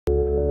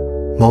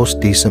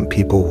Most decent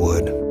people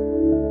would.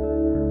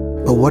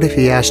 But what if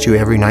he asked you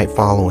every night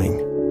following,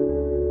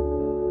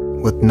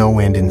 with no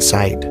end in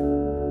sight?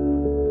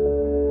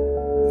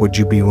 Would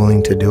you be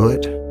willing to do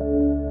it?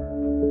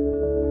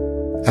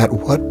 At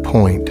what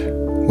point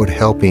would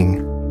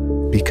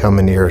helping become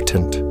an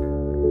irritant?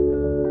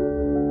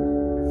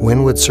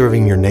 When would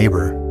serving your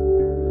neighbor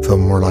feel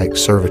more like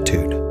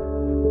servitude?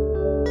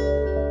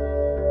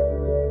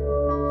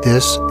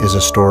 This is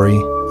a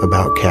story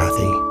about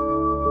Kathy,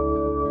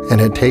 and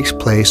it takes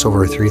place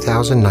over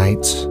 3,000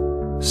 nights,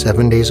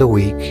 7 days a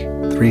week,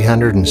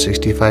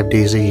 365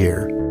 days a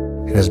year,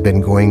 and has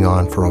been going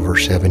on for over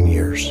 7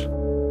 years.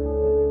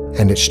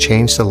 And it's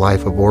changed the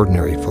life of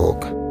ordinary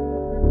folk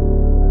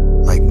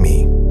like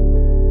me.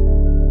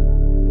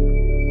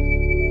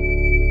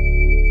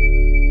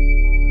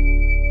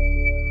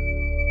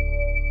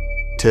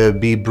 To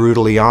be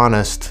brutally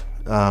honest,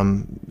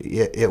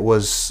 it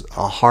was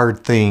a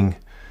hard thing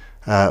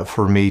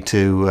for me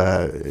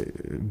to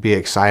be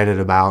excited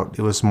about.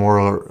 It was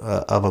more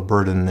of a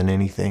burden than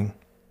anything.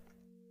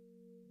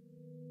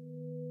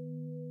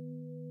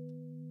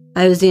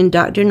 I was in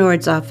Dr.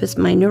 Nord's office,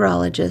 my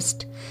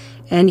neurologist,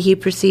 and he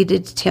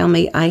proceeded to tell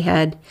me I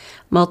had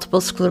multiple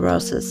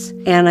sclerosis.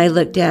 And I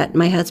looked at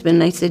my husband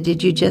and I said,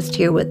 "Did you just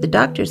hear what the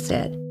doctor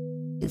said?"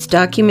 It's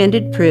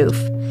documented proof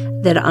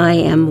that I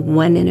am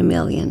 1 in a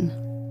million.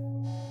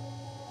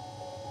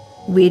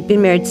 We'd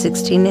been married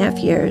 16 and a half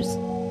years.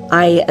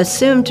 I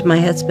assumed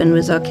my husband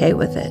was okay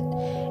with it.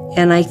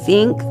 And I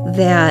think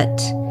that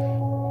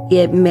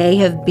it may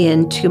have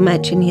been too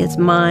much in his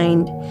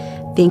mind,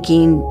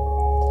 thinking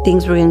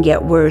things were going to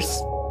get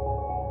worse.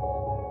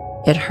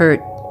 It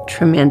hurt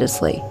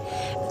tremendously.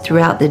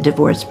 Throughout the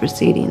divorce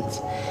proceedings,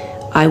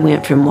 I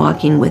went from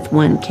walking with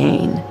 1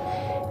 cane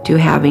to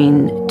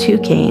having 2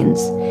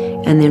 canes,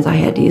 and then I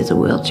had to use a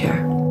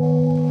wheelchair.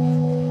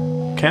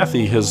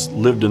 Kathy has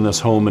lived in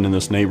this home and in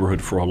this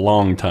neighborhood for a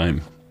long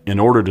time. In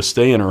order to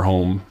stay in her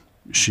home,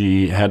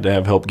 she had to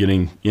have help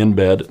getting in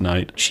bed at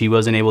night. She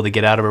wasn't able to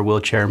get out of her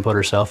wheelchair and put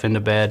herself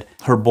into bed.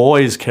 Her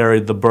boys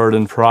carried the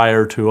burden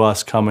prior to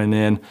us coming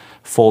in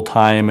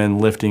full-time and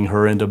lifting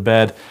her into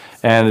bed,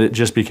 and it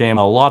just became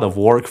a lot of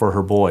work for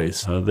her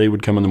boys. They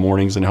would come in the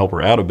mornings and help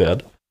her out of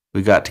bed.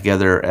 We got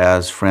together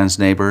as friends,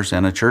 neighbors,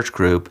 and a church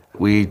group.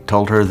 We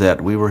told her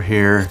that we were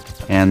here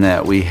and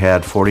that we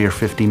had 40 or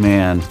 50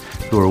 men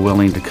who were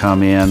willing to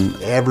come in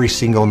every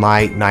single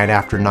night, night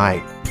after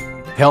night.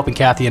 Helping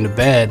Kathy into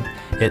bed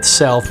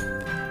itself,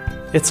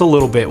 it's a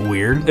little bit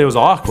weird. It was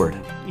awkward.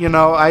 You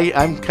know,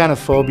 I'm kind of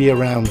phobia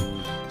around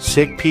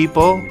sick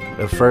people.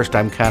 At first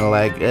I'm kind of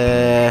like,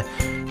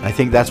 I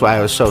think that's why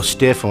I was so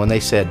stiff, and when they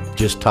said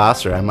just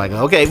toss her, I'm like,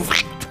 okay.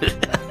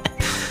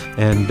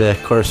 And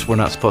of course we're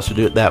not supposed to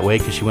do it that way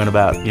because she went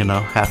about,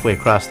 halfway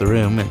across the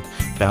room and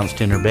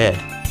bounced in her bed.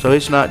 So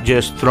it's not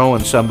just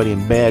throwing somebody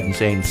in bed and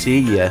saying, see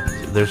ya.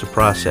 There's a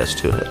process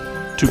to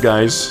it. 2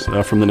 guys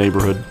from the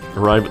neighborhood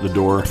arrive at the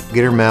door.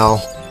 Get her mail,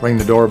 ring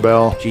the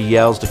doorbell. She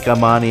yells to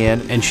come on in.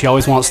 And she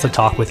always wants to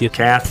talk with you.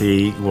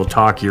 Kathy will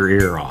talk your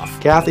ear off.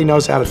 Kathy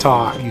knows how to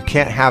talk. You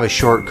can't have a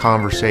short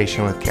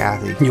conversation with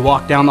Kathy. You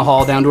walk down the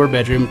hall, down to her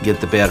bedroom.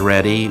 Get the bed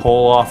ready.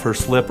 Pull off her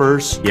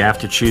slippers. You have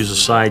to choose a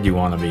side you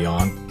want to be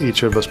on.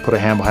 Each of us put a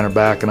hand behind her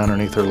back and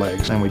underneath her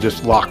legs, and we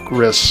just lock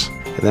wrists.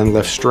 And then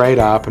lift straight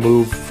up,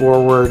 move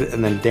forward,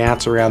 and then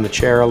dance around the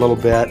chair a little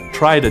bit.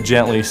 Try to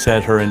gently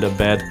set her into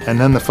bed. And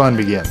then the fun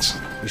begins.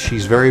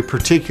 She's very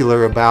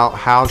particular about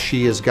how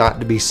she has got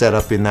to be set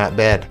up in that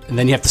bed. And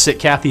then you have to sit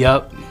Kathy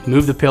up,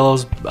 move the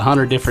pillows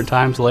 100 different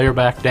times, lay her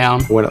back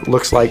down. When it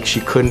looks like she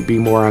couldn't be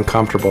more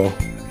uncomfortable,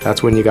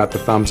 that's when you got the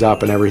thumbs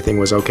up and everything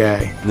was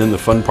okay. And then the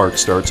fun part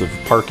starts of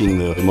parking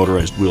the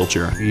motorized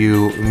wheelchair.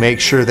 You make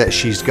sure that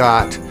she's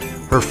got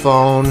her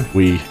phone.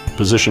 We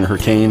position her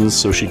canes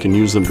so she can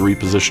use them to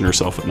reposition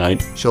herself at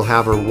night. She'll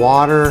have her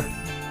water,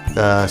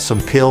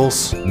 some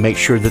pills. Make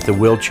sure that the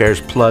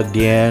wheelchair's plugged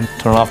in.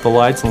 Turn off the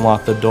lights and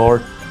lock the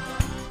door.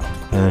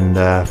 And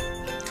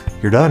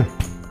you're done.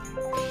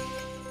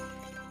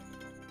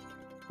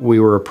 We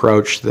were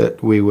approached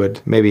that we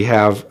would maybe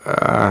have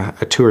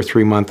a 2 or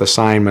 3 month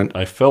assignment.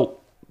 I felt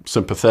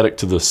sympathetic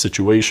to the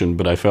situation,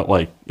 but I felt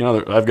like,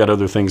 I've got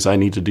other things I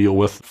need to deal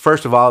with.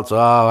 First of all, it's,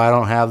 I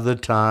don't have the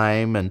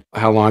time. And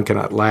how long can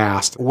it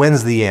last?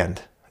 When's the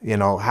end?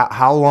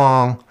 How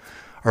long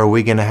are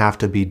we going to have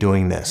to be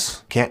doing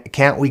this?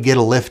 Can't we get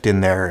a lift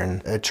in there?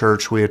 And at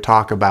church, we would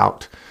talk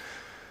about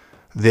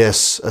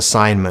this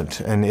assignment,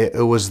 and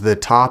it was the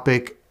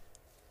topic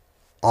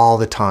all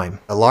the time.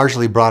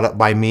 Largely brought up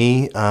by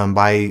me,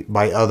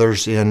 by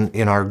others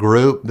in our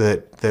group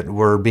that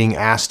were being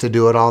asked to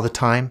do it all the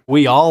time.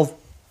 We all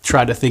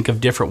try to think of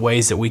different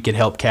ways that we could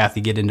help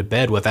Kathy get into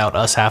bed without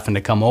us having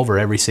to come over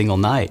every single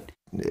night.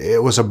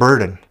 It was a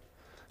burden,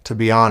 to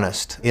be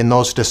honest. In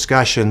those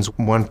discussions,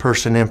 one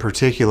person in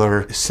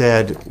particular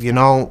said,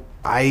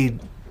 I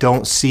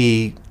don't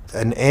see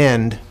an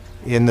end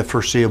in the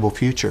foreseeable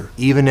future.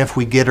 Even if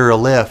we get her a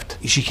lift,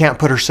 she can't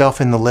put herself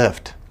in the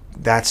lift.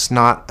 That's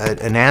not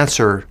an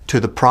answer to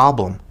the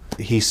problem.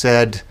 He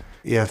said,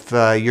 if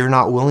you're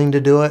not willing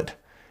to do it,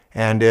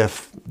 And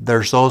if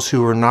there's those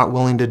who are not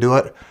willing to do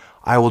it,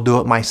 I will do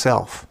it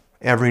myself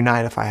every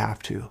night if I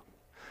have to.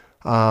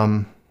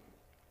 And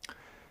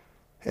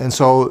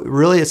so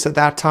really it's at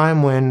that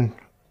time when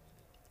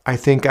I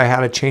think I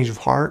had a change of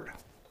heart,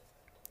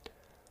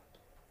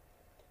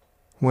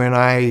 when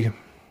I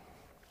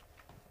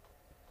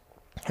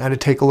had to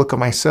take a look at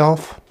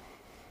myself,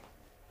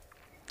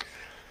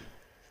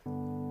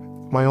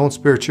 my own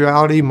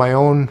spirituality, my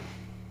own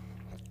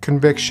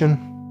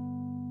conviction.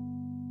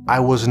 I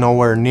was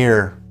nowhere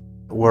near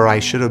where I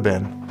should have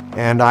been,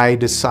 and I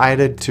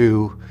decided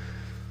to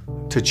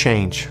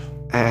change.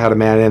 I had a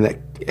man in that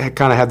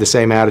kind of had the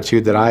same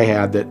attitude that I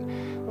had, that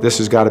this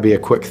has got to be a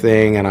quick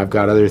thing and I've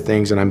got other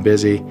things and I'm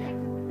busy.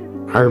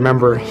 I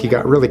remember he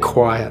got really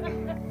quiet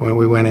when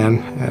we went in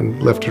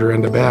and lifted her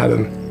into bed,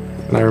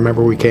 and I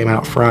remember we came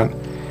out front,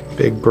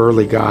 big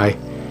burly guy,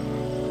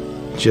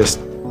 just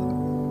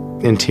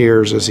in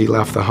tears as he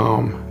left the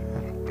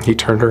home. He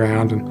turned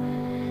around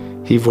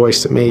and he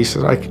voiced to me, he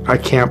said, I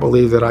can't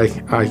believe that I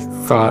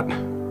thought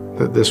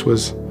that this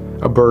was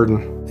a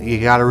burden. You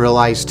got to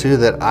realize too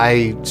that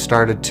I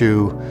started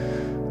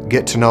to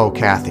get to know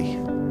Kathy.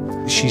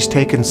 She's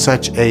taken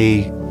such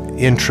a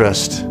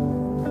interest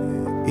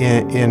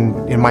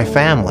in my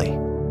family.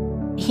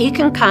 He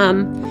can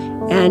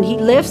come and he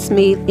lifts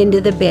me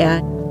into the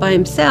bed by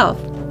himself.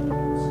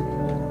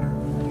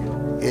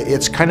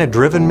 It's kind of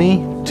driven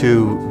me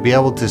to be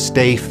able to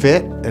stay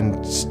fit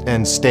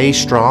and stay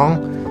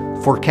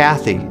strong for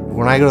Kathy.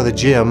 When I go to the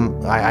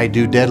gym, I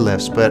do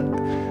deadlifts, but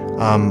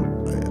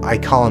I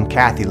call them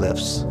Kathy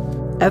lifts.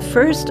 At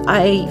first,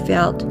 I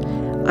felt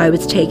I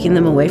was taking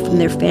them away from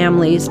their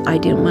families. I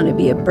didn't want to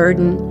be a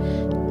burden.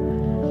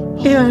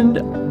 And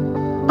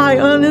I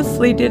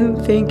honestly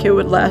didn't think it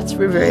would last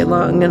for very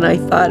long, and I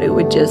thought it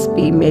would just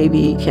be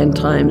maybe 10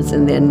 times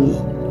and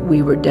then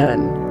we were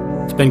done.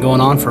 It's been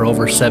going on for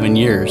over 7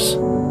 years.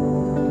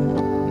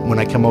 When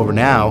I come over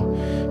now,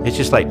 it's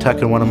just like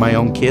tucking one of my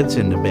own kids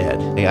into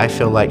bed. I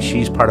feel like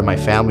she's part of my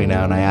family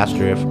now, and I asked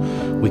her if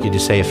we could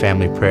just say a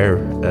family prayer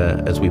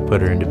as we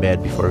put her into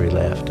bed before we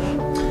left.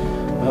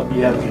 Well,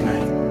 you have a good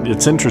night.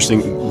 It's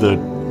interesting,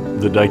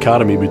 the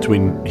dichotomy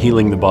between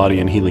healing the body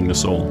and healing the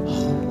soul.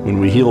 When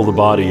we heal the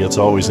body, it's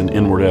always an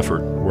inward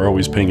effort. We're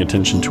always paying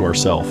attention to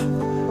ourselves.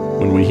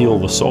 When we heal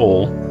the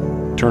soul,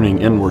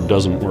 turning inward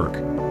doesn't work.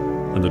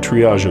 And the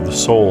triage of the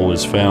soul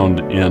is found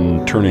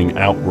in turning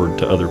outward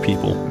to other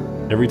people.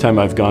 Every time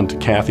I've gone to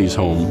Kathy's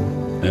home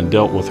and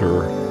dealt with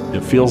her,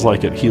 it feels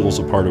like it heals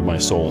a part of my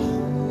soul.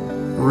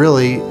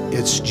 Really,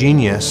 it's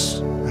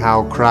genius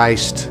how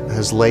Christ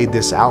has laid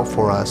this out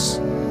for us.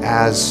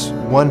 As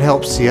one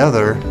helps the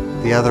other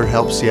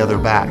helps the other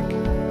back.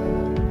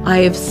 I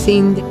have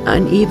seen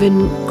an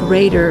even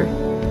greater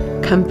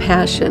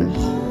compassion.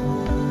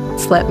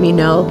 It's let me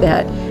know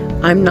that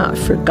I'm not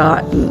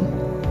forgotten,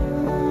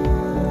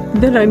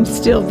 that I'm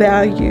still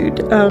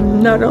valued,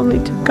 not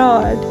only to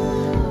God,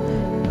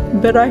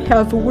 but I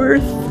have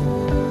worth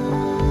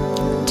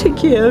to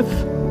give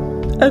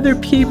other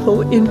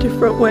people in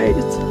different ways.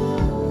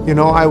 You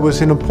know, I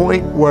was in a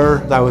point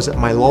where I was at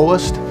my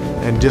lowest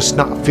and just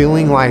not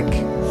feeling like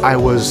I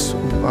was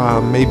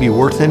maybe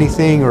worth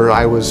anything, or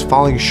I was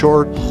falling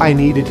short. I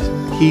needed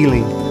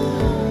healing,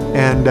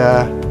 and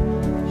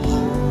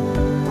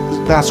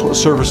that's what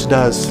service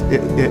does.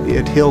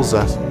 It heals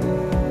us.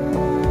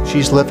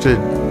 She's lifted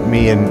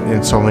me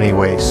in so many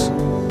ways.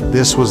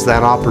 This was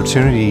that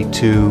opportunity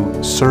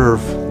to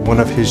serve one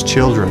of his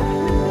children.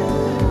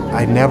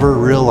 I never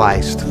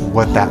realized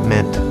what that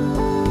meant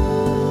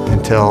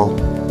until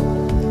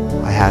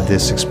I had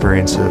this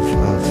experience of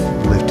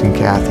lifting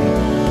Kathy.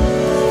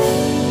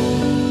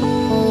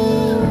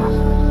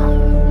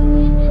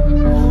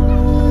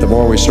 The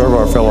more we serve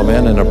our fellow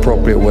men in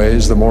appropriate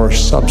ways, the more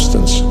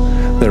substance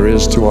there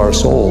is to our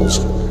souls.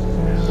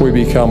 We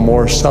become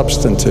more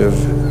substantive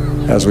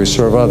as we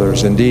serve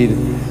others. Indeed,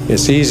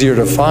 it's easier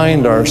to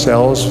find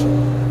ourselves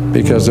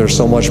because there's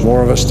so much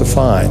more of us to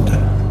find.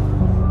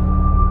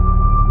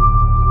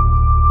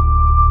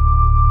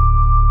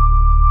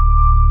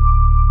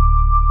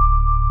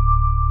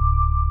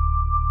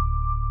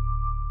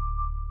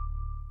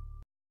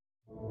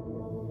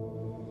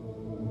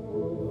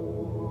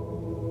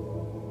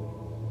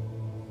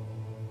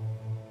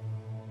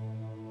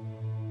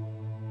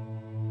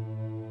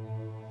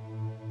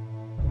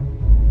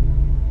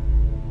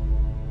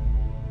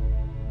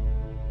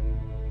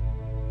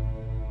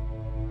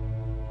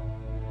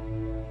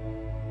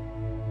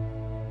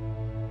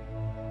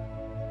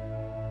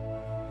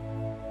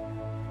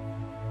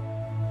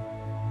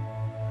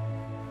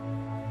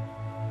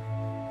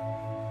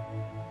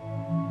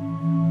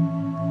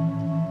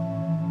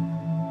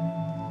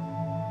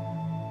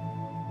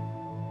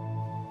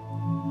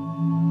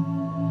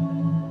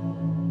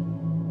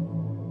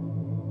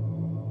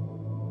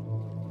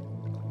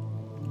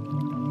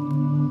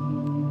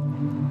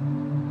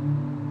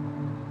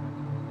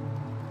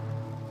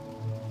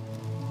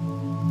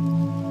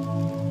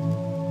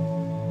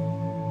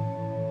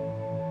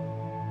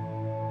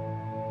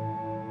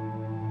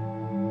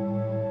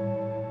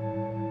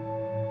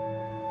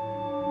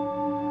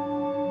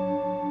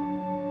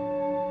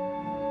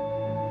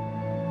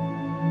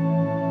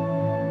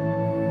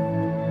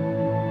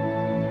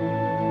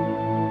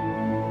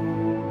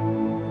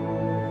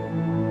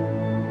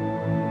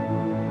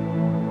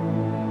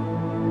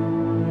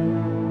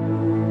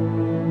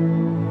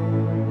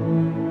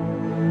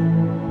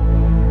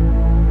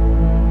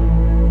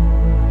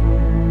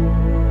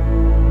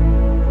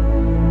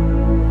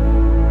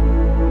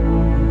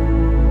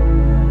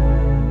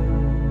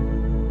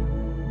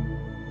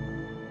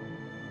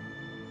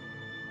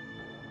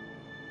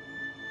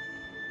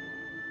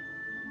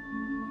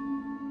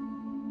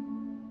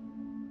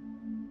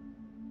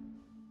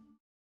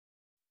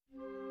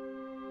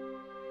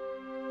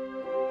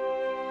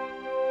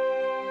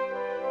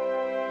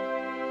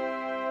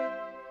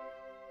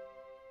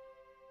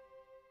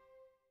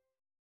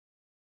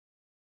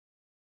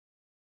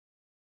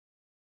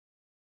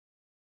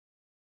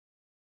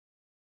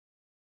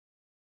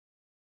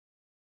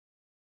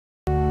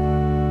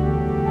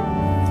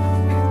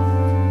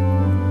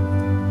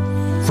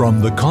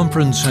 From the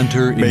conference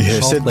center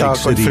in Salt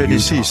Lake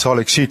City, Salt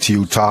Lake City,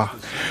 Utah.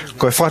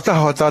 Ko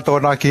whataho tātou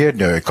nā ki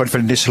ene,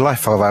 Conference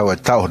Life whakawau e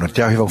tau no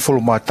te ahi wang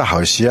fuluma taha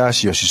o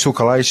siasi o si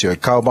sukalaisi o e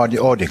kaumani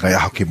o ni ngai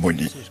aho ki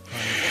muni.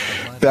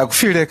 Pe aku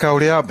whire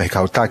kaurea me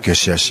kau tāki o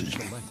siasi.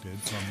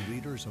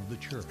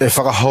 E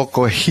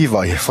whakahoko e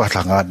hiva i e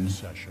whatangani,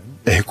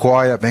 e he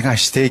kuaia me ngai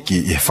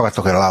steiki i e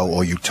whakatoke lau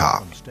o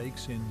Utah.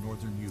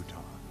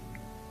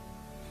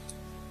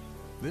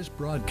 This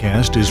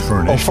broadcast is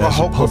furnished as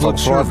a public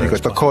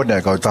service. Ko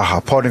kone ko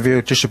taha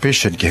Ponyville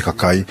distribution ki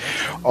kakai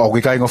o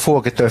ki kai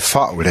ngofua ke te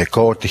whau le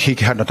ko te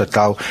hiki hana te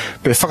tau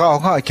pe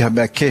whakaonga ki ha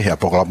mea kehe a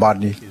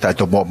pokalamani tai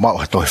to mo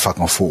mau to he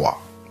whakangofua.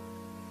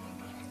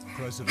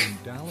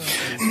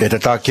 E te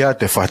tākia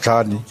te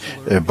whaitani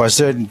e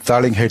Basen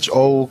Darling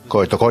HO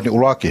ko te kone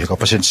ulaki ko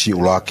Basen si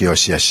ulaki o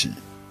siasi.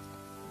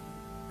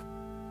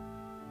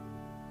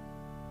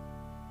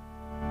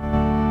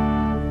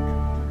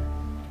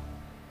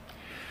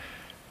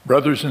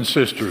 Brothers and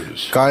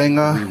sisters,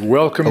 Kainga, we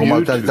welcome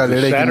you to the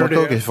Saturday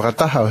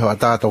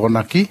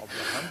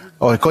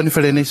o e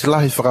konferenisi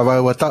lahi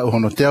whakawau a tau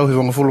hono te au he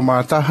wangafulu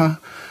mātaha,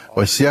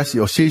 o e siasi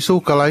o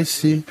sisu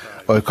kalaisi,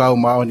 o e kau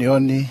maoni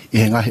oni i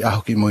he ngahi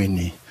aho ki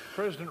moini.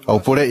 O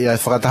pure i ai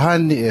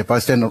whakatahani e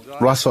President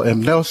Russell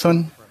M.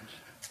 Nelson,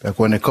 pe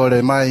kone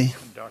kore mai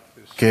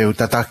ke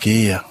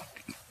utataki ia.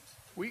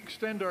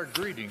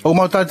 O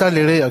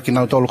mautatali rea ki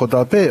nau tolu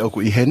kota pe o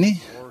ku iheni,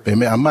 pe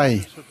mea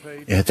mai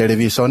e he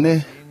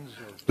televisione,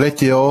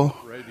 letio,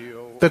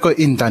 pe ko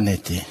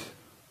interneti.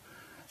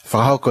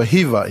 Whakahau ko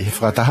hiva i he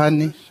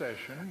whakatahani,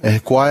 e he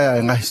kuaia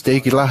e ngahi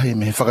steiki lahi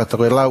me he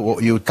whakatako e lau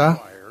o Utah,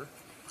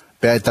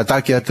 pe e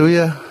tataki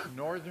atuia,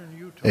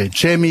 e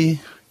Jamie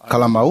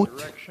Kalamaut,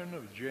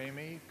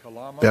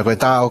 pe a koe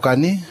tā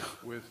okani,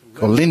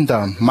 ko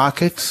Linda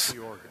Markets,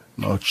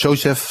 no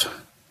Joseph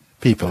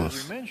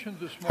Peoples.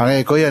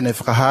 Hange koia ne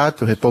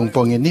whakahatu he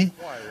pongpongi ni,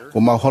 ko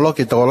mauholo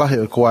ki tō lahi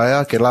o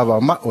kuaia ke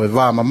lava ma o e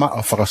wā mama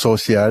o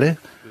whakasosiare,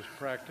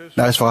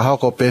 na es whakahau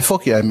ko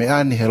pēwhoki ai me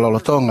ani he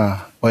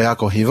lolotonga o e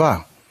ako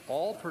hiva.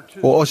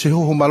 O osi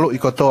huhu malu i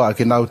kotoa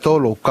ki nau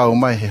tōlu kau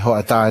mai he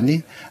hoa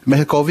tāni, me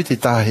he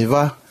COVID-19 taha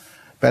hiva,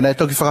 pēna e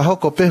toki whakahau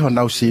ko peho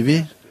nau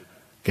sivi,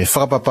 ke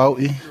whakapapau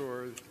i,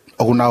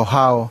 o nau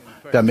hao,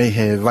 pēa me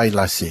he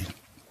vailasi.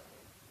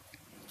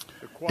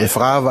 E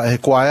whakawa e he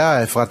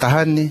kuaia e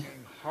whakatahani,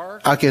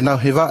 ake nau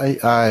hiva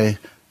ai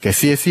ke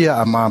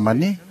whiawhia a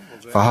mamani,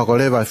 whahako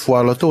lewa e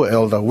fualotu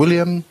Elder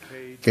William,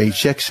 ke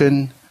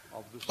Jackson,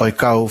 o i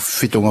kau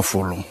whitunga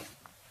fulu.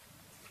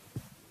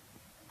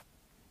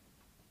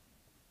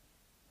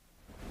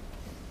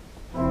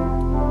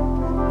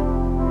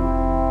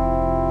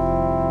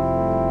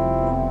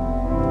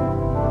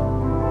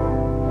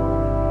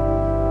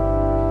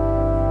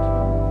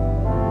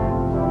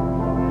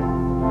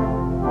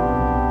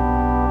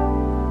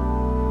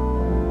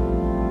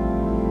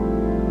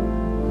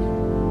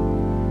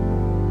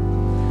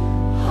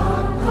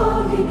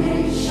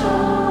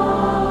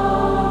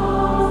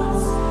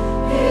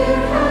 Hear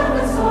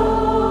heaven's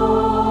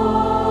call.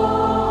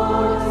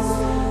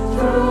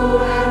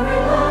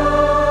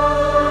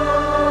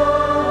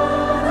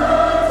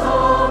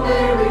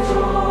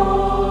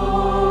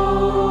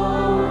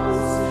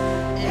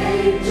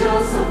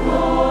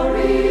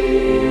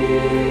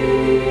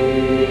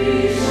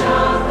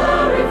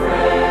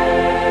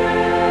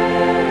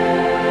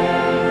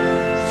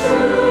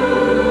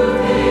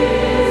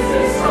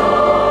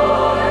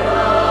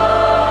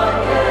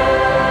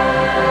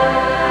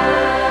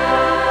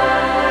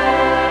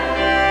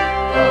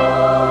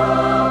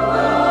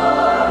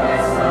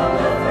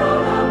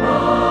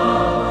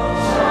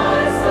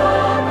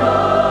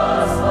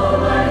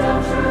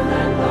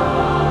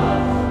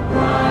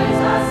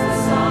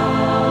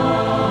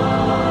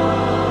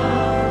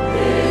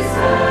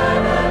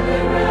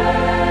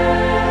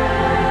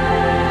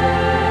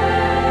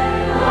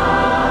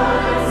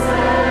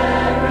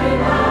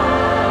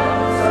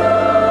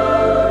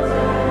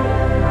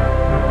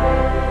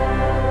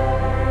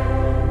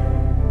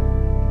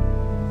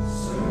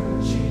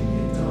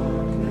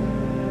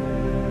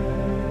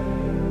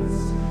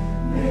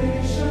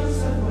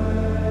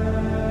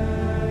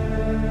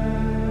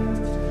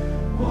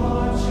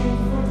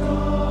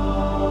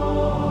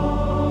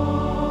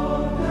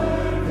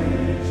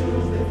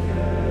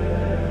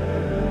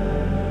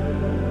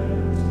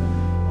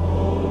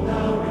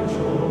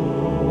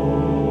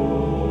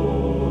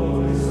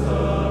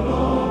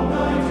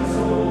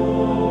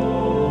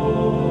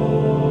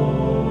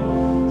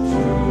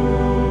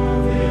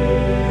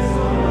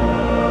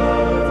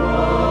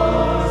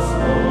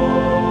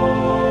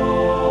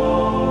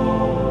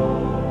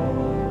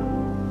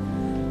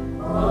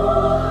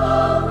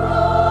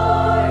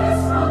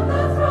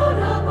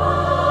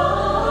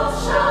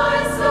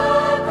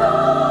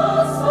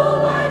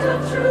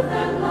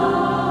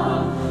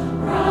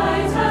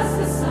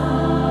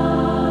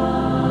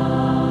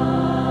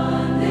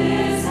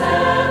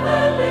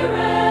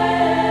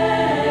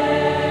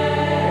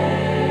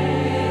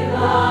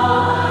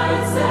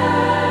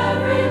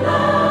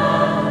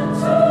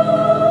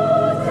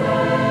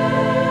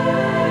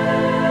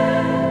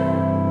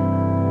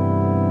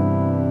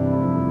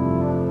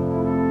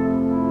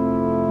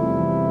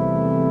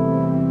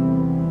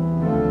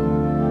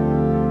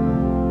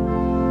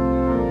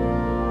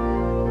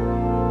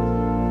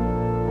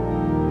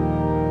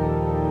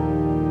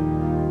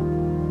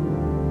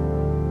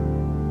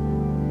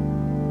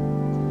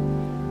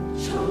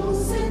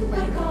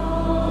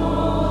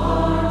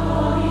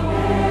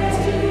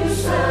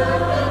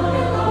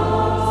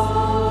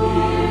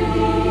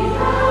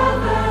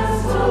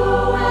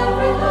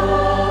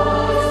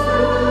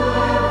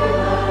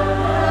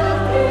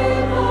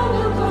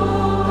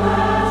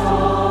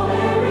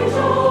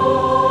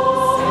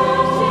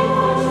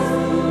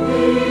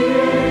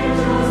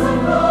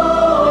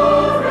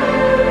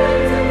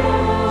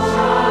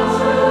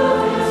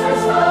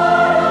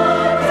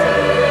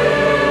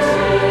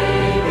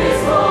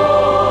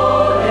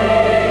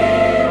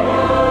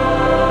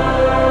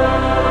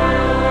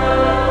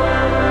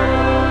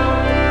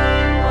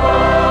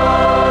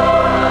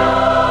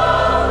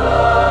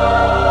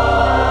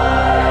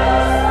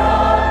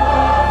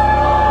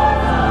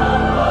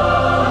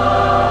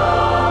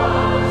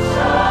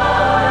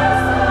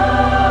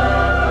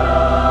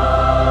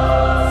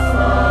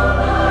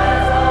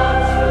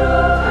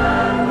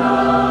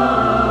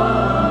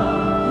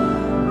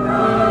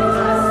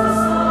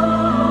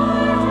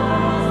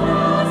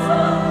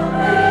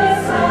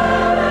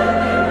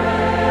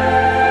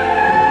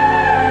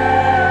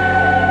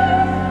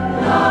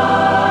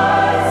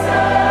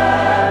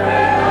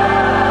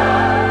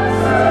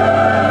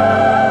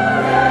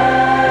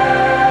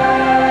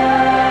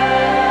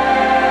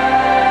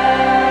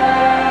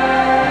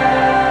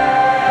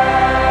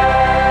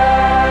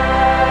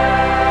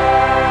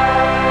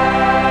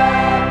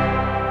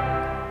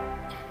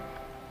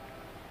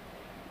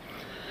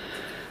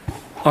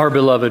 Our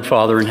beloved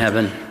Father in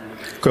heaven,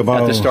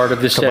 at the start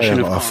of this session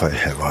of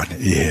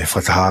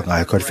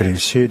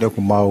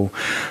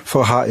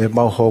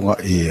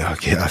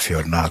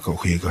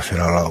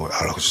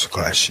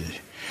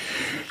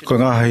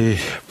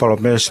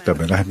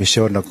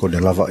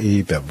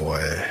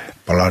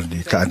Palani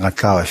ta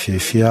ngata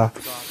fifia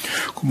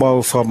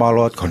kumau fra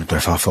malot kon te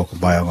fa fo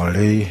kumai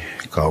ngale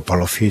ka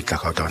palofita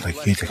ka ta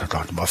kite ka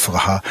ta ma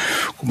fra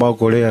kumau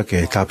golea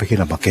ke ta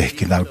pekina ma ke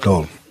kina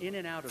tol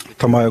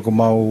tamai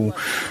kumau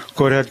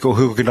koret ko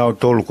hu kina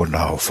tol ko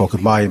na fo ke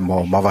mai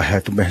mo ma va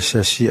het me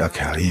se si a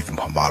ka riv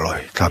ma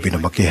maloi ta bina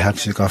ma ke hat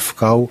si ka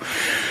fkau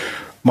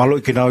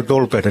maloi kina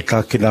tol pe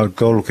ta kina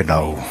tol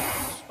kina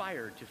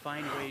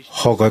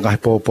ho ka ngai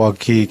po po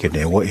ki ke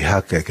ne wo I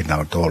ha ke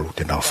kina tol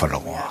te na fa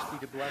no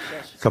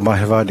Kama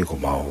hewa ni ko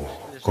mau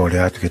ko le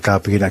atu ki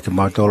tapi na ki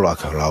matolo a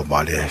ka lau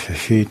mali e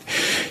fit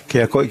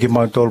ke ko ki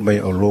matolo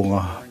mai o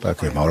lunga pa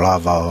ke mau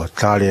lava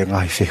tali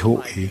nga fi hu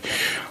I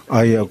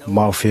ai ko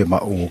mau fe ma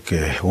u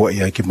ke wo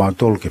ia ki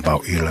matolo ki mau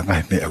ila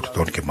nga me au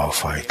ton ki mau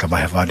fai kama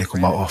hewa ni ko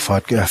mau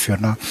ofat ki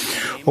afiona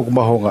o ko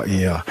mau nga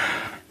ia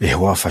e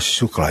wa fa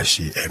su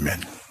klaisi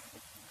amen.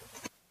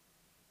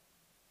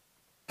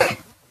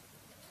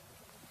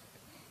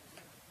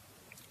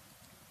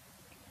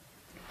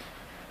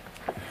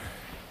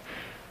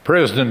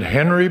 President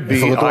Henry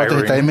B.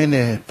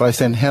 Eyring.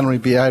 President Henry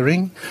B.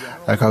 Eyring,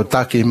 kau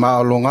taki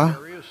maalunga,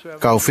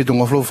 kau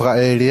fitungo flu fra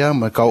area,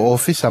 ma kau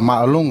office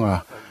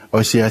maalunga,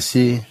 o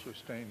siasi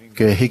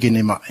ke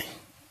higini mai.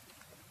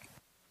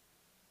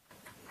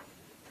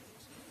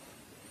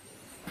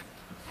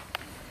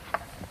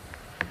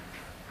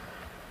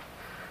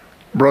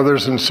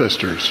 Brothers and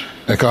sisters,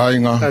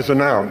 as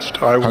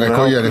announced, I will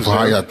now present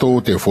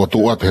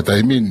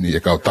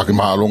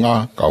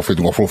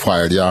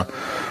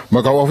ma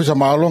ka ofisa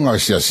malonga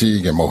sia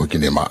si ke mo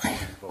hikini mai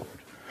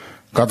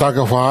kata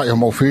ka fa e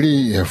mo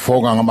fili e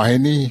fonga nga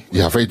maheni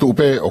I ha feitu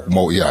pe o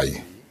mo iai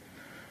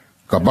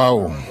ka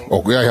bau o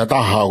ku ia ta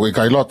ha o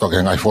kai loto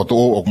ke ngai foto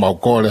o mo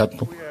ko le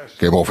atu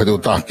ke mo fetu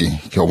taki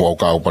ke mo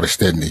ka o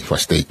palestini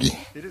fasteki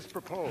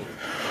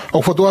o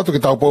foto atu ke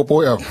tau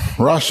popo e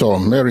Russell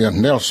Marion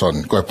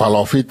Nelson ko e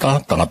palofita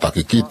tanga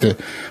taki kite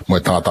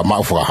mo tanga ma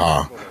fu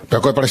ha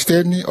pe ko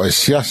palestini o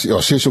siasi o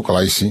sisu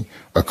kalaisi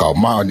e ka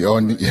ma ni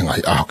oni I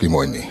ngai a ki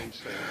mo ni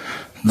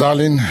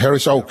Darlin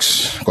Harris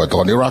Oaks ko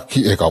to ni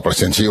Iraqi e ka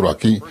presensi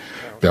Iraqi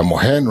pe mo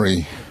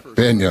Henry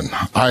Benyon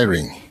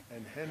Eyring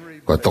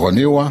ko to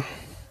niwa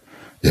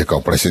e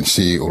ka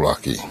presensi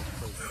Iraqi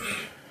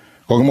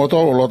ko mo to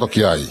lo to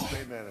kiai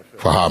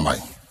fahamai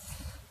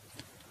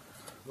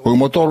ko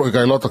mo to lo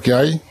ka lo to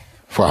kiai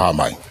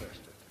fahamai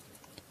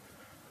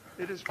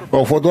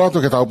o foto atu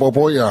ke tau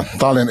popo ia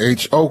Darlin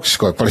H Oaks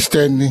ko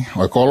Palestini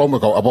o kolom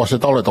ko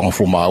apostolo to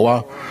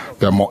fumawa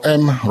pe mo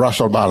M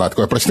Russell Ballard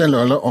ko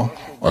presidente o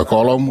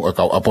kolom o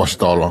ka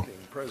apostolo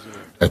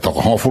e to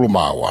ko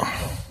fumawa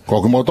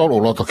ko mo to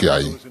lo to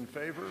kiai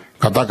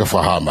kata ke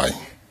fahamai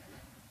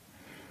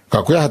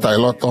ka ku ya ta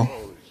loto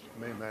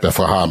pe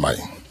fahamai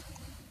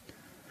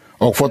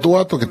o foto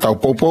atu ke tau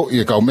popo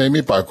ia ka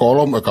memi pa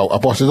kolom o ka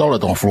apostolo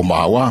to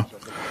fumawa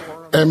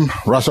M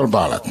Russell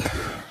Ballard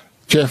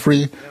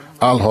Jeffrey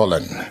Al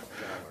Holland,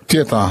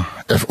 Tieta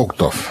F.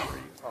 Uchtov,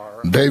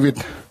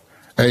 David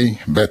A.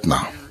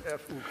 Betna,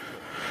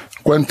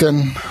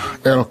 Quentin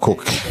L.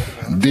 Cook,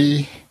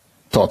 D.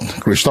 Todd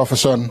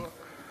Christopherson,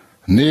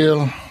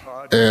 Neil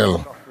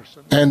L.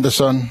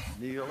 Anderson,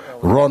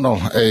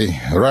 Ronald A.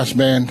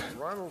 Rasband,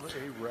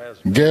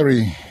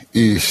 Gary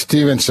E.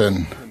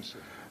 Stevenson,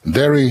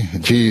 Derry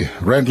G.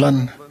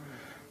 Redland,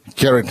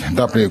 Jared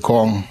W.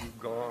 Kong,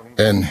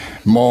 and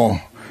Mo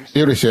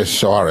Irises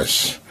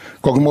Soares.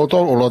 Ko mo to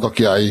o loto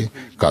ki ai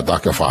ka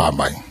ta ke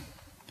fahamai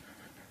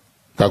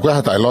ka ku ha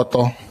tai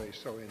loto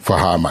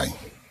fahamai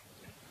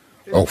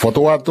o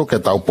foto atu ke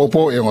tau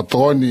popo e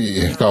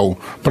ngotoni ka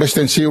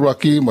presidency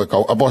Iraqi mo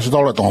ka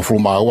apostolo to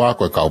fumawa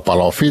ko ka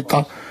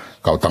palofita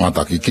ka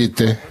tangata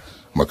kikite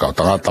mo ka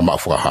tangata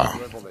mafuha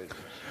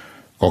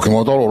ko ke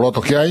mo to o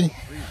loto ki ai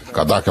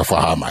ka ta ke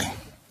fahamai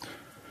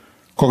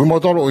ko ke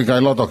mo to o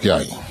ka loto ki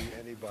ai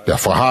ya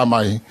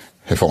fahamai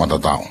he fonga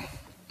tau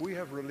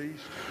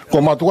ko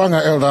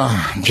matuanga elder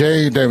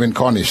J. David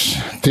Connis,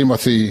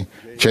 Timothy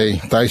J.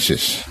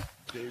 Dices,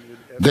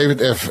 David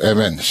F.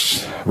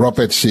 Evans,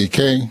 Robert C.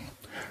 K.,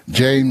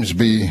 James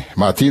B.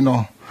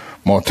 Martino,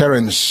 mo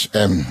Terence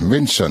M.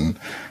 Vinson,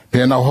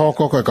 pe na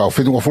hoko ka ka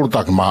fitu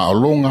furtak ma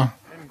alunga,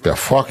 pe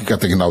faki ka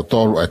tingina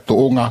tolu e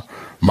tuunga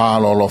ma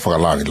lolo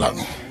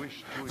langi.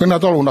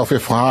 Kuna tolu na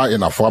fefa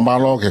ina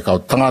famalo ke ka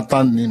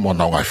tangatan ni mo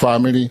na ngai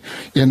family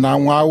ina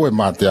ngawe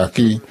mate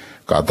aki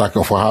ka ta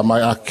ko fa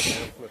mai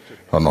aki.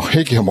 No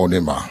hiki mo ni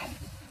ma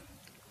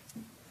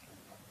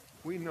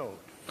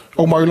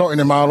o mai lo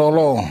ine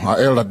malolo a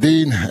Elder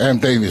Dean M.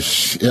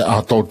 Davis e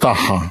a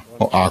taha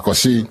o a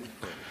kosi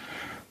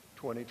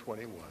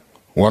 2021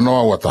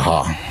 wanoa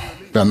wataha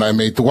pena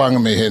me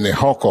tuanga me hene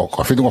hoko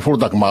ko fitu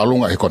furutak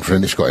malunga e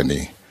conference ko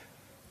ni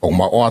o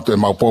ma o atu e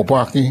ma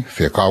popaki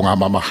fe ka nga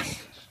mama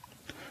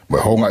me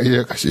honga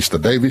ia ka Sister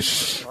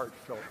Davis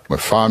my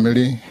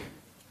family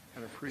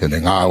Hene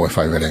ngā oe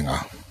whaiwerenga.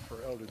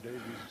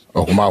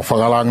 O ku mau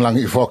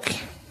whagalangilangi I whoki.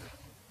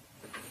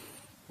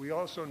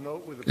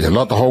 I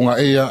lota honga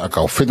ia a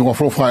kau whitunga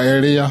whruwha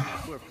e ria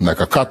na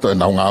ka kato e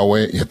nau ngā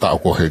oe I he tau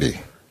kohiri.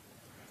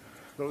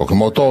 O ki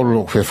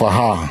motolu whi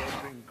whaha.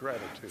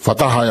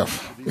 Whataha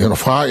I no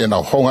whaha I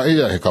nau honga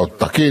ia he kau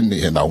takini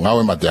he nau ngā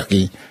oe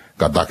matiaki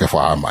ka take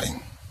whaha mai.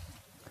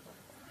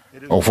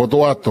 O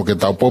whoto atu ke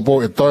tau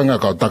popo e toinga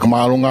kau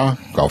takamārunga,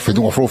 kau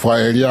whitunga whruwha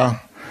e ria.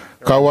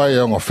 Kau ai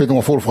o ngā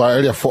whitunga whruwha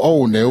e ria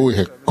who'ou ne ui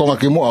he konga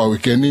ki mua au I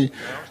keni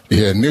I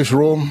he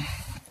newsroom.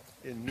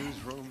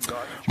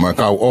 Mai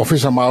kau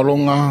office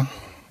mārunga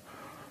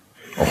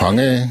o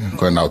hange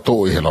koe nau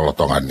tuu I he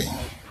lolotongani.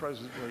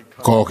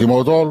 Ko ki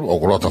motol o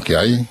kuloto ki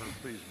ai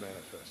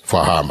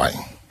whaha mai.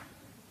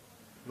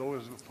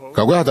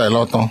 Kau gata e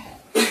loto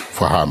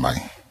whaha mai.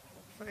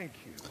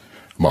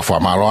 Ma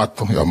whamalo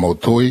atu I o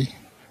mautui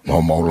ma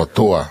o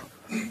maulotua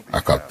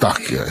a kau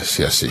takia e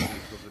siasi.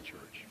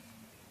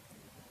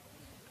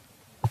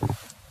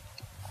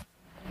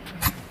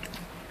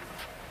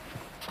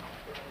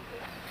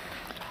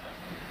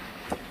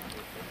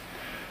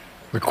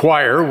 The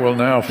choir will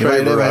now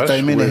favor us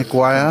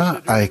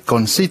with I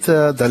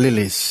consider the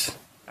lilies.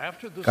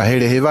 Ka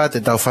here hiwa te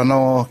tau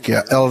whanau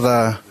kia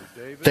Elder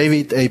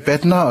David A.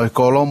 Petna o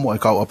Kolomo e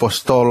kau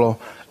apostolo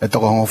e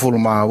toko hongofuru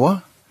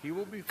maawa.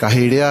 Ka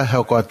hirea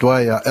heo ko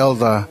atua ia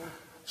Elder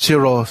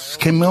Cyril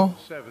Skimmel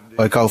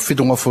o kau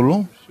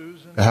whitungofuru.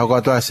 E heo ko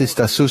atua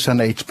Sister Susan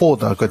H.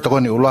 Porter ko toko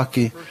ni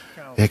ulaki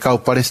e kau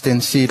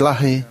Palestine si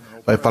lahi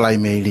o palai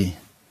meili.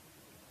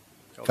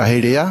 Ka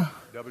hirea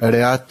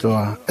ere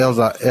atua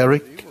Elder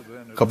Eric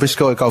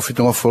Kobisko e kau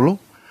whitungofuru.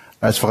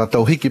 As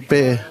whakatau hiki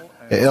pe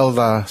e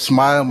Elder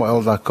Smile mo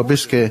Elder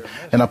Kobiske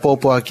e na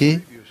popo aki.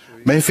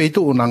 Me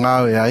wheitu una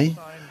ngāwe ai.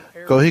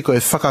 Ko hiko e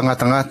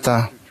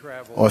whakangatangata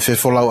o e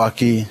whewholau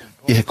aki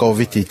I he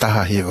koviti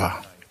taha hiwa.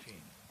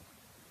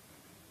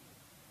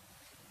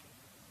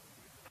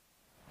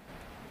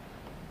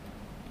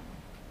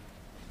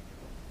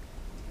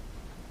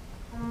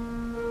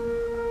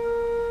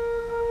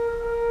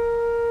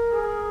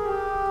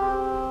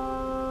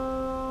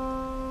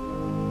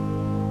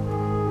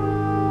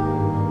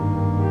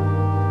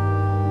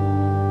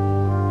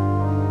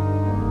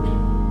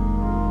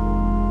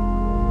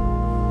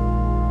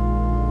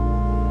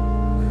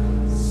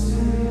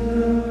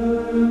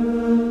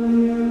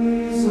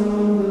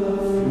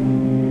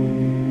 Free.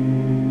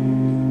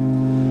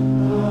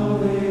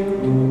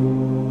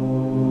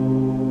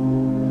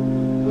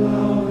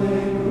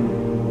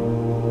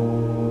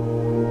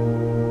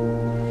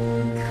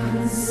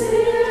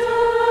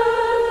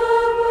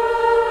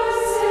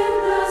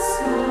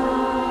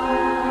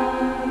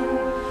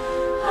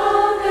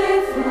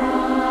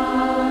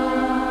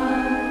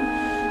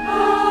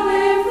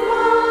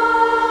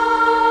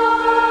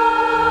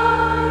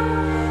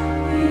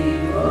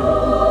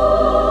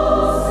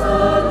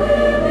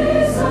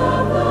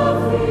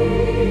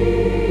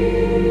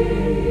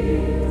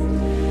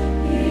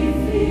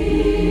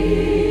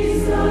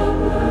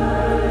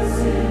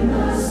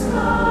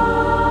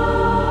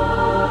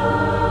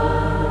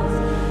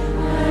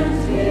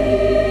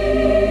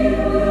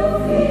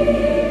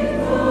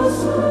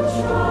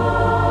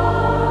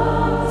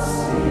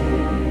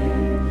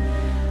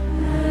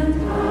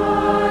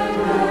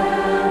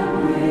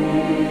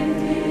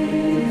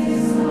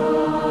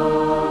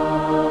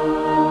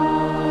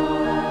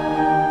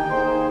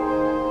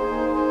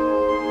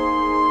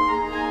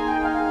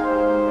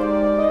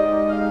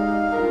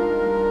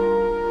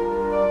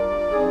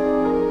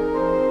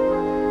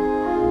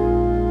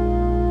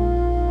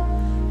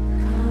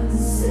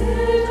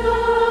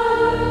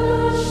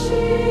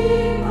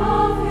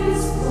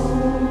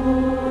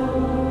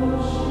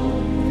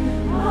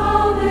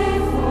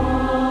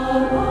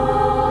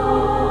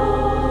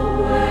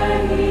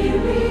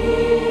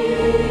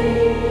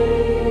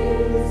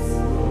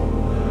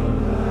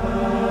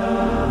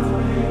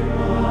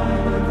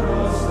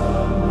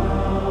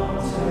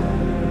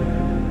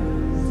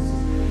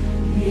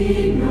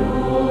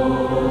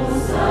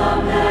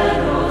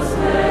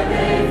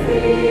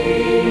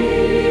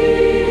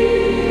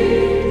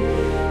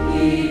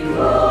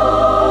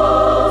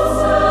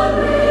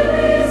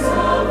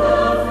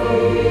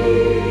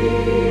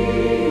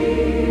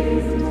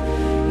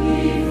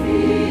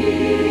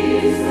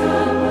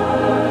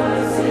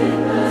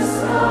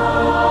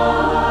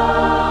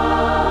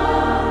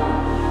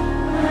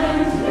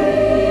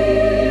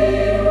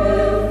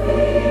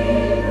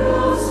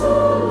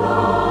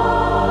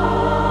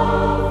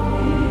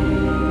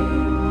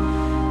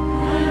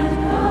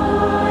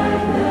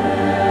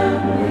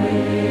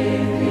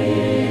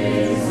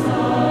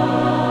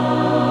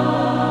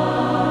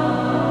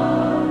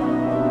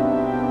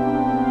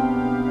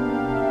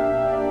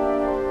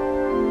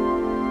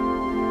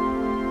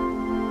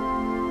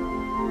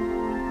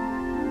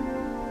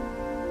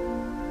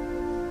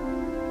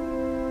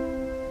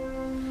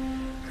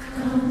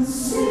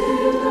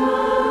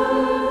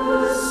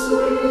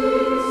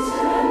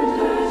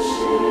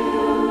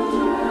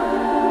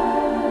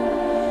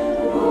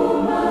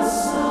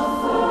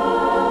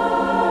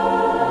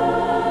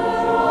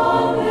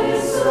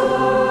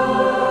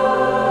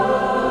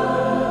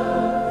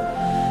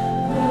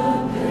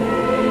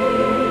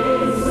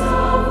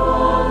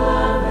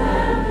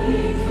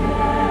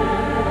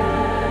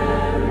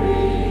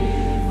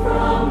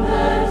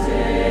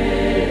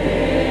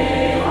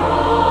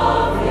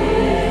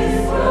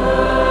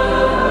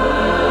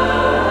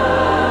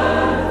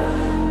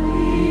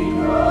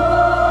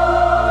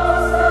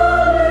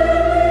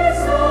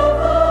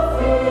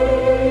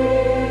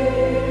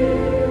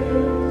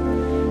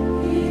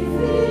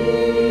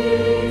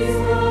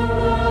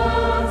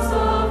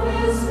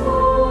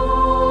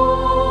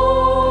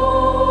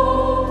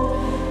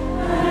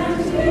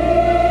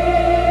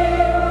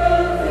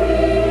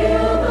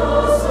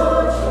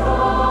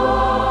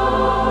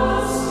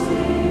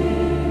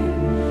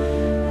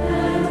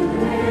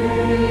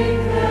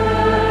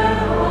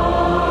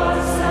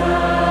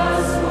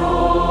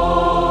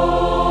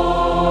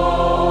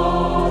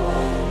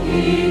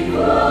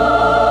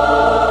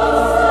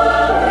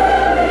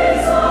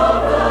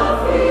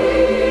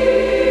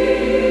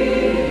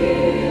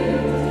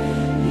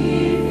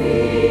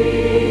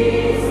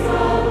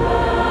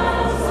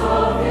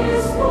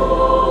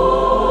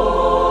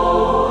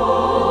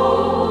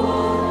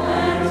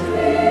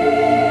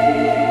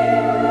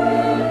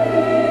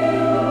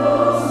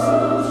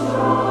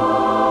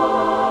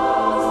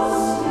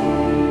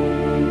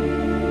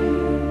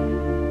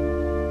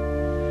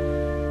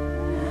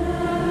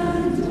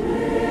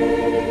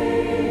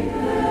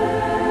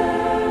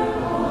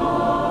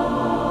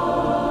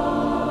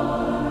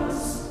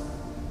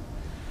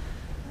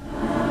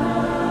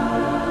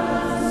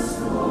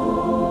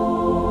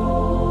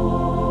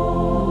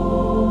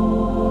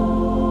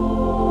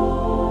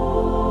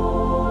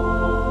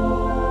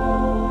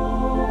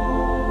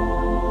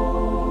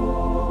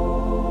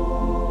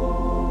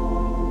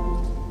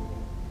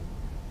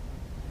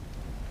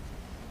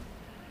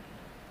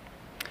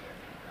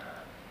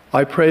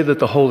 I pray that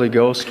the Holy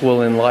Ghost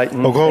will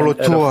enlighten and edify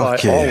all of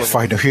us.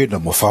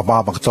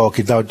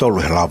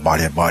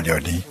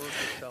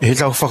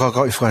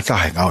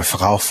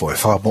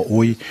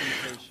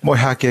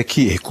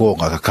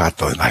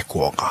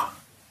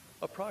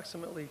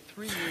 Approximately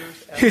 3 years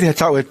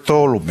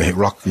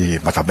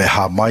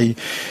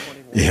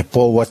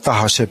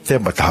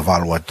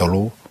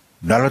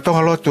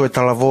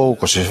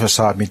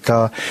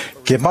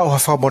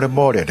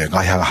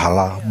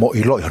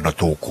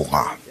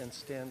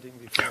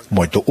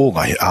Moi tu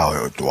unga hi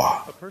ao e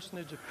tua.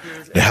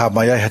 Le ha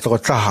mai he to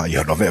taha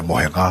I no ve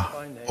mohenga.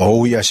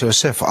 O ia se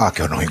Joseph a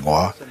ke no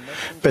hingoa.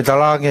 Pe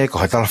talange ko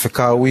hatala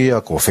fika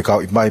uia ko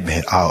fika I mai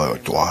me ao e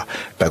tua.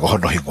 Pe ko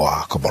no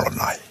hingoa ko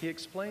molonai.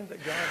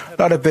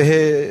 Na le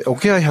pe o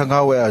ke ai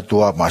hanga e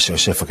tua ma se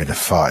Joseph ke ne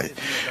fai.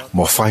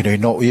 Mo fai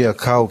no ia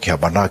kau ke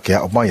mana ke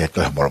o mai e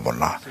to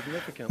molona.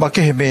 Ma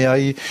ke he me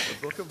ai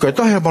ko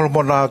to he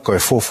molona ko e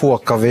fofu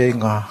ka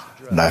venga.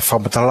 Na e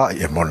whamatala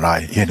I e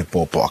monai I ne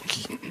pōpō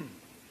aki.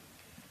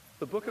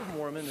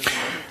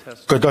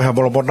 Ko tohi ha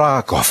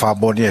moromona ko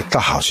whamoni e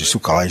taha o si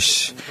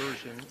sukalaisi.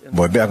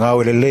 Mo e mea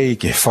ngau le lei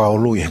ke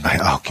whaolu I ngai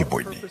au ki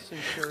moini.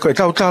 Ko e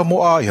tau tau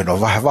mo a I no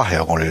vahe vahe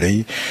o ngole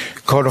lei.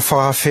 Ko no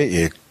whawhe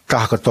e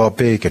taha katoa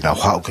pē ke nau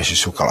hau ke si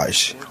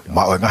sukalaisi.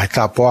 Ma o e ngai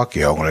tāpoa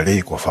ke o ngole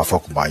lei ko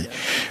whafoku mai.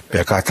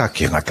 Pea ka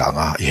taki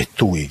ngatanga I he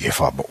tui ke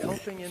whamo ui.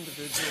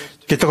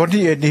 Ke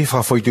takoni e ni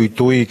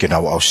whawhaitui ke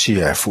nau au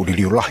sia e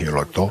furiliu lahi o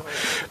loto,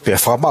 pia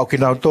whamau ki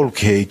nau tolu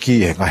ke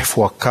iki e ngai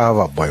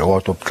fuakawa mo e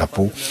oto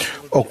tapu,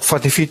 o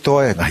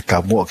whatifito e ngai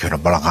tamua ke na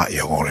malanga I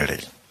o ngorere.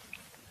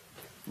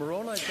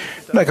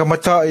 Nai ka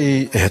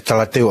matai e he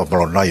talateu a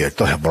malonai e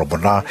tohe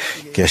malomona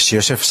ke si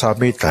Joseph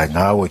Samita e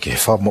ngau e ke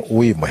whamo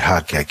ui mo e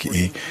hake aki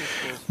I,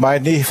 mai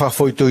ni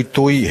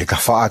whawhaitui e ka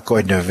whaako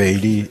e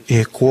neveili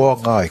e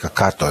kuonga e ka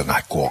kato e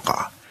ngai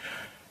kuonga.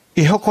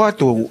 I hoko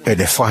atu e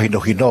ne whahino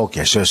hino ki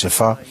a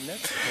Josefa,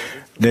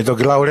 ne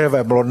toki laurewa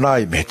e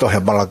molonai me tohe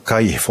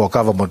malakai he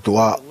whakawa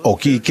motua o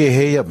ki ike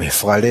heia me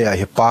whaelea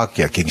he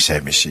pāki a King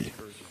Semisi.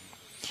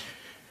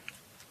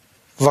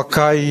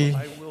 Wakai,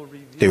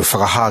 te u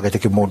whakahāga te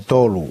ki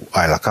montolu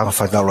ai la kanga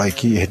whanalai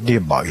ki he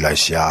nima I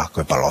laisia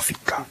koe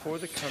palofika.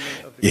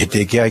 I he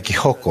te kia ki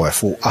hoko e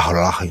fu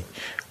aholahi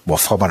mo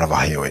whamana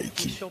wahi o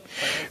iki.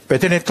 Pe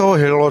tene tō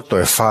he loto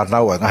e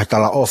whanau e ngahi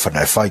tala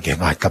ofana e whai ke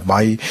ngahi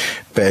tamai,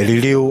 pe e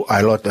liliu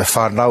ai loto e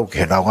whanau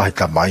ke nau ngahi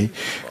tamai,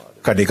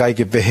 ka ni kai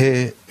ke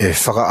pehe e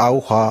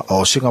whakaauha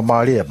o singa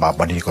maari e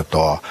mamani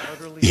kotoa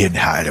I he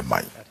neha ere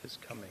mai.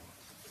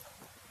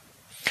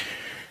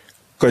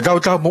 Ko e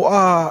tau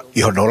mua I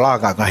hono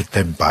langa ngahi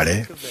tempare,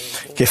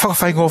 ke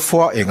whakawhaingo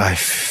fua e ngahi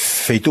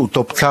feitu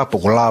top tapo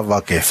ko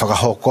lava ke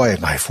whakahoko e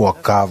ngahi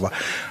fuakawa,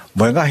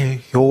 mo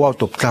ngahi ho au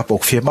top tapo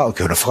ke fia mau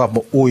ke ona whaka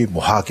mo ui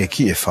mo hake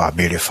ki e wha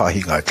mele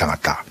whahinga e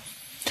tangata.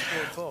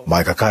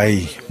 Mai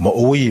kakai mo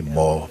ui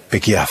mo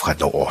peki a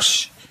whakatau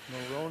osi.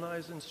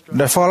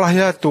 Na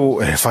whalahi atu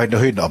e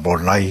whainohina mo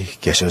nai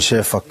ke se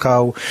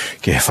whakau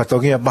ke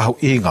whatongia mahu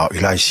inga o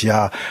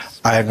ilaisia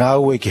ai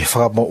ngau e ke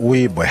whaka mo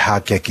ui mo e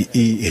hake ki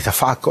I e ta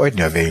whako e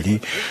nia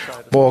veli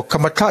mo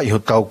kamatai ho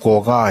tau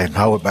ko ngā e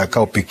ngau e mai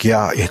kau peki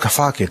a e ta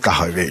whake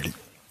taha e veli.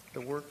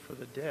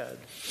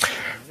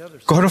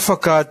 Ko hono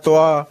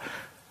whakatoa,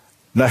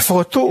 nai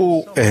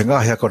whakatuu e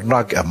ngahi ako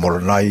nake a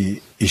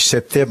moronai I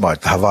September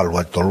te hawalu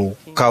atolu,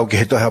 kau ki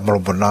he tohe a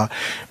moromona,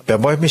 pe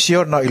moe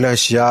misiona I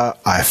laisia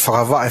a e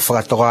whakawa e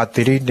whakatoa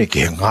atirine ki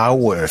he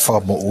ngau e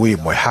whakamo ui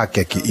mo e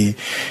hake ki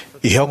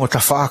I hongo ta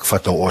whaak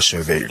whato o se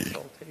veli.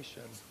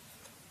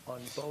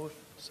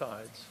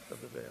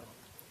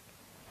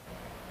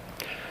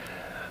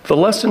 The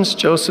lessons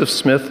Joseph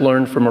Smith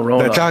learned from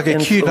Moroni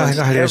influenced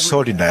every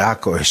sori na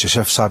ako e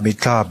Joseph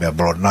Samita me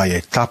Moroni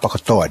e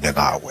tapakatoa ne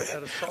ngawe.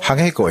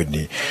 Hange ko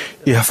ini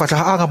I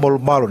hawhataanga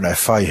molumalo na e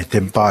whai he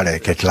tempare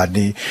ke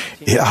tlani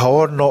I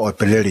ahaono o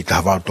peleri ta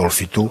hawau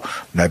tolfitu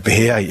na e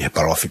behea I he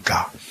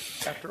palofita.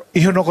 I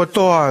hono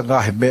kotoa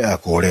ngā he mea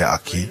ko rea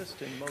aki,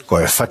 ko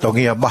e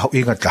whatongia mahu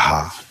inga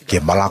taha ke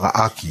malanga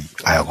aki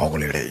ai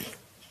ngongolelei.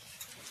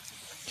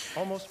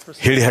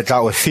 Hili he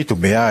tau e fitu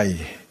me ai,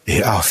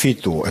 e a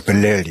fitu e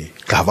peleli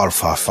ka wal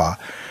fafa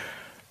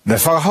na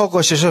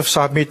whakahoko se sef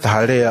samita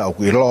halea o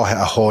kui lohe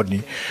a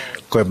honi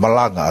ko e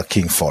malanga a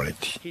King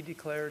Follet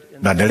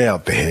na nelea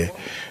pehe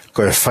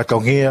ko e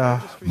whatongia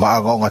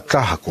maangonga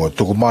taha ko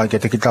tuku mai ke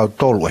te ki tau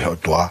tolu e ho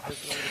tua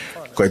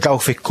ko e tau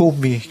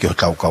whekumi ki o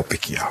tau kau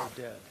pikia.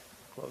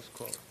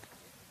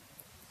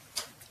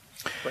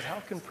 O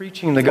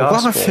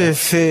wanga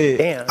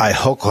whewhe ai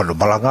hoko no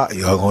malanga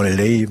i o ngone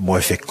lei mo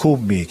e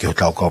whekumi ki o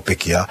tau kau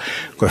pikia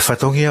ko e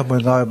whatongia mo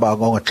e ngawe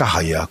maangonga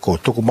taha ia ko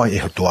tuku mai e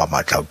ho tua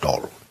mai tau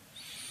tolu.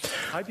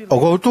 O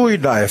goutui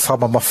na e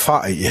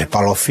whamamawhai i he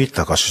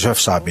palofita ka susef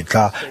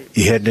samita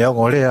i he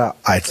neongo lea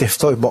ai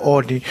teftoi mo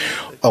oni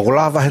o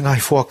gulawa he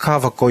ngahi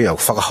fuakawa koi au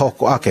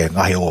whakahoko ake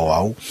ngahi o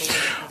au.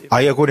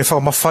 Ai a kone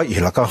whamamawhai i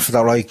he lakang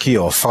whitaulai ki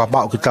o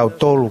whakamau ki tau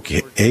tolu ki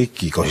he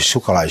eiki ko he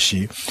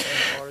sukalaisi.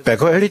 Pe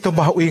ko erito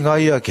maha ui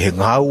ngaia ki he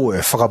ngau e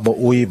whakamo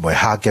ui mo e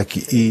hakia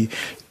ki i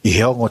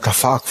he ongo ta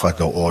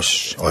whaakwhano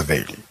os o e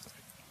veili.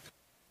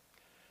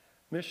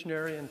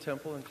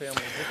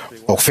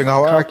 O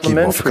whengawa aki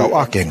mo whikau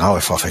ake ngau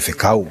e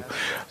whawhewhekau,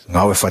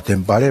 ngau e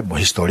whatembare mo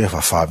historia wha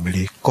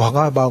family, ko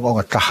hanga e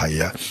maunga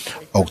tahaia,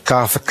 o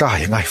tā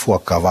whatahi ngai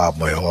fuakawa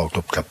mo e hoa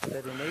utoptapu.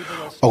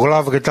 O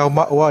lawa ke tau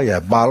maua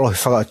ia, malo he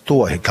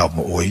whakatua he tau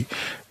mo ui,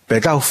 pe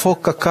tau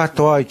whoka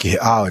katoa ai ki he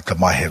ao e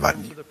tamai he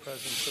wani.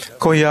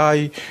 Ko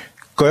iai,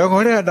 ko e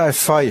ongorea na e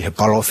whai he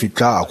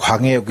palofita au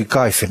hange o ki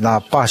kai whenā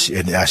pasi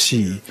e ne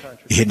asi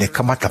i he ne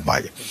kamata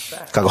mai.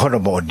 Ka hono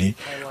mo oni,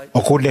 o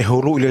kone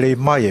huru i lelei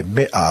mai e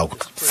mea au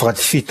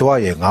whakatifito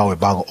ai e ngau e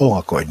bango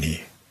onga koe ni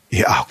i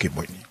he aho ki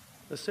moini.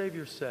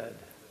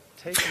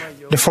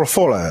 Ne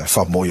wholofola e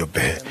whamoi o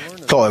behe,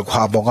 tō e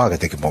kuha monga ke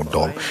teki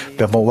maundolo,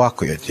 pe mau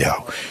wako i te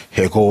au,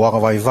 he ko wanga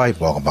vai vai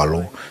mo anga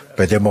malu,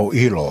 pe te mau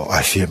ilo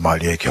ai whie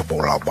maali e ki o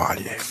mau lau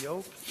maali e.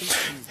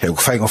 He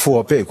ku whainga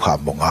fua pe kuha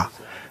monga,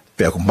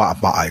 pe ku maa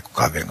maa e ku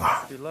kawenga.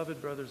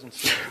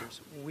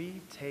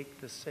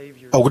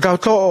 O ku tau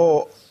tō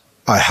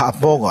ai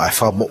haamonga e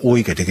wha mo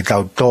ui ke te ki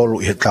tau tolu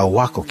i he tau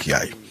wako ki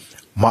ai.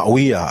 Ma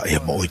uia i he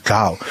mo ui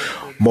tau.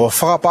 Mo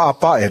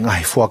whakapapa e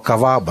ngahi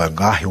fuakawa ma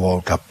ngahi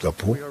wau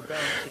tapu.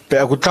 Pe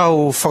aku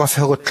tau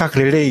whakawheko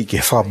takle rei ke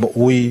wha mo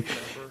ui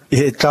i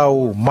he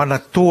tau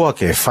manatua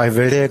ke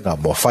whaiverenga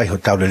mo whaiho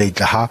tau le rei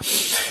taha.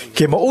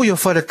 Ke mo ui o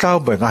whare tau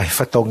ma ngahi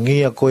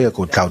whatongia koe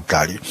aku tau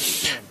tari.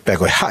 Pe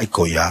koe hai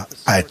koea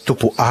ai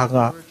tupu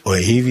anga o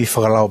e hivi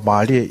whakalau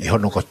maari i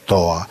hono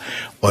kotoa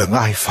o e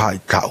ngahi whai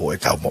tau e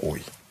tau mo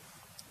ui.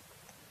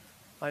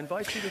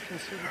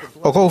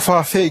 O kou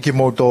whawhi ki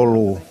mō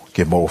tolu,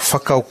 ke mō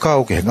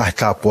whakaukau ke ngahi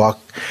tāpuak,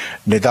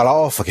 ne tala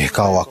ofa ke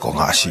kaua ko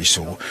ngā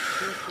sisu.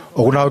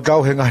 O kunau tau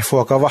he ngahi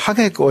fuakawa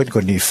hange ko en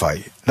ko ni whai.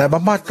 Nai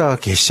mamata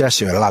ke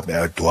siasi o lame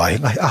au tua he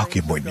ngahi aho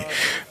ki moini.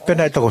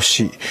 Pena e tako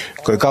si,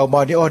 ko i kau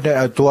mani o ne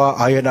au tua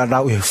ai na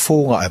nau i he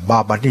funga e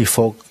mama ni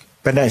fok,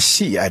 pena e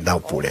si ai nau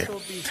pule.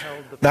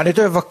 Nā ne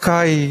toi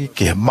wakai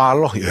ke he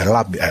mālohi o he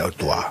lame au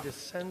tua.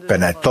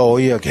 Pena e tō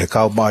ia ke he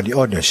kau mani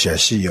o ne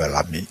siasi o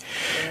lame.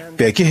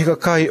 Pe ki hika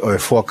kai o e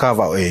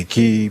fuakawa o e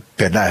ki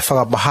pena e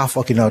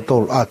whakamahafa ki nau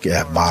tolu ake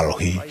e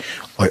mālohi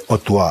o e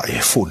otua e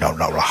whunau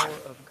nau lahi.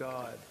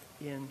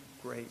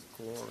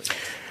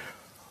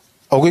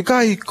 O ki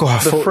kai ko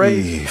hafo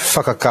i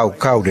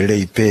whakakau le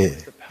rei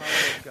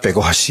pe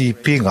ko hasi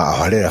pinga a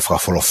halera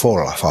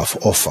whakawholofola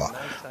whakafofa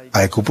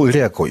a e kupu i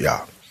rea ko ia.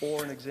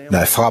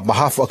 Na e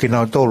whakamahafa ki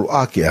nau tolu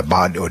ake e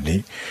maani o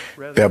ni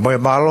pe mo e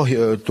mālohi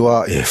o e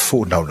otua e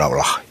whunau nau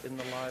lahi.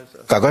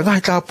 Ka koe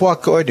ngahi tāpua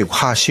ke oe ni ku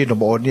hāsino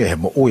mo onia he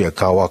mo ui e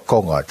kawa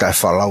konga tai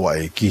whalawa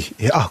e ki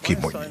he aho ki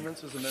moini.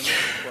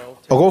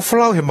 O kou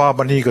whalau he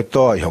māmani ka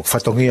toa i hok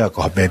whatongia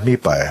ko ha me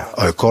mipa e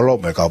o e kolo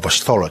me kau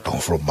pastola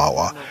tongu whuru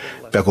maua.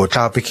 Pea ko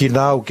tāpiki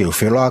nau ke u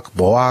whelak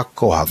mo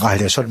ako ha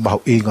ngahi le son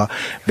mahu inga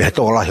me he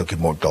tonga lahi o ki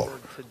montolo.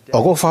 O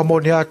kou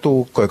whamoni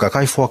atu koe ka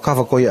kai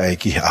fuakawa koe e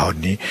ki he aho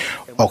ni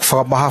o ku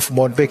whakamahafu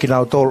mon pe ki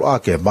nau tolu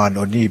ake man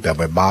o ni pea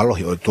me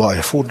mālohi o tua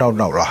e whunau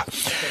nau raha.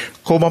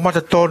 Ko mamata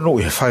tonu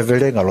i he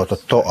whaiverenga loto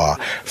toa,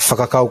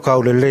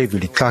 whakakaukau le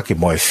leivili taki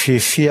mo e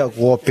whiawhia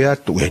kua pe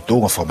atu i he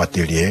tunga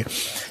whamatiri e,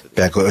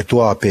 pea ko e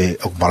tua pe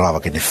o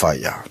malawa ke ne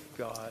whaia.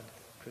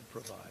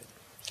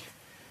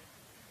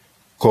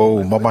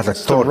 Ko mamata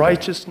tonu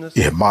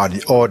i he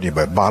maani oni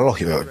mai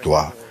malohi o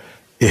tua,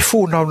 e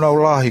whunau nau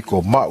lahi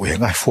ko mau he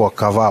ngai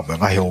fuakawa mo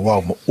ngai o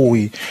wau mo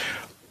ui,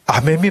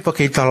 a me mipa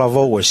ki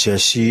talavou e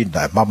siasi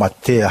na e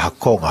mamatea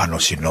hakonga hano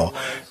sino,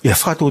 i a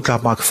whatu ta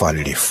mak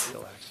whalilifu.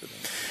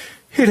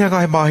 Hire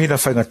ngai mahina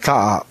whainga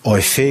taa o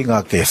e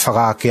whenga ke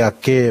whakakea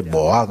ke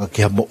mo anga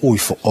ki ha mo ui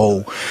fo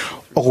ou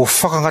o ku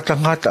whakangata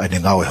ngata ane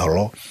ngau e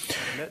holo.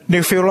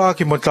 Neu whiola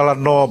ki mo tala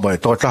noa mo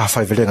e tō taha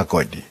whaiverenga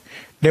koe ni.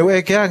 Neu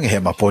e ke ange he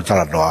ma pō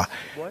tala noa,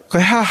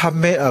 koe haha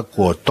mea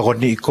ko toko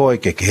ni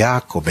koe ke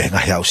ako me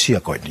ngahi au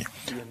sia koe ni.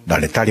 Nā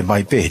le tali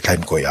mai pe he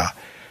taim koe a.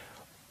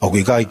 O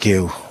kui kai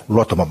keu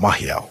loto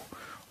mamahi au.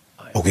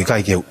 O kui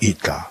kai keu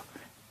ita.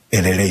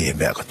 E le lei e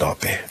mea katoa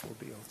pe.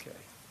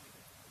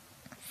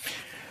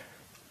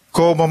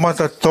 Ko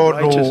mamata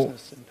tonu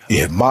i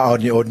he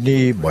maoni o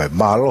ni mo e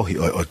malohi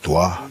o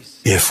tua,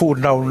 e fu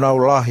nau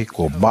lahi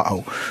ko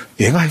mau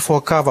e ngai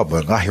fuakawa mo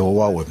ngai o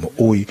wau e mo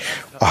ui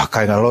a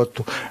kainga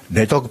lotu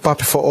ne toku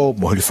papi fo o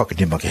mo hili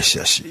whakanima ke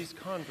siasi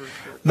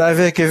na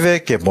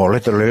veke mo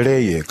leto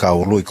lele e ka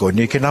ului ko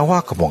ni ke na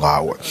waka mo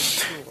ngawe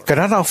ke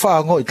nana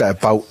whaango i tae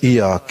pau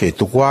ia ke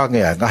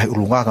tukuange a ngai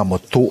ulunganga mo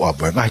tua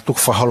mo ngai tuku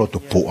whahalo tu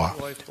pua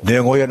ne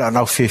ngoia na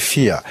nau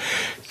fia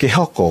ke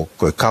hoko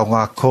ko e kau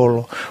ngā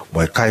kolo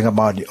mo e kainga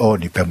mani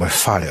oni pe mo e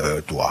whale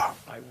o tua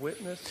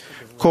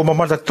ko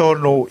mamata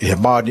tonu i he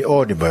mani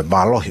oni mo e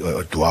malohi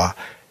o tua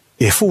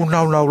e fu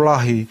nau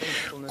lahi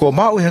ko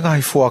mau he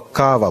ngahi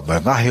fuakawa mo e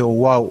ngahi o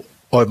wau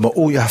o e mo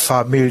ui a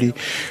famili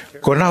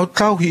ko nau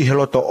tauhi i he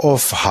loto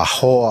of ha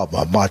hoa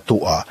ma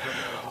matua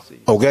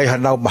o gai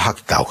hanau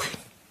mahaki tauhi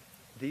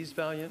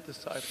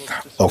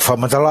o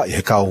whamatala i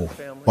he kau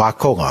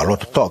wakonga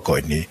loto toko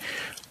ni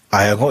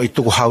ai ngo i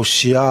tuku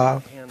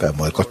hausia pe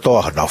mo e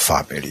kotoa hanau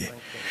famili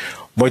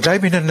mo i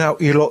taimina nau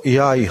ilo i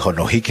ai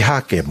hono hiki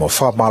hake mo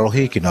whamalo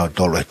hiki nau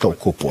tolo e tau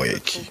kupo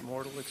eki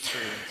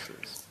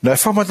na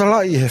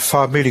whamatala i he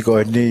famili ko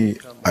e ni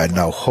ai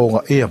nau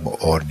honga ia mo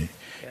oni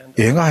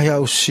i ngahi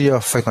au sia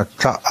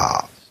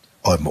whengataa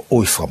o mo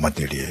ui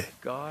whamatirie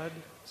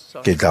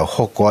ke tau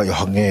hoko ai o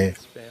hange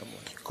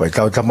ko e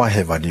tau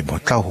tamahe wani mo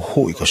tau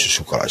hui ko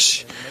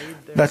susukarasi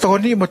na toko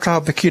ni mo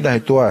tau pekina he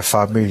tua e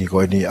famili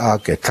ko e ni a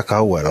ke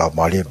takau e lau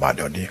malie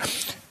mani o ni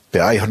pe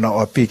ai hona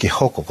o api ke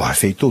hoko ko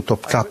hawhitu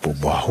top tapu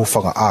mo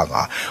hufanga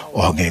anga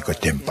o hange ko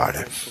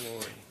tempare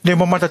ne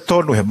mamata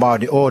tonu he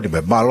mani o ni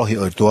me malohi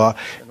o tua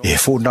i he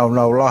fu nau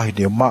lahi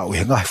ni o mau i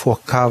he ngahi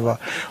fuakawa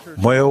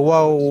mo e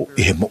wau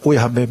i he mo ui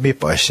hame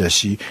mipa e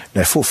siasi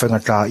na fu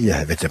whengata ia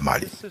he vete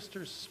mali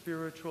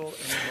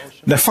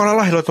na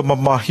whanalahi loto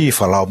mamahi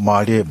whalau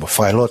mali mo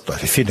whai loto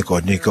he whine ko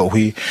ni ko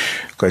hui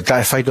ko i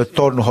tae whaido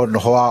tonu hono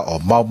hoa o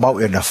mau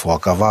e na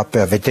fuakawa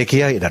pe a vete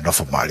kia i na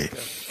nofa mali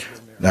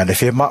na ne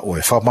whe mau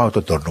e whamau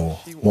to tonu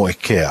mo e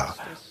kea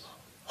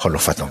hono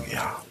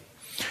whatongia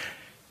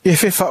e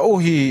whe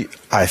whauhi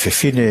a e whe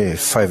whine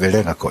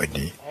whaivelenga ko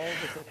ni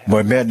mo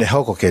e mea ne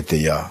hoko ke te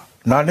ia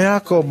na ne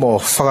ako mo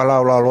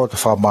whakalau loto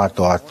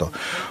whamato ato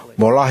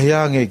mo lahi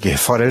ange ke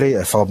wharele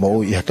e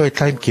whamau i hatoi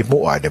taim ki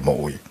mua ne mo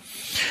ui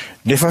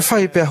ne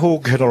whaiwhai pia hu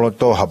ke heno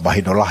toha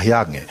mahi no lahi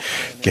ange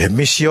ke he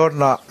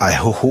misiona a e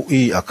huhu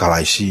i a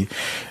kalaisi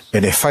e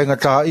ne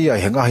whaingata i a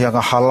he ngahi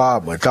anga hala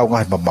mo e tau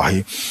ngahi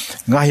mamahi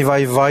ngahi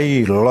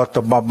vai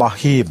loto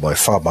mamahi mo e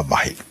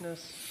whamamahi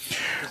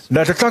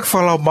na te tak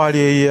whalau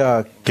mali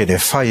ia ke ne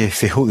whai e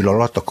whihu i lo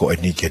loto ko e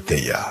ni ke te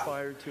ia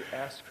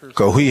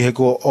ko hui he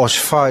ko os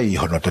whai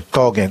hono te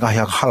tonge ngahi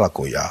anga hala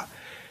ko ia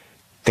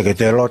te ke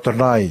te loto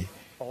nai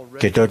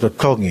ke te to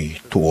tongi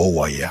tu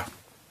oua ia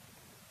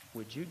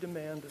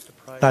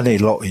na nei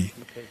loi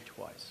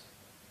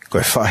ko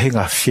e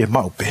whahinga whie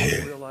mau pehe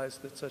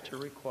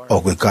o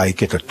koe kai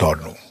ke te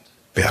tonu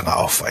pe anga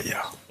ofa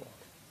ia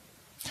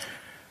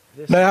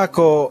na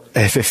ako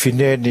e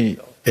whewhineni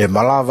e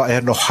malawa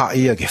e no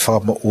haia ke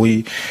whamo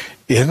ui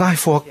i he ngai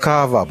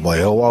fuakawa mo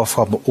e oa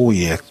whamo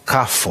ui e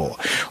kafo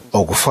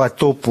o ko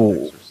whatupu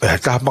e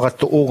tahamaka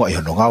tuunga i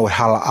hono ngau e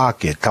hala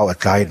ake tau a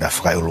taina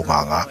whakai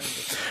ulunganga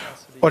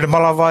o ne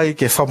malawai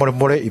ke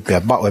whamore i pia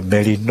mau e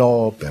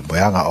merino pe mo e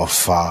anga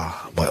ofa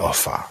mo e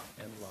ofa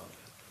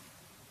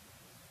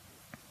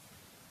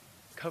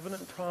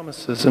Covenant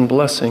promises and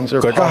blessings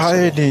are ko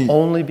possible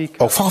only because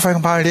o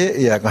whawhanga maare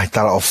i a ngai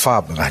tala o wha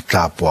mo ngai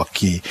tāpua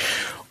ki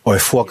o e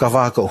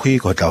fuakawa ko hui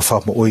ko tau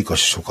whamo ui ko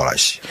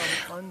sukaraisi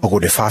o ko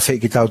ne whawhi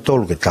ki tau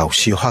tolu ke tau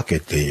sio hake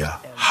te ia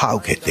hau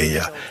ke te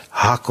ia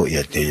hako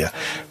ia te ia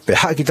pe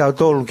haki ki tau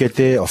tolu ke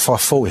te o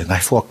whawhau e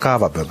ngai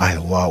fuakawa pe ngai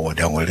hoa o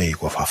ne ongorei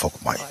ko whawhaku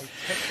mai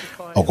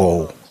o ko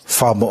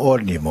whamo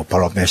oni mo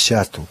palomesi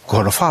atu ko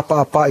hono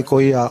whapaapai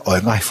ko ia o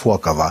e ngai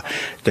fuakawa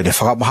te ne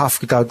whakamahafu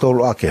ki tau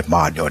tolu ake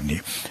maani oni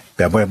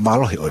pe mo e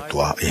malohi o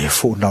tua e he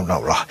fu nau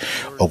la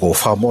o ko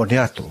whamo oni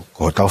atu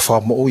ko tau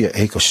whamo ui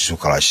e ko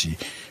sisukarasi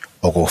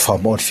o ko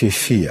whamo oni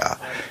fia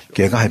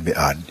ke ngai me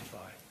ani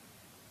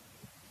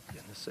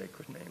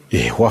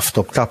e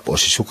huaftop tap o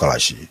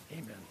sisukarasi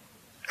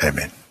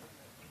amen.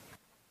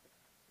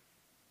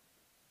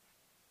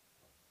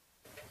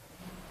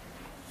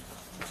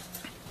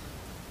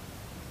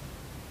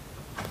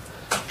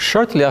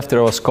 Shortly after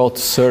I was called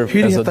to serve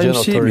as a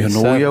janitor in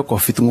Noia ko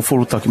fitungu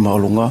fulu taki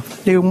maulunga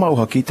le mau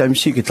haki time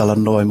si ki tala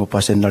noa mo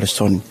pasen na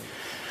resoni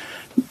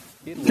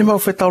le mau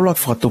fe taula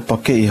fa to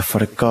pake e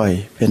frekai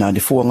pena ni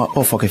fuanga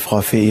ofa ke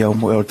fa fe ia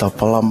mo el ta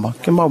palama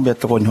ke mau me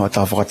to nho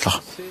ta fa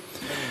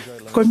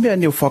ko me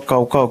ni fa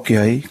kau ki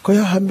ai ko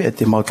ya me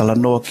te mau tala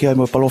noa ki ai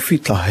mo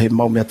palofita he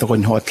mau me to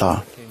nho ta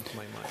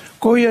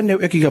ko ia ne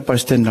eki ka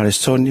pasen na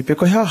resoni pe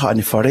ko ha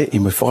ni fare i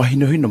mo fa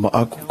hino ma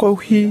aku ko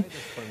hi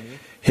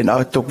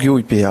hina Tokyo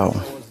i peao.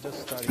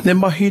 Ne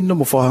mahino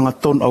mo whahanga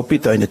ton au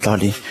pita ine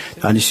tali,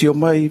 ani sio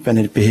mai,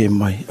 pene pehe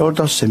mai, o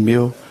da se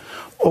meo,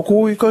 o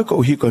kui koe ko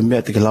uhi koe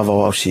mea te ke lava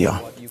o ausia.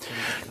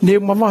 Ne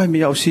mamahe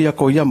mi ausia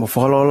ko ia mo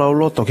whalalau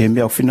loto ke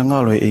mea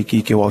whinangalo e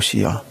ki ke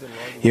ausia.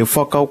 E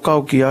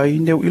whakau ki ai,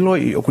 neu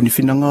iloi o kuni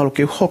whinangalo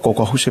ke hoko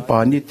ka huse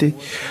pānite,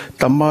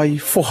 tamai,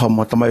 foha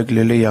mo tamai ki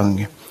lele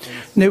ange.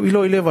 Ne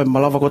ilo ile vai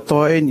malava ko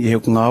toa e ni e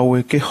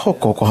ngāue ke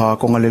hoko ko haa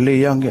konga lele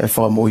yangi e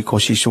whamui ko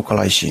sisu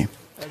kalaisi.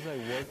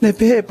 Ne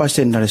pehe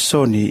pasen nare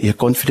soni e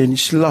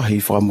confidence lahi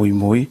whamui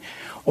mui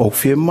o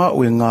whia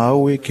mau e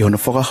ngāue ki hona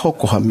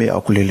whakahoko ha mea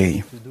o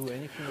kulelei.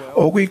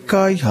 O kui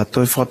kai ha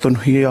toi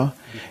whatonuhia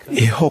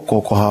e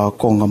hoko ko haa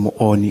konga mo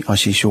oni a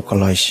sisu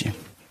kalaisi.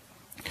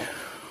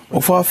 O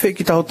whawhi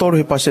ki tau toru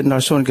he pasen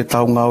nare soni ke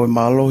tau ngāue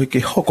mālohi ke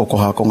hoko ko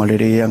haa konga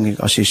lele yangi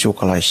a sisu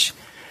kalaisi.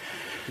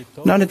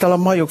 Nāne tala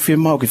mai o whia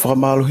mau ki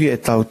whakamālohi e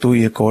tau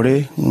tui e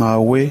kore,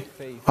 ngāue,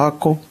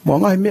 ako, mua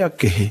ngahi mea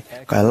kehe,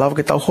 kai lawa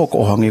ke tau hoko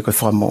o hangi koe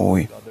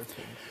whamaoi.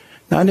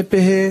 Nāne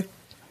pehe,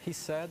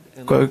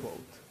 koe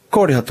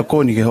kore hato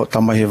koni ke ho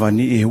tamai he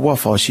wani i he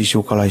wafa o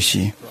sisu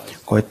kalaisi.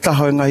 Koe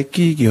taho e ngai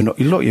ki hono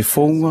ilo i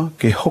whaunga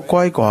ke hoko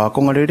ai ko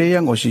hakonga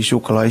rereang o sisu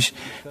kalaisi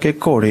ke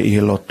kore i he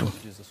lotu.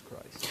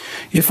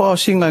 I whao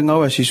singa i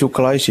ngau e sisu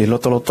kalaisi e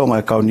lotolotonga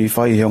e kauni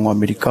whai he ongo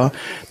Amerika,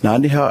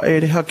 nāne ha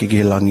ere haki ki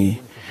he langi.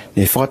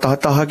 Ne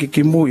whakatahataha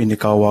ki mui ne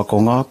kaua ko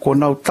ngā ko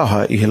nau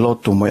taha i he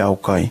lotu mai au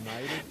kai.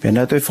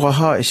 Pena toi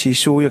whakaha e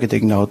sisu ia ke te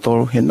nau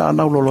tolu he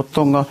nānau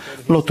lolotonga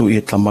lotu i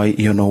e tamai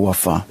i ono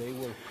wafa.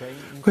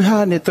 Koe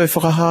haa ne toi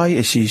whakaha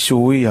e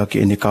sisu ia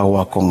ke ne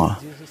kaua ko ngā.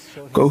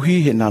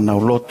 Kouhi he nānau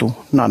lotu,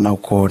 nānau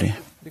kore.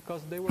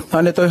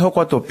 Hane toi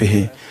hoko ato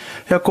pehe,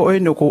 hea ko e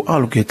no ko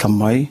alu ke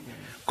tamai,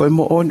 koe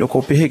mo o no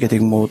ko pehe ke te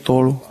mo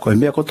tolu, koe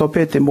mea ko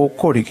tope te mo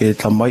kori ke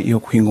tamai i o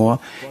kuhingoa,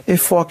 e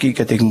whaki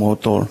ke te mo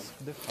tolu.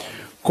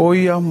 Ko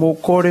ia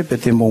mō kore pe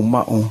te mō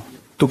mao,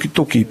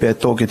 tuki pe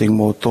tō ke te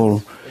mō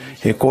tolu.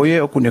 He koe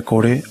oku ne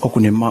kore, oku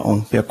ne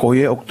mao, pe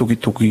koe oku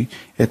tuki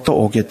e tō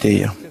o ke te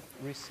ia.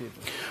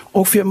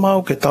 O whia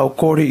mau ke tau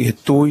kore i he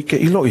tui ke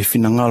ilo i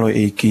whinangalo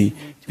e iki,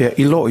 pe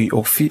ilo i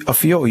o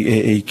awhioi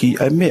e iki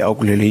ai mea au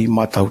lelei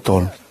mā tau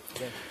tolu.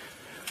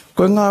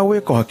 Koe ngā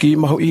ue ko haki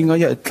mahu inga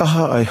ia e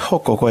taha ai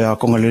hoko koe a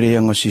konga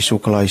lereanga sisu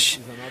kalaisi.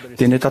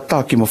 Tēne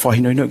tataki mo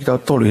whahinoino ki tau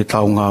tolu he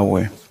tau ngā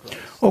ue.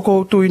 O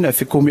ko tuina e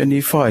whikumi ani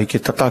whai ke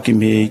tataki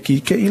me eiki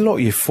ke ilo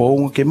i e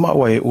whaunga ke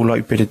maua e ula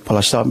i peret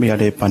palasa me a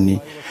repani.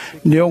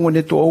 Neongo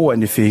ne tu oua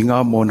ni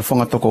whinga mo na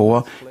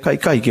whangatokoa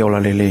kai ke ola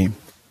lele.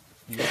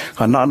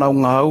 Ka nānau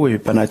ngā ue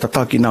pana e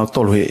tataki nau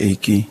tolu he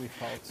eiki.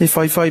 Ne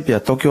whai pia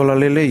toki ola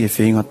lele i e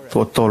whinga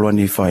tua tolu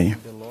ani whai.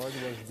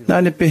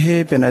 Nāne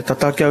pehe pena e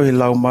tataki au he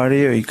lau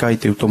mareo i kai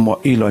te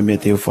utomoa ilo i me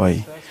te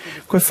whai.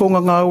 Koe whonga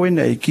ngā ue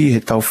na iki he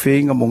tau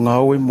whenga mo ngā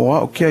ue moa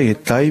o kia i he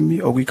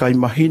taimi o ki kai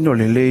mahino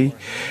lelei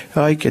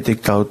ai ke te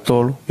tau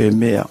tolu e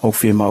mea o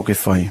whia mau ke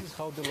whai.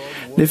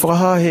 Ne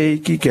whakaha he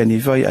iki ke ani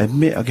whai ai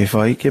mea ke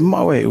whai ke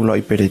mau e ula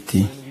i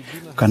pereti.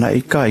 Kana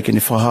i kai ke ne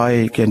whakaha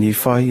e ke ani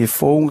whai e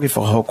whonga ke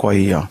whakahoko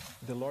ai ia.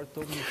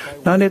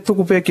 Nāne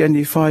tuku pe ke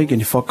ani whai ke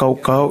ne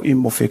whakaukau i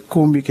mo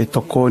whekumi ke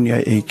tokoni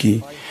ai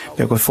eiki.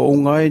 Pea koe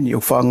whaunga e ni o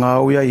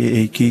whaangau ia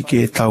i eiki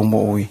ke tau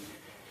mooi.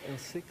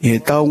 I he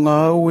tau ngā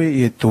ue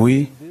i e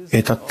tui, e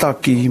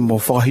tataki mo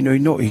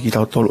whakahinoino i ki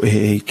tau tolu e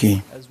eiki.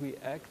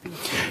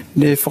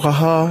 Ne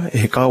whakaha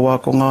e he kaua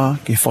ko ngā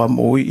ki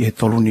whamoi i he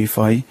tolu ni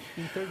whai,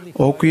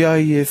 o kuia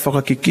i e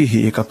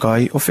whakakikihi e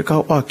kakai o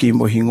whekau aki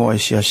mo hingoa e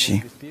siasi.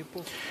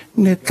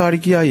 Ne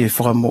tarikia i e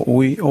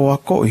whakamoi o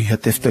ako i ha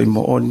teftoi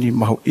mo oni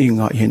mahu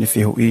inga i hene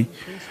whehui.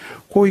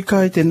 Ko i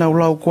kai te nau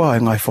lau kua e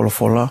ngai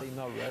wholofola,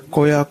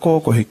 ko e ako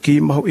ko he ki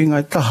mahu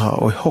inga i taha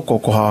o he hoko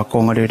ko haa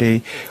ko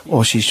ngarerei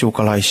o sisu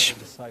kalaisi.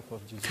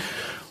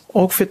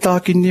 O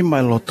whetaki ni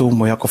mai lotu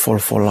mo i ako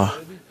wholofola,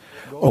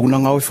 o nga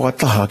ngau i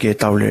whakataha ki e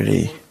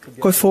taulerei.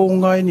 Ko e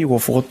whaungai ni o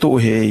whakotu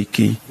he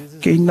eiki,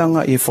 ke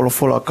inanga i e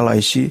wholofola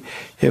kalaisi,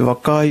 he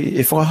wakai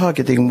e whakaha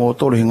ke te mo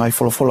tolu he ngai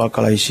wholofola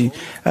kalaisi,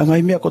 a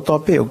ngai mea ko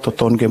tape o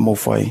toton ke mo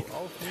whai.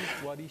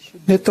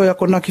 Ne toi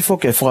ako naki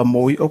whoke e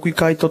whakamoi o kui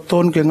kai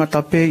toton ke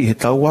ngatape i he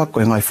tau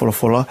ako e ngai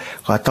wholofola,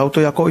 ka tau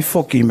toi ako i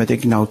whoki me te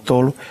kinau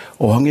tolu,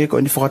 o hange ko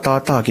ni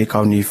whakatata ke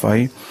kauni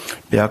whai.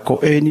 Pea ko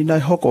e ni nai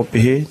hoko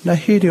pehe, na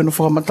hiri ono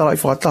whakamatala i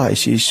whakataha i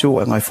si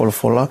isu e ngai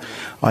wholofola,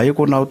 a i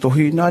ko nau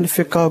tohi nā ni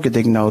whekau ke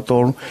te kinau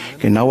tolu,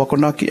 ke nau ako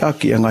naki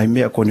aki e ngai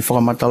mea ko ni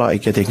whakamatala i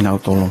ke te kinau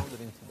tolu.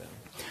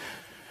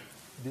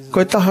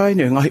 Koe tahai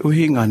ne ngahi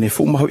uhinga ne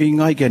fumahu i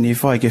ngai ke ni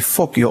whai ke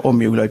whoki o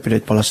omi ulai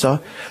peret palasa,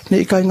 ne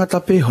i kai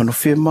ngatape hono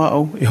whea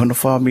mau, e hono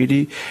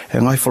whamiri, e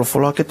ngai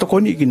wholofola ke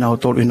tokoni ki nau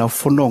tolu i nau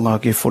whanonga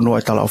ke whanua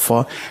e tala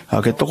wha,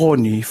 a ke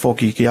tokoni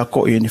whoki ke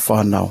ako i ni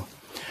whanau.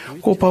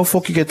 Ko pau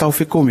whoki ke tau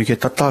whekumi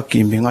ke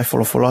tataki me ngai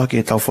wholofola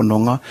ke tau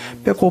whanonga,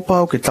 pe ko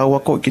pau ke tau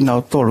ako i ki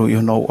nau tolu i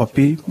hono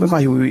api, me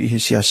ngai hui i he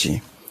siasi.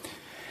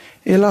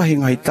 E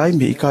lahi ngai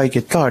taimi i kai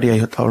ke tāria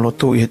i ho tau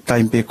lotu i he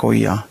taimpe ko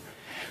ia.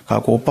 Ka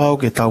ko pau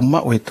ke tau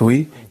mau e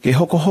tui, ke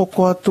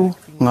hoko atu,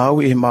 ngā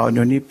ui e mau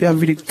ni pia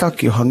virik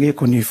taki o hange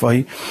ko ni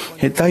whai,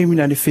 he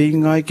taimina ni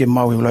whingai ke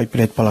mau e ulai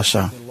peret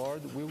palasa.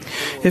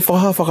 E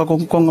whaha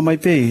whakakongkonga mai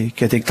pei,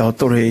 ke te tau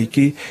tore e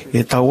iki,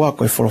 e tau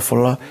ako e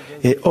wholofola,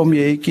 e omi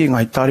e iki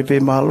ngai taripe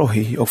maa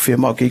lohi, o whia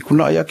mau ke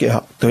ikunaia ke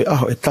toi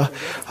aho e ta,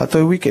 ha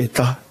toi wike e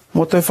ta,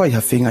 mo toi whai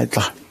ha whinga e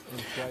ta.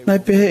 Nai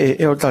pehe e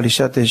eo tali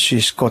sa te si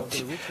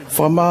skoti.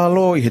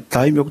 Whamalo i he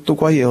taimi o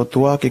kutukwai e o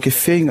tua ke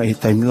whenga i he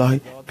taimi lahi,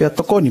 pea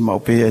tokoni mau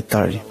pehe e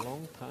tari.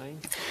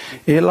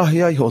 E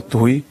lahi ai ho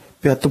tui,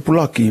 pea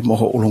tupulaki mo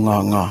ho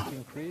ulunga ngā.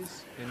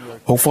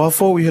 O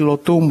whafau I he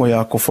lotu mo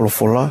ia ko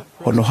wholofola,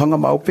 hono hanga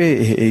maupe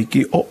e he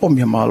eiki o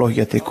omia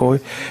mālohi a te koe,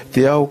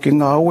 te au ki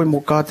ngā aue mo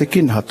kā te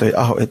kina hatoi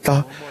aho e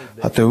ta,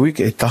 hatoi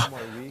wike e ta,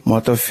 mo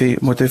te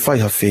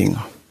whaiha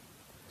whenga.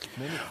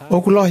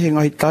 O kulahi e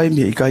ngahi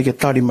taimi I kai ke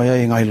tari mai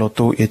ai e ngahi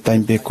lotu e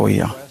taimpe ko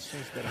ia.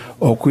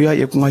 O kuia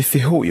I ngai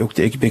whihu I o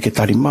te ekipe ke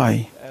tari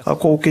mai, a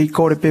ko kei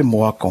kore pe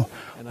mo ako,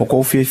 o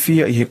ko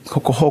whiawhia I he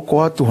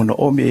hoko atu hono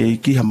omi e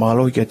iki ha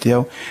mālohi ke te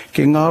au,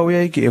 ke ngāwe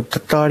ai ki e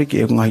tatari ki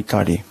e ngahi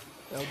tari.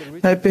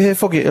 Nai pehe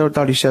whoki e o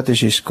tari seate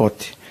si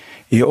Scott.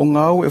 I o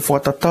ngāu e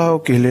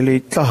whatatau ke lele I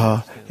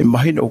taha e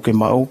mahina o ke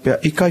mau, pea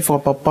I kai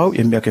whapapau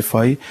e mea ke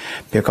whai,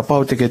 pea ka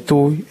pau te ke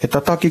tui, e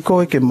tataki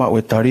koe ke mau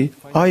e tari,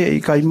 ai e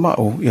I kai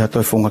mau I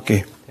hatoi whunga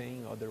ke.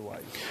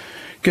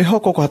 Ke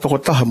hoko ko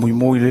hatoko taha mui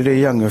mui lele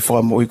iang e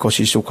whaka mo I ko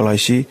si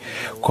sukalaisi,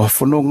 ko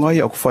hawhono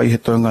ngai au kwhai he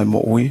toi ngai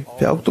mo ui,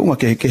 pea au tunga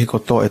ke he kehe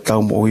koto e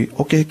tau mo ui,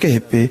 o ke he kehe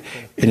pe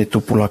e ne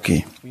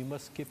tupulaki.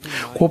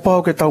 Ko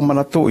pao ke tau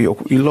manatu I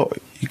oku ilo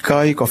I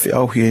kai ka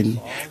whiau hieni,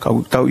 ka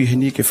tau I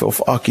heni ke whio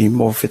whaaki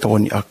mo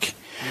whetawani aki.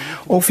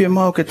 O whia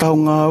mau ke tau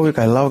ngāu e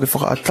kai lau ke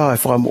whakaata e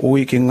whaka mo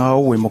ui ke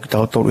ngāu e mo ki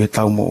tau toru e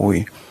tau mo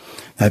ui.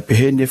 Nai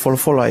peheni e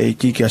wholofola e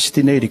ki ki a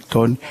Sydney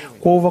Ricton,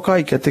 ko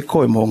wakai ki a te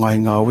koe mo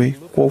ngai ngāu e,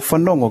 ko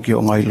whanongo ki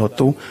o ngai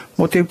lotu,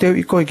 mo teu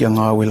I koe ki a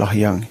ngāu e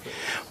lahiangi.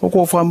 O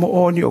ko whamo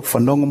oni o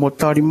whanongo mo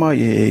tari mai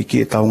e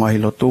ki e tau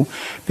ngai lotu,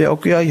 pe o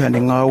ki ai hane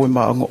ngāu e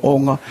maango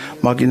onga,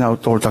 ma ki nau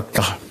tolu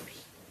taktaha.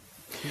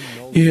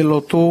 I he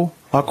lotu,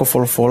 ako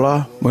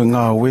wholofola, mo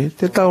ngāwe,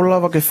 te tau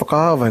lava ke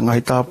whakaawa e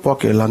ngahi tāpua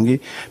ke langi,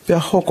 pea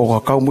hoko ka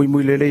kau mui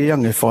mui lele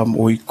iang e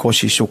whamui ko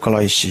si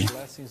sukalaisi.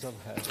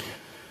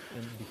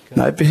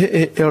 Na e pehe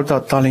e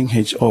Elder Darling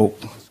H.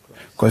 Oak,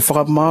 ko e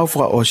whakamau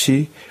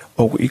whakaosi,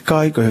 o ku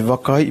ikai ko he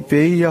wakai I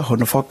peia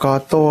hono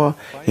whakatoa,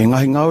 e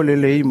ngahi ngau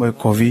lele I mo e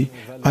kovi,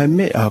 ai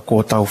mea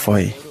ko tau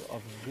whai.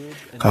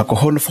 Ka ko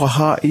hono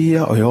whakaha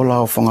ia o e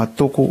ola o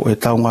whangatuku o e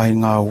tau ngahi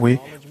ngāwe,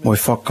 mo e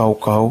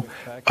whakaukau,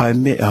 ai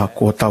mea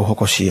ko tau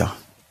hokosia.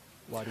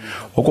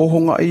 O ko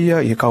honga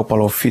ia I kau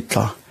palo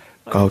fita,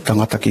 kau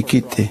tangata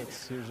kikite,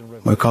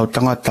 mo kau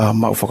tangata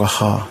mau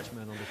whakaha.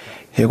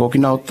 He ko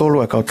kinau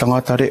tolo e kau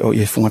tangata reo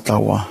I he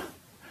whungataua.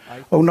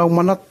 O nau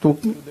manatu,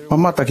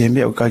 mamata ke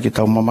mea o kai ki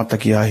tau mamata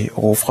ki ahi,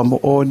 o whamo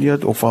onia,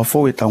 o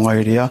whafo e tau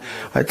ngai rea,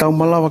 ai tau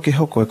malawa ki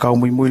hoko e kau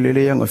mui mui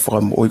leleang o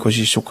whakamo oi ko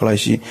si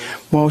sukalaisi,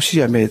 mo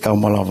sia me e tau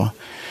malawa.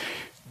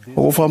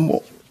 O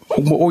whamo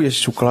mo oi e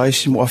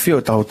sukalaisi mo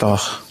awhio tau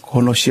taha.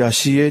 Hono sia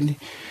sieni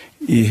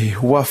I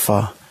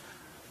huafa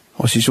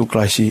o si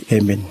sukalaisi.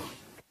 Amen.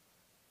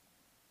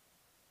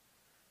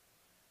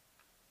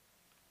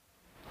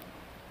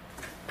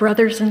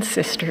 Brothers and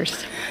sisters,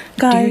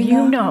 do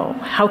you know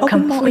how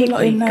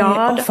completely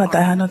God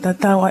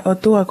o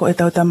tua ko e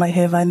tau tamai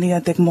he vani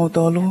a te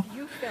kmotolu.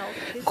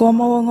 Ko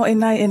mo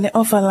inai ene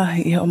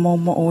ofalahi I o mo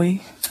ui.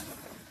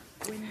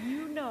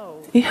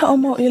 Iha o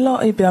mo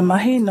ilo I pia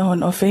mahi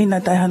nohon o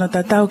whina tai hano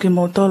tatau ki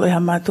mo tolo I ha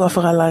matua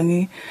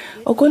whakalangi,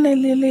 o kone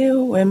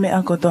liliu e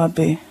mea kotoa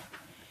pe.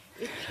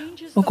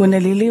 O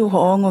kone liliu ho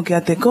ongo ki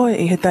a te koe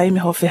I he taimi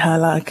ho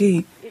whihala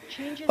aki.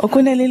 O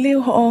kone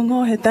liliu ho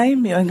ongo he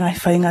taimi o ngai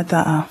whainga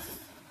taa.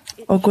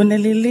 O kone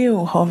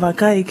liliu ho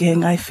wakai ki he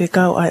ngai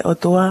whikau ai o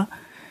tua.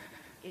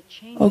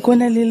 O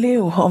kone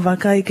liliu ho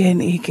wakai ki he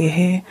ni ke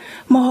he,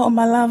 mo ho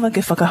malawa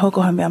ke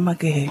whakahoko ha mea ma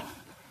ke he.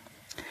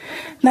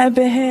 Nai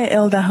behe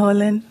Elder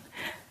Holland,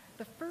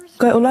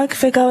 koe ulaki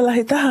whekau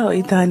lahi taha o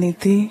I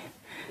tāniti,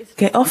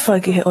 ke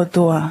ofa ki he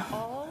otua,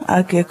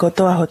 a ke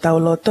kotoa ho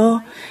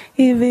tauloto,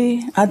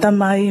 iwi,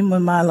 atamai mo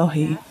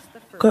mālohi.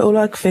 Koe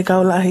ulaki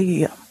whekau lahi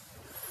ia.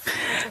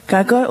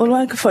 Ka koe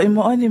ulaki fo I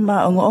mooni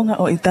ma onga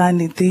o I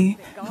tāniti,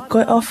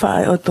 koe ofa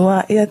ai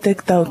otua ia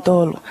tek tau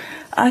tolu,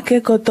 a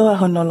ke kotoa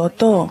ho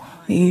noloto,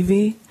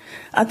 iwi,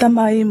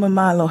 atamai mo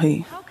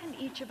mālohi.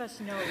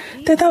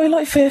 Te tau ilo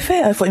I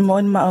whewhe ai fo I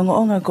mooni ma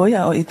onga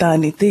koia o I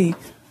tāniti.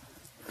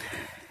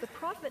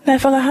 Nai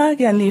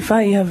whakahaki a ni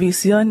whai I ha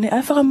visione,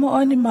 ai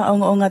whakamooni ma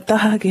onga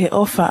taha ki he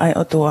ofa ai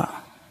otua.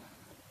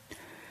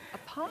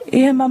 I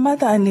he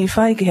mamata a ni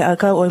whai ki he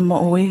akau oi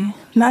mo ui,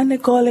 na ane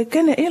kole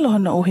kene ilo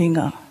hono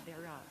uhinga.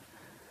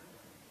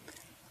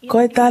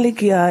 Koe tali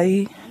ki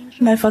ai,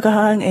 nai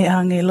whakahang e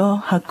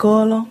hangelo,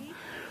 hakolo,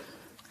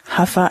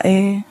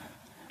 hawhae,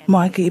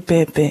 moaki I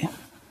pepe.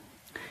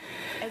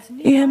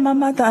 I he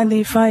mamata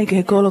ani whai ke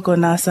he kolo ko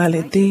nā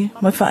saleti,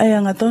 mo whae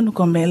anga tonu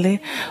ko mele,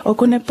 o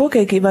kune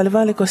poke ki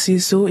valevale ko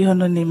sisu I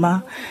hono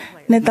nima,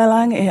 ne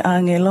talange e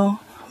angelo,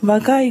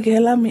 wakai ke he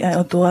lami ai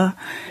otua,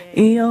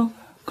 iyo,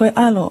 koe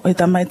alo o I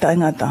tamai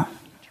taingata.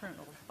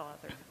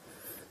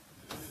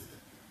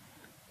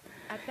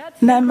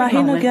 Nai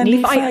mahino ki ani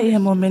whai he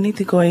mo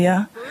meniti ko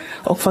ia,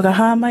 o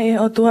whakahama e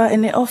otua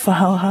ene ofa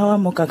hao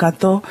mo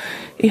kakato,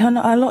 I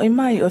hono alo I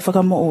mai o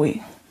whakamo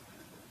ui.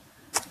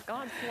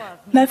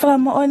 Nai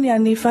whakamooni a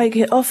ni whai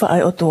ke he ofa ai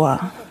otua,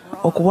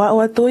 o kua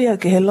o atuia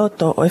ke he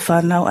loto o e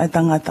whanau ai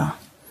tangata.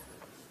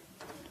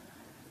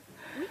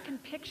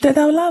 Te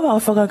tau lawa o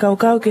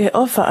whakakaukau ke he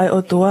ofa ai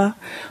o tua,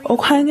 o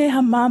kuhange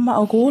ha mama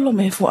o kuulo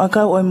me fu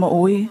akau o mo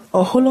ui,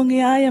 o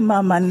hulungi ai e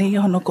mama ni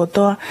hono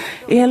kotoa,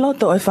 I he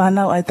loto o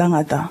whanau ai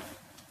tangata.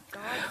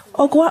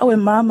 O kua o e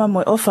mama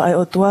mo e ofa ai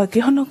o tua ki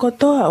hono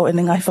kotoa o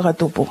ene ngai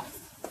whakatupu.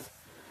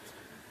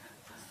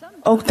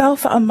 O tau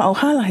wha ama o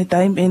hala he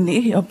taim e ni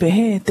ihi o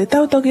pehe, te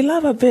tau toki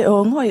lava pe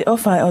o ngoi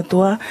ofa ai o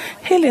tua,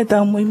 hele e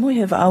tau mui mui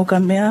he wa au ka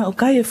mea o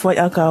kai e fuai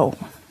akau.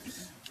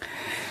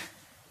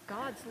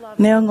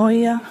 Neo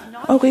ngoia,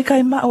 o kui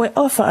kai mao e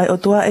ofa ai o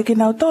tua e ki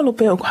nau tolu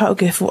pe o kuhau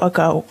ke fu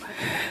akau.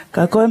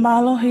 Ka koe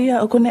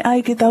maalohia o kune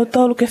ai ki tau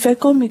tolu ke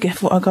whekumi ke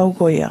fu akau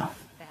koia.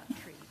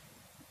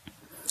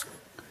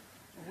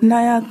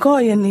 Nai a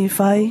koe e ni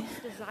whai,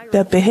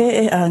 pia pehe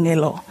e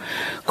angelo.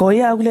 Ko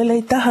ia au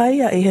lelei taha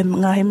ia I he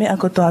ngahi mea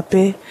kotoa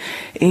pe,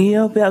 I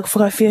o pia aku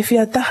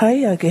whakawhiawhia taha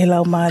ia ke he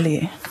lau maali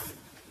e.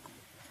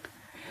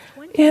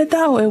 I he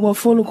tau e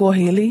wafulu ko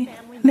hili,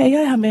 ne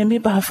iai ha me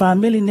mipa ha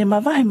whamili ne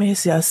mawahi me he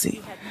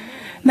siasi.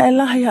 Na e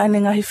lahi ha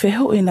ane ngahi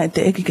whehu I na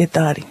te eki ke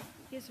tari.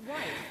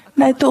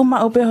 Na e tuu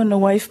mao peho na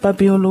wife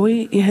papi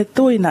ului I he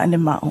tui na ane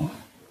mao.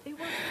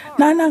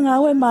 Na ana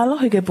ngā ue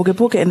mālohi ke puke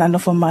puke e na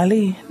nofo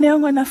mali, ne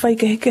ongo na whai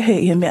kehe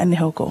I he mea ane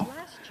hoko.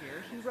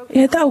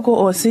 I he tau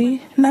ko osi,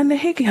 na ne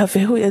hiki ha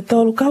whehu e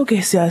tolu kau ke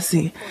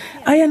siasi.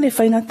 Ai ane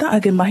whaingata a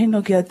ke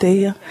mahino ki a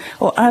teia,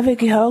 o ave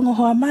ki haongo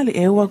hoa mali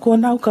e ua kua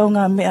nau kau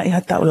ngā mea I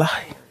ha tau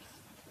lahi.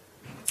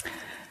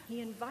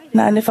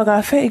 Na ane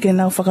whakawhi ke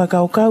nau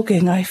whakakaukau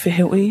ke ngai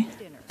whehu I,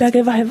 pia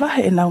ke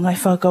wahe e nau ngai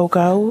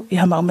whakaukau I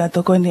ha mau mea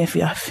toko ni e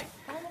whiawhi.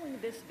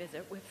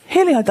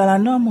 Hili ha tala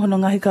noa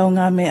muhono ngahi kau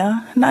ngā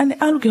mea, na ane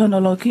alu ki hono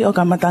loki o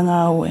ka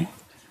matanga aue.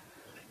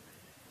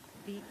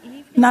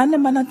 Na ane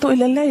mana tu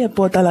ilele e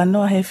po tala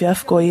noa he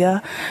whiawhi ko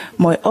ia,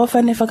 mo e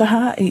ofa ne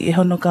whakaha I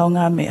hono kau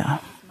ngā mea.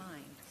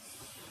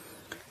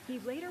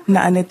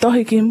 Na ane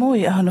tohi ki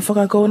mui a hono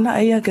whakakou na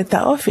ia ke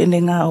ta ofi ne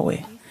ngā aue.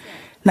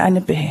 Na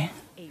ane pehe.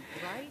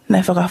 Na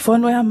e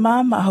whakafono e ha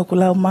mama a hoku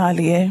lau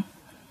maali e.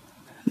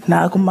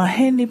 Na aku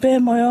maheni pe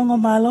mo e ongo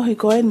mālohi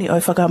ko eni o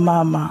e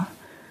whakamama.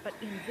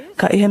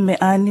 Ka ihe me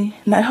ani,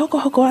 na e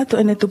hoko atu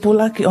ene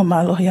tupulaki o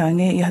mālohi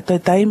ange I hatoi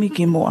taimi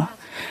ki mua.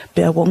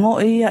 Pe a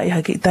wongo ia I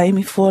haki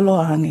taimi folo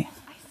ange.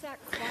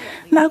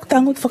 Na aku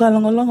tangut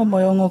whakalongolongo mo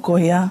e ongo ko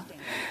ia.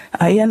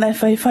 A ia na e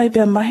whai pe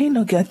a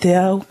mahino ki a te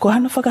au, ko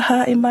hano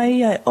whakaha I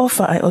mai ia e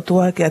ofa ai o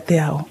tua ki a te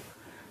au.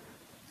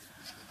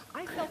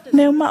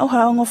 Neu mao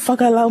haongo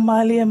whakalau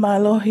maali e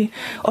mālohi,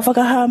 o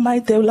whakaha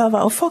mai te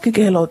ulawa o whoki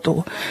ke he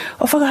lotu,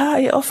 o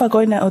whakaha I ofa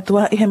koina o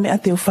tua I he mea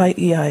te uwhai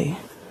I ai.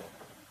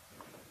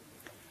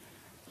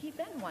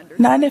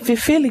 Na ane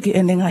whiwhili ki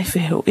ene ngai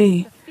whehu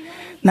I,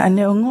 na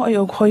ane o ngoi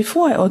o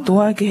hoifua o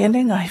tua ki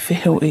ene ngai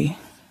whehu I.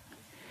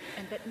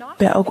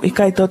 Pea oku I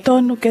kai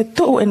totonu ke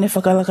tuu ene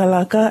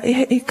whakalakalaka I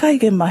he I kai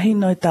ke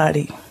mahino e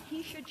tari.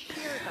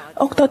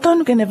 Ok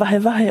totonu ke ne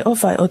wahe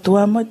ofa o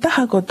tua mo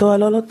taha kotoa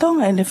lolo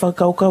tonga ene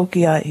whakaukau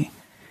ki ai.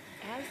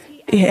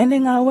 I he ene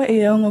ngā we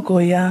I ongo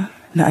ko ia,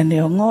 na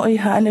ane o ngoi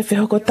ha ane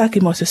whehoko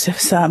taki mo se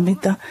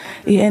sāmita,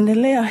 I ene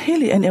lea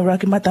hili ene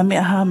raki mata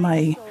mea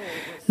hamai.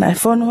 Na e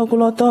whonu hoku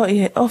loto I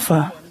he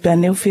ofa, pia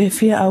neu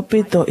whia au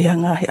pito I a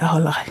ngahi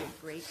aholahi.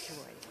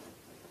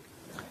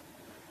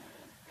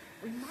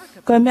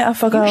 Koe mea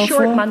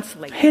whakaofo,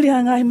 hiri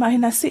a ngahi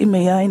mahina si I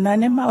me ai, na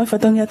ne mao e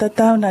whatongi ata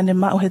tau, na ne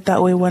mao he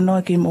tau e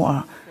wanoa ki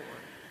mua.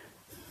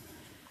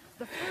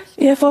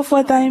 I e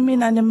fofua taimi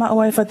na ne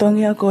mao e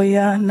whatongi a ko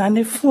ia, na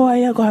ne fua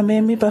ia ko ha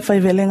me mi pa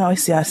whaivelenga o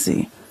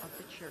siasi.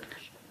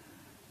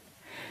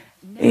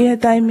 I e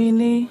taimi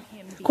ni,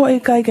 ko I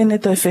kai ke ne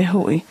toi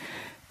whehui,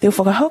 te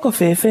whakahoko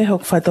whewhe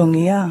hok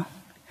whatongi a.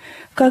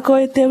 Ka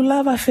koe te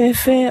ulawa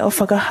whewhe o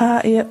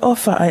whakaha I e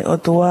ofa ai o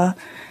tua,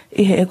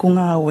 I he eku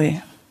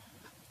ngāwe.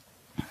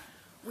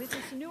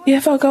 I he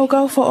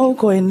whakaukau fo au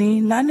koe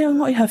ni, nane o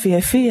ngoi ha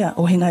whia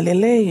o hinga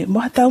lelei,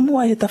 moha tau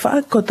mua he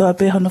tawhaakotoa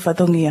pe hono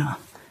whatongi a.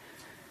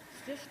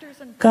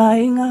 Ka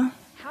inga,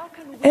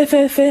 e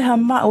whewhe ha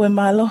mao e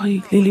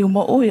mālohi liliu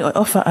mo ui o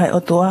ofa ai o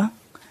tua.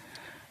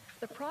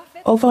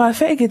 O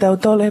whakawhi ki tau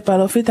tolo he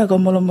palofita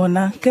ko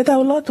molomona, ke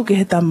tau lotu ki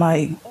he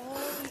tamai.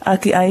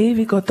 Aki ai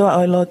iwi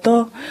kotoa o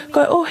loto,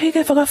 koe uhi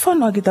ke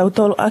whakafono ki tau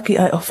tolo aki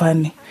ai o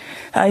whani.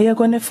 A ia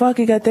kone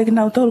whaki ka teki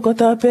nau tolo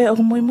kotoa pe o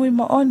mui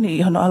mo oni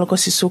I hono aloko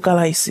sisuka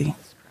laisi.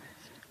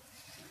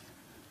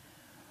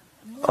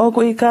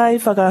 Oku I kai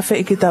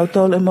whakawhi ki tau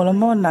tolo e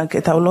molomona ke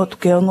tau lotu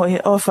ke ongo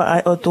I ofa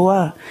ai o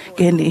tua,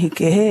 ke ni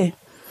ke he.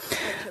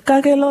 Ka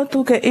ke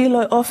lotu ke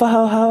ilo e ofa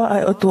hau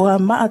ai o tua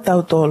maa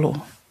tau tolo.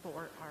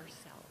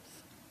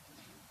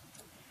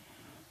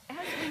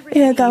 I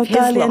he tau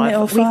tali ene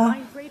ofa,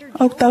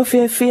 ok tau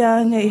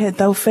whia ange I he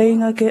tau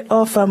whainga ke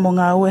ofa mo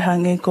ngā ue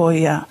hange ko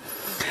ia.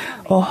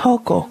 O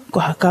hoko ko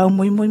hakau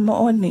mui mo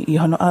oni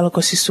I hono aloko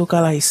sisuka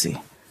laisi.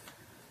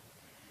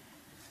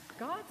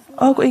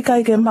 Oku I kai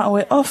ke mao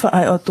e ofa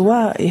ai o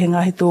tua I he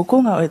ngahi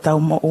tūkunga o e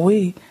tau mo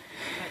ui.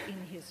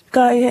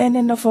 Ka I he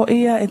ene nofo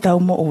ia e tau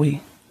mo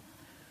ui.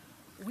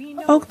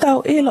 O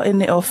tau ilo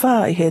ene o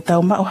wha I he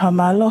tau mao ha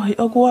malohi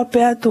o kua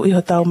pe atu I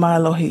ho tau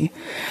malohi.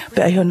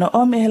 Pe ai hono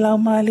ome he lau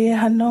malie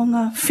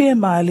hanonga, fie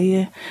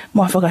malie,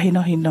 mua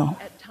whakahino hino.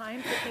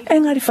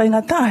 Engari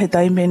whaingata he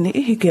taimeni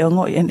ihi ke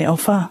ongo I ene o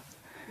wha.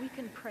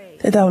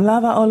 Te tau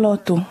lava o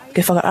lotu,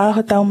 ke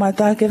whakaaho tau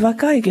mata ke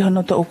wakai ki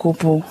hono to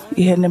ukupu,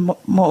 I hene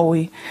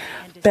mo'ui,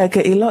 pe ke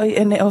ilo I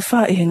ene o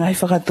wha I he ngai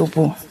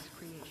whakatupu.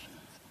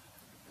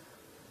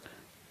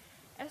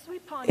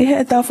 I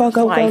he tau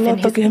whakaukau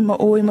loto ki he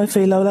mo'ui mo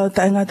whilau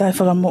tainga tai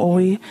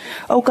whakamo'ui,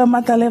 o ka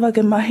mata lewa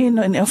ke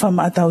mahino ene o wha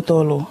maatau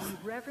tolu.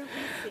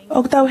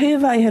 O tau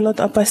hewa I he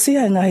loto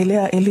apasia ngahi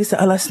lea Elisa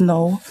ala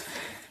Snow,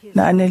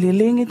 na ane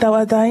lilingi tau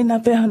atai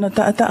na pe hono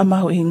taata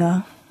amahu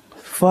inga.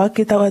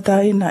 Whaki tau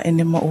atai na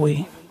ene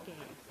mo'ui.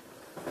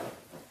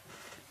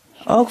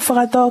 O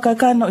whakatoa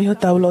kakano I ho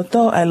tau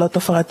loto, ai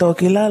loto whakatoa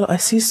ki lalo a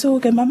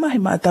sisu ke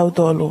mamahi maatau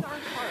tolu.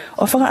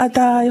 O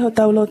whakaata I ho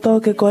tau loto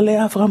ke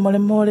kolea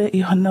whakamole more I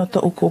hono to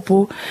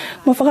ukupu,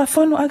 mo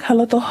whakawhonu ak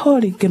haloto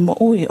hori ke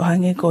mo'ui o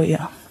hange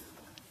koia.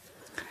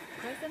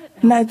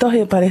 Na e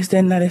tohi e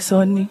Palestine na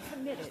resoni.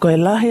 Ko e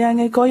lahi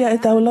ange koia e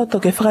tau loto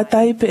ke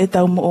whakataipe e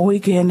tau mo'ui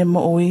ki ene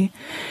mo'ui.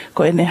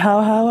 Ko ene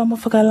hawa mo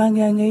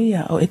whakalangi ange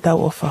ia o e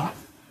tau ofa.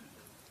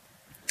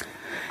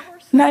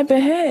 Na e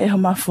pehe e ho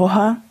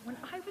mafoha.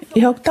 I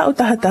hok tau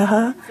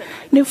tahataha.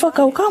 Ni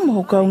whakaukau mo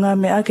hukau ngā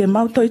mea ke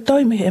mau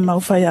toi me he mau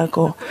whai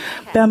ako.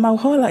 Pea mau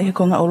hola I he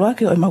ko ngā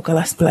uluake o e mau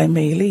kalasplai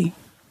meili.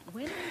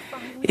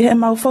 I he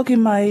mau whoki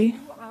mai.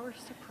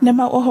 Ne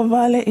mau oho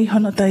vale I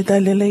hono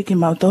taitai lele ki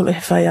mau tolu he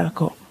whai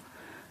ako.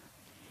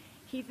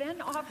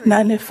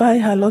 Nā ne whai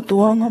ha lotu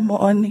ongo mo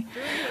oni,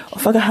 o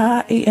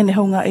whakahai e ne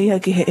hunga ia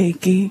ki he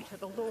eiki.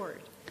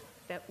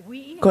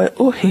 Ko e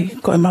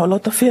uhi, ko e mau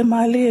loto whia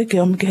mali e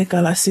ke omi ki he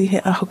kalasi he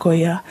aho ko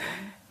ia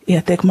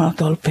tek mau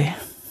tolpe.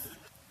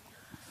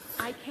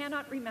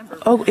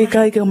 O I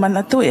kai ke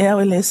manatu e au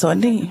e le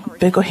soni,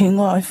 pe ko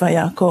hingoa o whai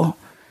ako.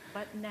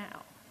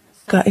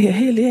 Ka ia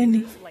hili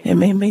eni, e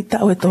mei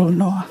tau e tolu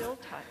noa.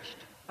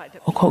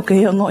 O ko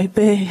ke ongo I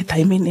pe,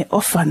 taimini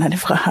ofa na ne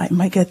whakahai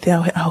mai ke te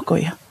au he aho ko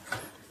ia.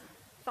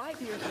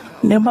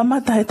 Ne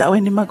mamata he tau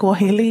ni makua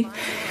hili,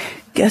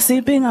 ke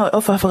asipinga o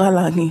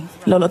whawhakalangi,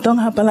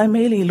 lolotonga hapalai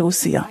meili I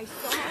Lucia.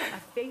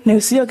 Ne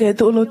usio ke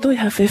tu ulutui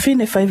ha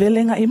whewhine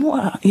whaivelenga I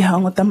mua I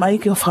haongo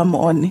tamaiki o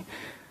whamooni.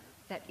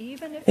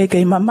 E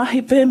kei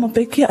mamahi pe mo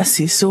pe kia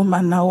asisu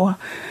manaua,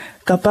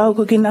 ka pau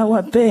ko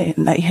kinaua pe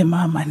na I he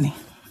mamani.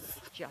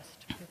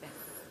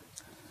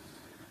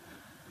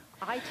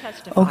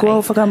 O kua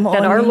o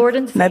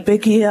whakamooni, na pe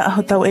kia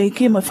aho tau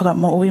eiki mo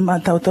whakamoui ma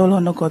tau tolo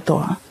no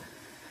kotoa.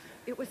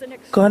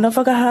 Ko na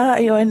whakaha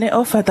I o ene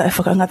ofa ta e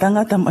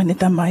whakangatangata mo ene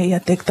tamai a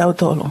tek tau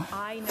tolo.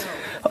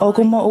 O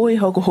ku mo ui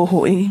hoku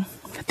huhui,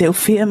 te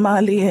uwhia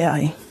mali e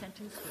ai.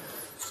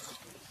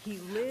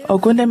 O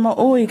kune mo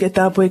ui ke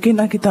tāpui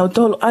kina ki tau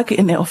tolo aki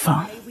ene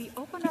ofa.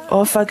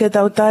 Ofa ke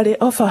tau tari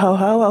ofa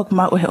hauhaua o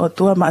kumau he o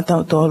tua ma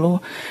tau tolo.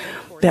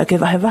 Pea ke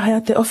vahe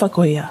a te ofa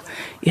koia,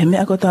 I he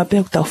mea ko tā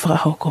peo tau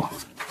whakahoko.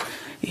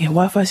 I he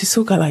wafa si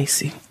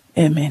sukalaisi.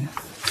 Amen.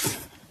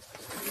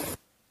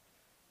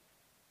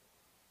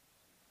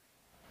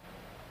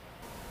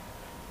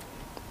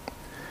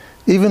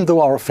 Even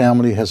though our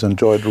family has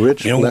enjoyed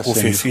rich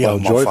blessings while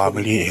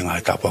joyfully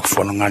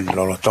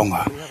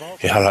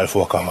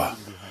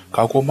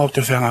ka ko mau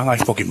te whenga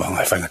ngai poki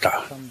mga whangata.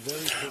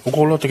 O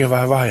ko loto ke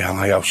vai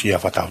hanga au sia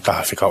whatau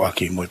taha whikau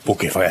aki mo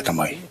puke whai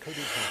atamai.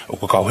 O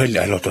ko kau heli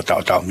ai loto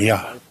tau mia.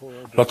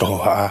 Loto ho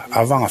haa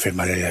awanga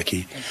whemalele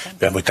aki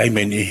pia mo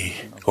taimeni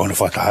ko ono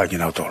whataha ki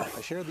nau tolo.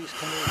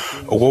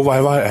 O ko vai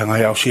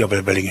hanga au sia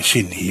belinge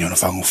sini I ono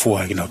whangu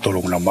fua ki nau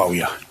tolo nguna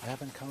mauia.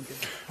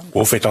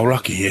 Ko whetau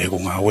laki e ko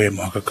ngā we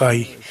mo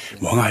kakai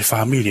mo ngai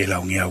whamiri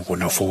lau ngia ko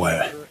nau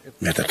fua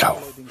mea te tau.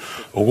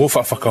 O go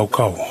whakau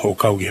o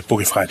kau ki he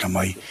puke whai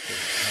tamai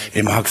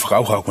e mahak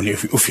whakauha ko ni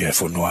uwhi e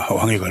whunua o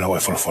hangi ko lau e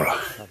wholafola.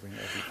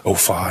 O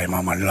wha e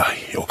mamani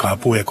lahi o ka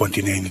pue e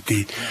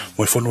kontinenti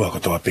mo e whunua ko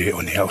toa pe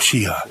o ni au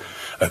sia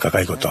e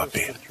kakai ko toa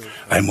pe.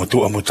 Ai mo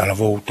tua mo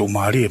talavou tu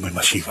maari e mo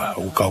masiva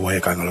o kau e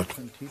kangalotu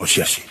o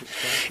siasi.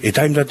 E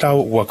taim ta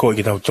tau ua koe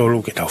ki tau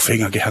tolu ke tau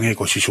whenga ke hange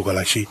ko sisu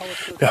kalaisi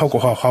pe hau ko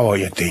hawa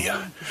I a teia.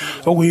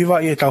 O ku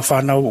hiwa I e tau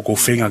whanau o ko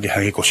whenga ke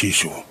hange ko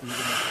sisu.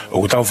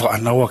 O tau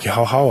whaanaua ki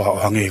hauhaua o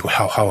hange ko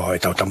hauhaua e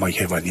tau tamai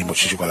hewa ni mo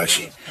sisu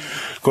kalaisi.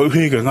 Ko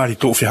uhi ke ngāri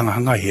tō whihanga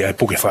hangai e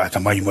puke whae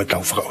tamai mo e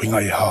tau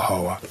whakauhinga e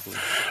hauhaua.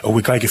 O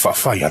kai ke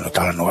whaafai ano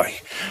talano ai.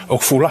 O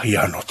fulahi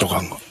ano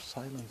tokango.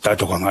 Tai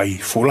tokanga I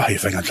fulahi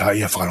whaingata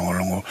I a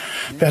whakalongolongo.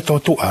 Pea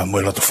tō tua mo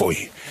e loto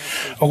fōi.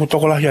 O ku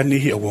tokolahi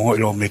anihi o ngoi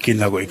lo me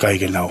kina ko I kai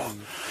ke nau.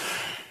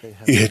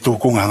 I he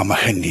tūkunga ngā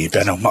maheni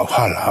pea nau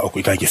mauhala o ku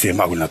I kai ke whea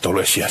mau na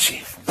tolo e siasi.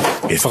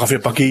 E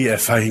whakawhepaki e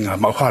whainga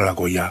mauhala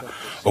ko ia.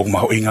 O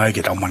maho ingai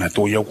ke tau mana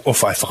tō iau o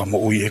whae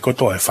whakamoi e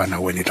kotoa e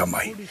whanau e ni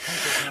tamai.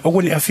 O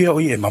kuni a whia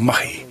ui e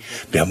mamahi,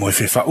 pia mo e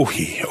whewha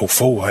uhi o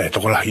whaua e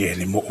tokolahi e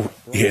ni mo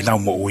i e nau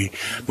mo ui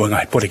mo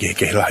ngai poreke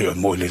ke lahi o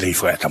mo i le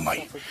leifua e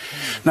tamai.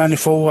 Nā ni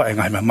fōua e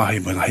ngai mamahi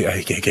mo ngai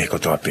ai ke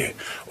kotoa pe.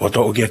 O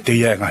tō o kia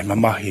teia e ngai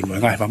mamahi mo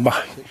ngai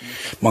mamahi.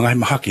 Mo ngai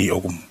mahaki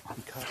o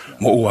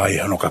mo ua e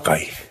ano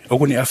kakai.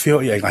 Oku ni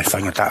awhio i ai ngai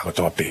whaingata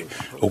kotoa pe.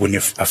 Oku ni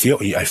awhio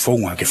i ai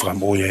whaunga ke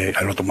whakamoe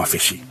ai loto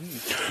mawhesi.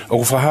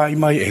 Oku whahai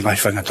mai e ngai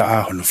whaingata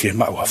ahono fie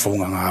mau ha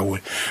whaunga ngā aue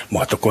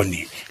mo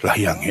atokoni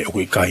lahiange oku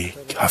i kai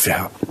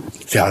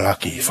hawhea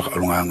laki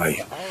whakalunga ngai.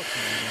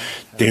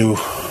 Teu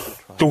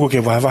tuku ke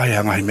wawahe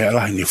a ngai mea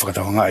lahi ni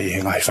whakatawa ngai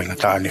e ngai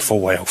whaingata ni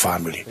fōwai au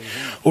family.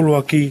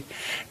 Ulua ki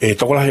e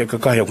tokolahi a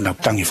kakai oku nau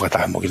tangi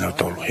whakataha mo ki nau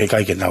tolu. He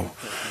kai ke nau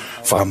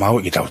whakamau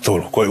i ki tau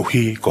tolu. Koe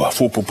uhi ko a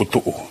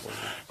fupuputuu.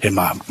 He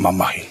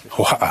mamahi,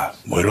 ho haa,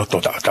 mo e loto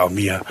tau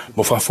mia,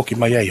 mo whaafoki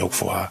mai ai hok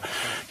wha,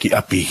 ki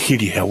api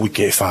hiri hea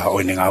wike e wha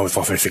o ne ngā oi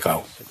whawhewhikau.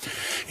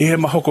 I he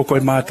mahoko koe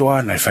mātua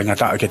ana e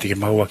whaingata ke tiki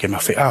maua ke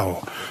mawhi ao,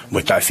 mo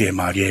e tai whie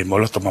maari e mo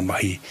loto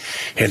mamahi,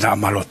 he nā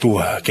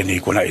malotua ke nei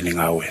kona i ne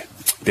ngā oi.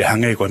 Pe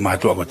hange koe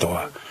mātua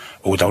kotoa,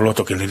 o tau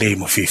loto ke lelei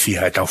mo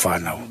whiwhia e tau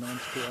whanau.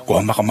 Ko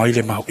a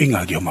makamaile mahu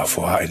inga ki o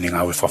mawhua e ne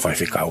ngā oi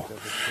whawhewhikau.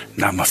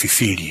 Nā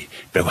mawhiwhiri,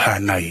 pe ko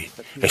hānai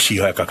e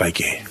sio e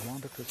kakaike.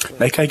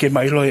 Nei kai ke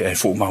mai loi e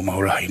fu mau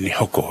maulahi ni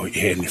hoko i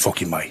he ni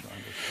foki mai.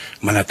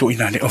 Mana tu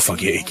ina ne ofa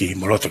ki e ki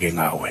moloto ke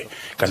ngāwe.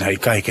 Kana i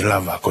kai ke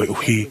lava koe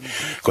uhi,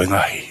 koe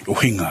ngahi,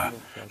 uhinga,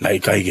 na i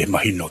kai ke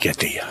mahino ki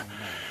ateia.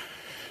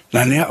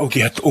 Nā nea o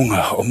ki hatu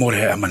unga o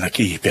more a mana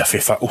ki pia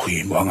whewha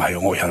uhi mo angai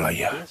o ngoi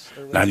halaia.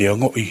 Nā ne o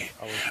ngoi,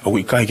 o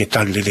i kai ke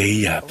talile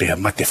ia pia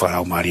mate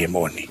whalau maari e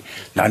moni.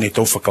 Nā ne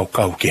tau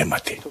whakaukau ki e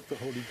mate.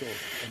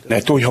 Nā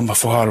e tui homa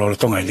whahalo lo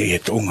tonga i le e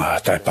tu unga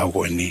tae pau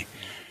koe ni.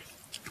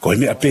 Ko e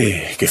mea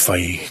pē ke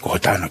whai ko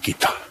tāna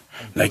kita.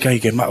 Nei kai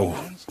ke mau,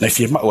 nei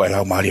whie mau e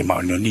lau maari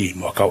mau ni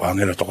mo kau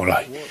angelo toko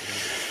lai.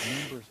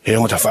 He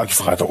onga ta whaaki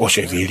whakato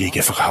ose viri ke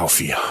whakahau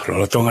whia.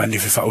 Lolo tonga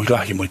ni whiwha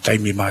uilahi mo i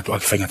taimi mātu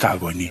aki whaingata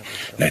koe ni.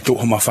 Nei tu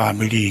homa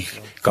whamiri,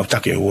 kau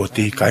take e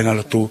uoti, kai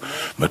ngalo tu,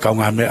 mo kau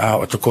ngā mea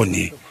o toko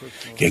ni,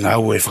 ke ngā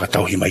ue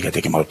whakatauhi mai ka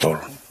teke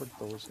mautoro.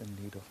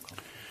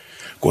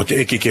 Ko te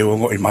eki ke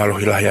ongo i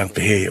mālohi lahi ang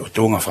pehe o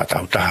tunga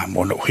whakatau taha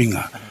mo no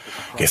uhinga.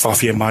 Ke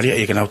whawhia maria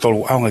e kanau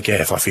tolu aunga ke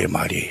e whawhia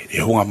maria. E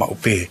hunga ma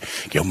upe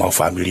ke o mau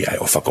familia e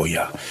o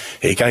whakoia.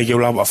 E kai ke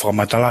ulawa a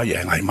whakamatala i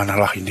e ngai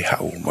manalahi ni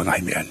hau mo ngai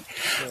meani.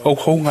 O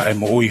hunga e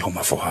mo ui homa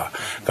whoha.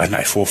 Ka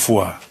na e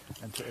fuafua.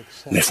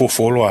 Ne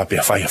fuafoloa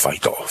pe a whai a whai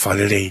to.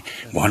 Whalelei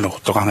mo hano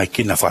tokangai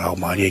kina whalau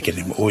maria ke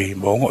ne mo ui.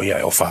 Mo ongo ia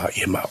e o wha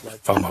i e mau.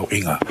 Whamau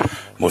inga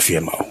mo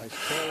whia mau.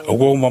 O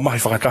go mamahi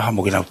whakataha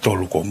mo kinau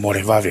tolu ko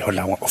more wawe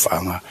hona o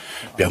whaanga.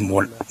 Pea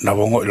mo na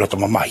wongo i loto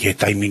mamahi he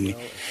taimini.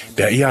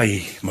 Pea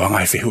iai mo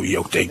ngai whehu i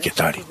au te Vake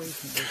Tali.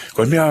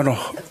 Koe mea ano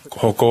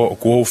hoko o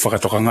kuou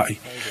whakatoka ngai.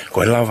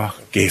 Koe lava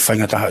ke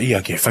whaingataha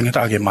ia, ke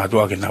whaingataha ke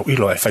mātua ke nau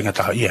ilo e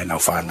whaingataha ia e nau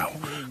whanau.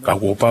 Ka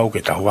kuopau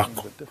ke tau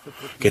wako.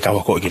 Ke tau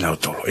wako i ki nau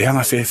tolo. E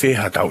anga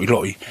whewheha tau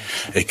iloi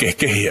e ke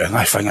kehi e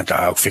ngai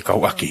whaingataha au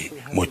whekau aki.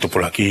 Mo i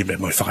tupulaki me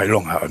mo i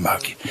whakailonga o i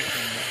maki.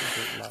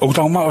 O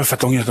tau mao e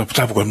whatongia to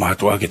putapu koe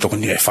mātua ke toko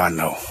ni e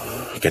whanau.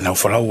 Ke nau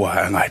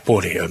whalaua e ngai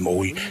pore e mo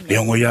ui. Le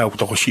ongo ia o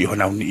toko si ho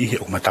nau ni ihe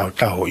o matau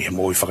tau i e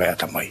mo ui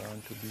whakaiata mai.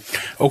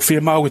 O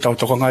whia mau ke tau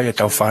toko ngai e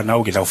tau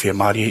whanau ke tau whia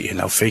maari e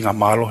nau whenga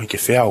malo i ke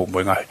whiau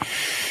mo ngai.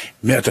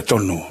 Mea te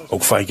tonu o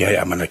whai ke hei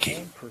amanaki.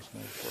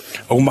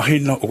 O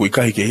mahino o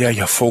ikai ke ia i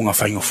ha whonga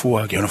whainga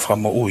fua ke ono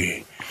whamo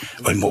ui.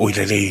 O i mo ui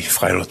lelei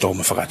whakailoto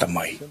ma whakata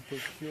mai.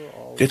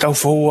 Te tau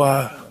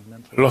whaua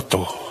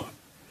loto.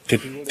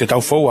 Te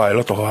tau whaua e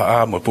loto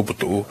hoa a mo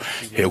puputu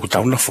he o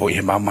tau nofo i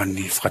he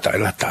mamani whakata e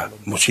lata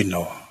mo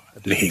sino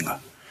lehinga.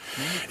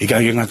 I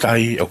kai ke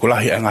ngatai o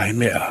kulahi a ngahi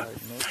mea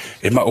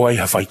e maoai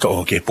ha whai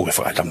to'o ke puke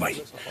whakata mai.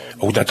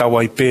 O ta tau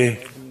ai pe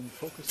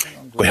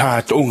koe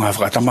haa tuunga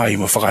whakata mai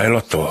mo whakae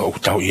loto o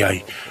tau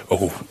iai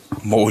o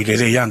mo i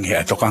lele yangi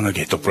e tokanga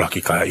ke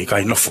topulaki ka i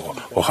kai nofo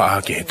o haa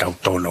ke he tau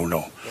tōnau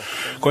no.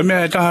 Koe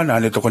mea e tahana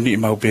ne toko ni i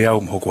mau pe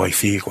au mo hoko ai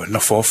whi koe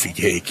nofo ofi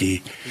ke eki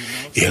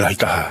i he lai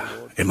taha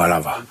e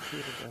malava.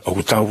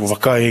 O tau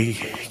wakai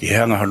ki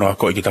heanga hanoa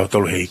ko i ki tau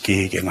tolu he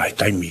ki ke ngai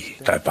taimi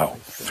tae pau.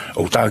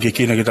 O tau ki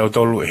kina ki tau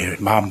tolu e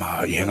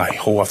mama i he ngai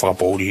hoa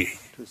whakapouri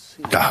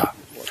taha.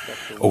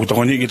 O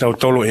toko ni ki tau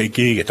tolu he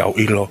ki ke tau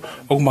ilo.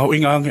 O mau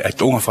ingange e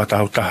tuunga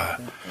whakatau taha.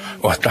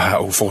 O taha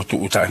o whotu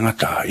uta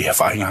ngata i he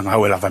whainga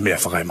ngau e lava mea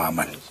whakai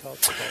mamani.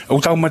 O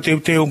tau mateu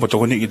teo mo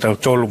toko ni ki tau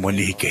tolu mo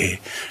ni ke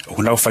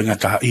o nau whainga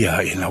taha ia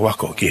i na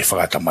wako ki he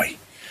whakata mai.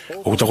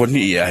 O toko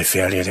ni ia e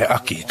wheare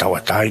aki tawa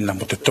taina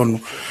mo te tonu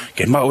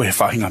ke mau he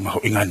whahinga maho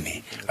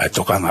ingani ai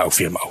tokanga au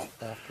whia mau.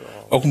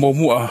 Oku mo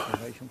mua,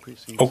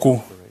 oku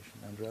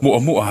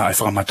mua ai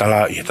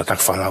whakamatala i he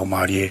tatak whalau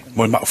maari e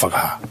mo i mau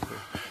whakaha.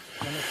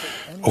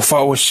 O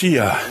whao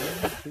sia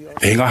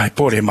e ngā he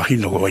pore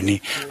mahino o ni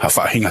ha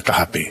whahinga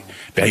tahape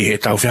pe ai he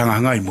tau whianga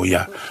ngai mo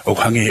ia o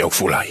hange o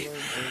fulai.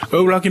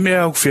 O laki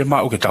mea o whia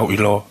mau ke tau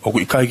ilo o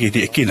i kai ke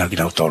di e kina ki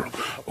nau tolu.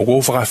 O ko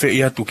whakawhi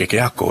i atu ke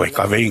ako e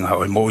ka veinga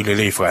o i mo i le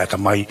lei whakata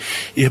mai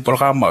i he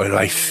programa o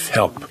Life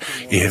Help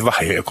i he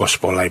wahe e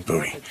Gospel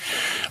Library.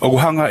 O ko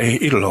hanga e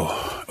ilo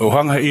O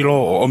hanga ilo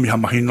o omi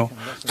hamahino,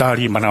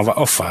 tari manawa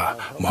ofa,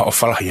 maha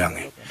ofa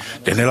lahiange.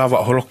 Tene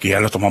lava holoki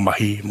ala to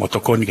mamahi,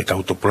 motokoni ke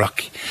tau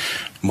topulaki.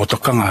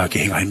 Motokanga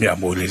ke hinga mea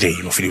mo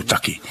lelei, mo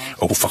whiriutaki,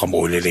 o ku whaka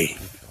mo lelei.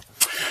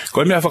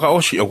 Ko mea whaka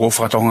osi, o ku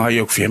whakatonga i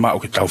o ku whiema o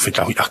ke tau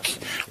whetau aki.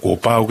 Ko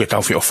pau ke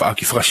tau whiofa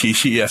aki,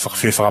 whakasisi e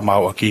whakawhiwhaka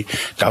mau aki,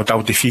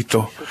 tau te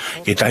fito,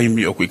 ke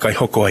taimi o ku ikai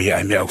hoko ai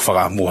ai mea o ku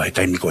whakamua he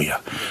taimi koia.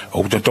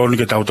 O ku totoni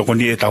ke tau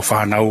tokoni e tau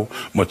whanau,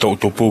 mo tau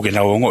tupu ke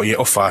nau ongo i e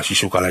ofa si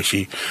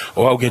sukalaisi,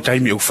 o au ke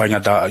taimi o ku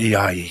whaingata i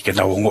ai ke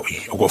nau ongo i,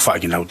 o ku wha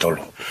ki nau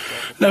tolo.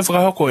 Nā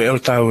whakahoko e el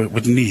tau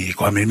witni,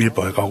 ko a me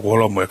mipo e kau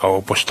kuolomo e kau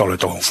apostolo e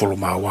tokong fulu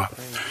maua.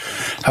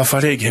 Ha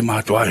whare ki he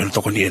mātua e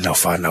tokoni e nau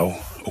whanau,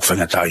 o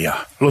whaingata ia.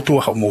 Lotu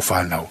a hau mō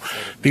whanau,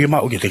 pigi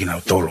mā o ke teki nau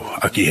tolo,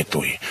 aki e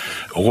tui.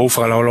 O kou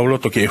whakalaulau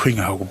loto ke e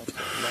huinga,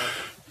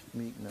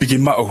 pigi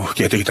mā o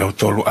ke teki nau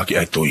tolo, aki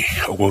e tui.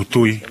 O kou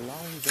tui,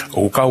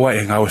 o kaua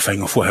e ngā o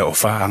whainga fuhe o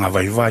wha, anga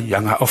vai vai,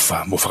 anga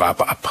ofa, mō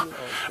whakaapa apa.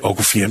 O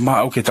ku fie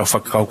mā o ke tau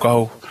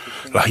whakakau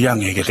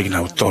lahiange ke teki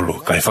nau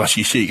tolo, kai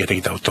whakasisi ke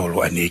teki nau tolo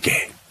ane ke.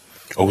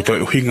 O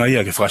toi uhinga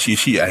ia ke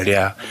whakasisi a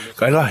lea,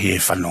 kai lahi e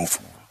whanongu.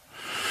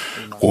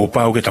 Ko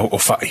pau ke tau o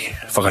whai,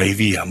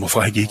 whakaivia, mo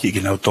whakahiki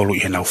ke nau tolo i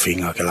he nau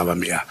whinga ke lawa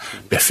mea,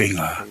 pe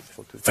whinga,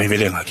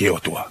 whaivelenga ke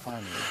otua.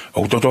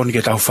 O totoni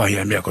ke tau whai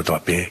a mea ko toa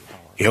pe,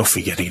 e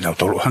ofi ke teki nau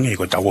tolo hange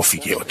ko tau ofi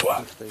ke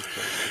otua.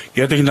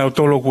 Ia teki nau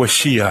tolo kua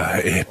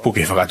sia e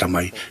puke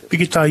whakatamai,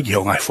 piki tai ki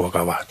ho ngai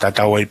fuakawa, ta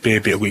tau ai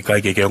pepe o kui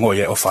kai ke ngoi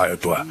e o whai o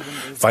tua.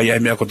 Whai ai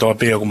mea ko toa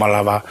pe o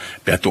kumalawa,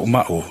 pe atu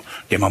umau,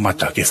 ke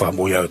mamata ke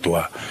whakamui au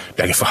tua,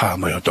 pe ke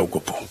whakamai o tau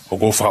kupu. O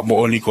ko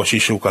whakamooni ko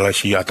sisu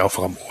kalaisi a tau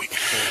whakamui.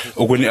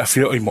 O kone a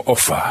whio i mo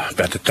ofa,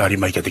 pe atu tari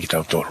mai ke teki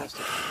tau tolo.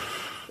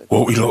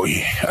 O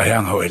iloi, ai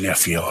anga o ene a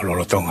whio,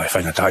 lolotonga e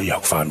whaingata i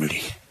au family.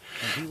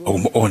 O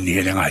mo oni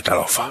ene ngai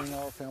talofa.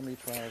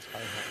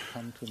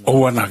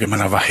 O ana ke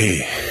mana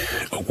wahe,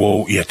 o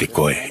kou ia te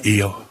koe,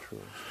 io,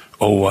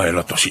 o wa e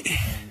loto si.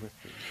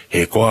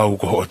 He koa u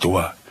koho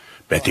otua,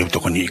 pe te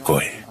utokoni i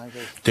koe.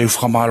 Te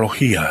whakamalo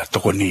hia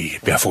tokoni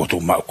pe a whotu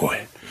mau koe.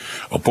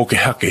 O poke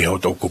hake o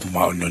tau kupu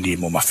mau ni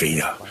mo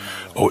mawhia.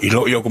 O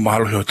ilo i o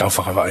kumalo heo tau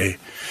whakawae,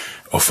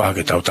 o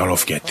whake tau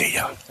talof kia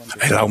teia.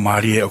 E lau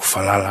maari e o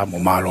whalala mo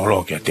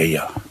malolo kia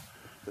teia.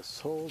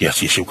 Ia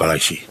si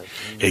siukalaisi,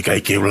 e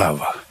kai keu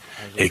lava.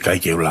 Hei kai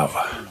ke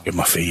ulawa, ke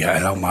mawhia e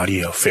lau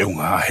maria o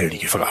whiunga a heri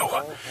ke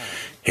whakaua.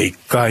 Hei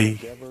kai,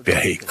 pia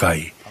hei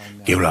kai,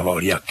 ke ulawa o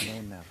riaki.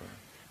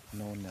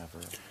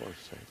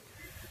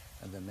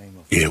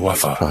 I e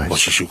wafa o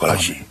sisu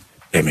kalasi.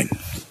 Amen.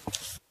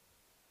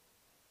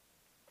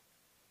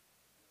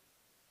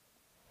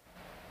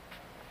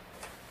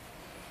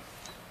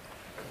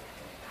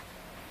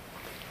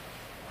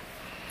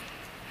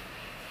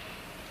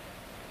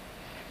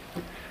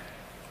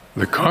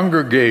 The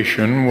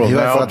congregation will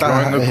now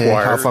join the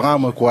choir.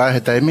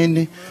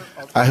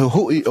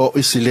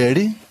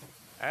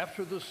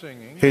 After the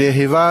singing,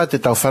 te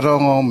tau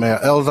wharongo me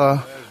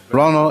Elder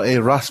Ronald A.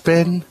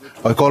 Raspen,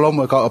 o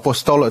kolomo ka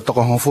apostolo e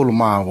toko hongfulu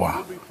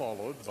māua.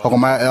 Hoko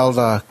mai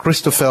Elder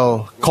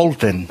Christopher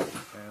Colton,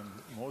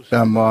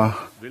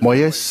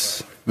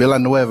 Moyes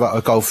Villanueva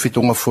o kau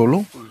fitunga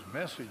fulu.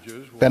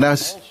 Pena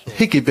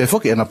hiki pe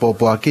foki ena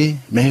popo aki,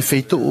 me he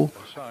feitu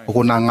o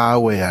kuna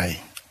ngāwe ai.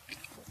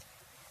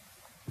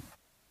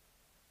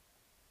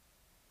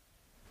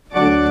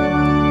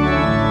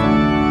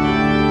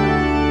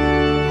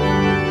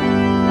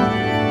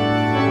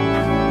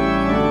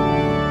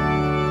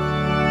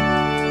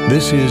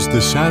 This is the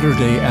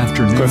Saturday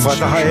afternoon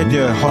session.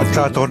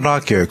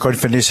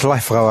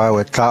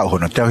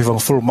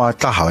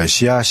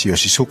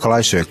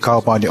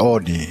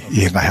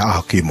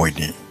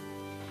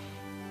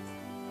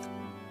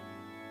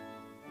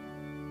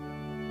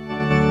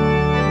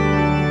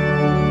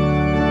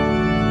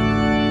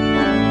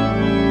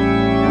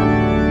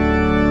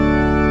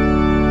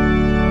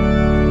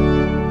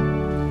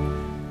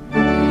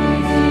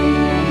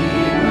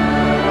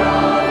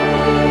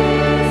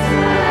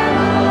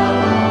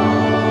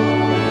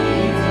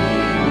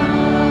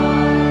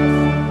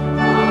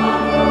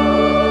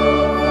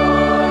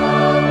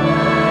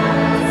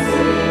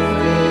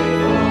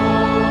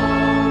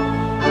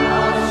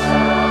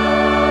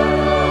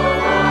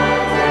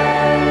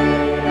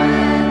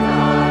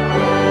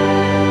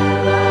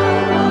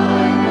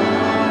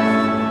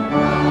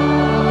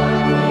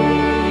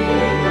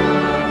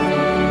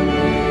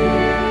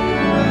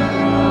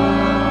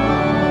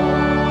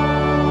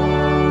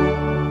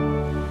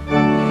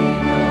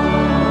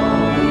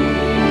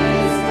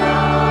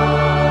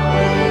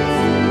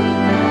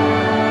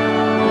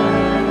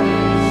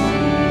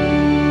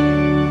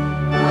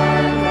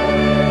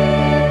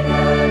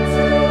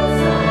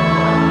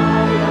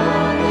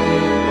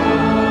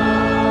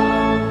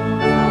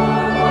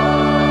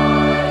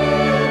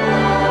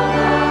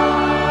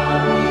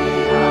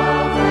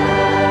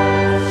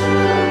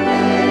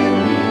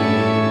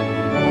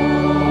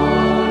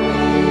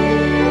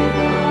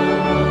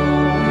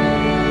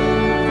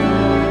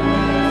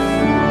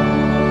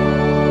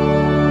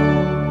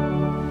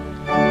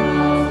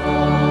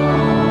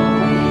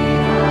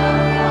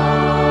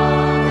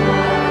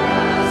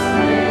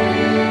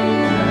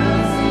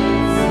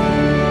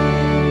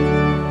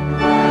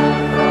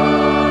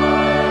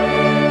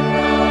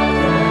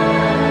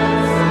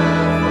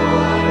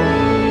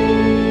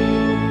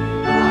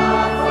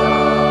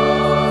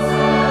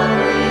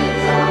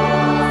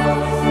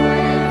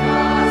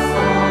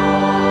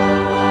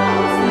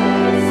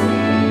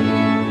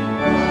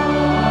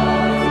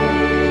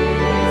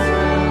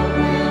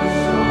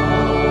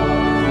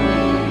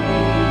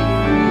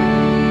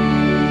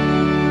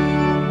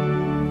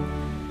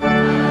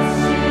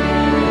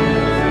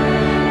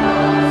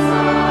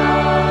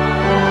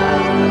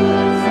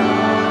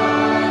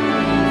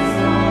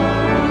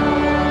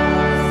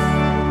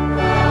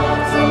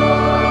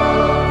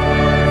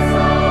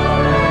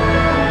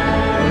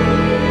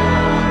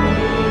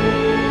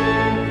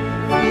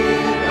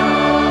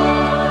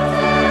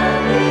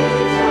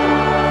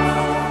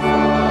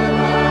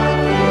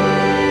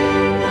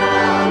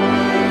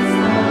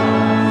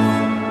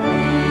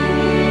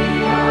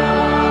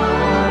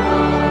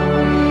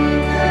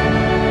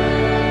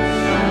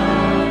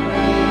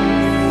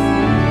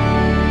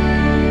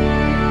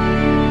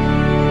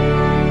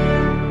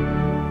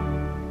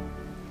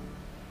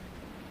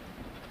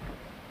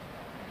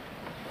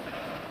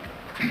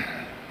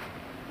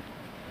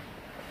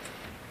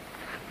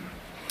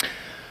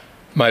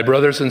 My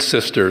brothers and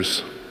sisters,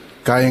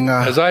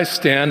 as I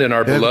stand in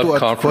our beloved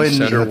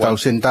conference center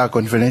once,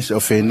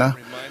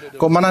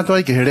 ko manato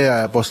ai ki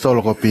herea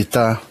apostolo ko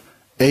pita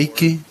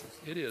eiki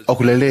o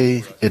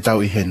kulele e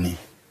tau iheni.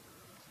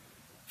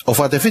 O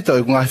whate whita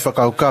o ngahi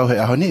whakaukau he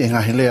ahoni e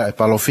ngahi lea e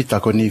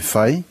palofita ko ni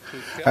whai.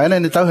 Aina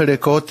ne tau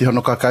here kōti hono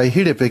kakai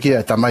hire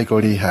pekia e tamai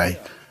ko rihai.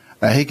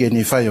 Na hike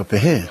ni whai o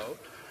pehe.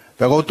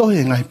 Pea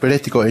koutohi e ngahi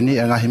pereti ko e ni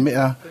e ngahi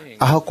mea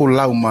ahoku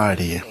lau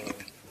maari e.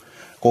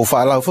 Ko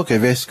whaalau whuke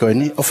vesi ko e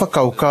ni o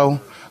whakaukau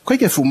koe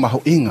ke fu mahu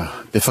inga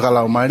pe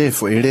whakalau maari e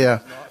fu i rea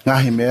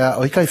ngahi mea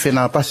o ikai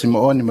whenā pasi mo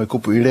oni mo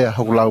kupu i rea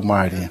hoku lau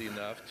maari e.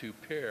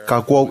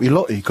 Ka kuau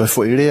iloi koe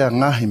fu i rea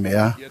ngahi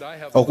mea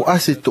o ku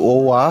asi tu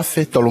o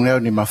waafe tolungeo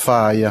ni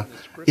mawhaia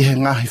i he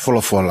ngahi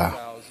folofola.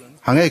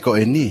 Hangei ko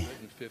e ni,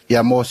 ia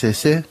mō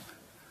sese,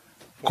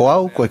 ko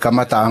au koe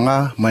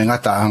kamataanga mo e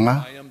ngataanga,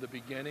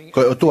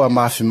 koe o tua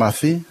mafi,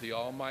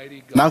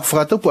 nā ku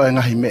whakatupu e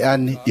ngahi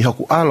meani i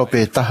hoku alo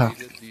pētaha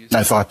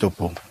nai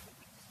whakatupu.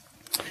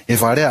 E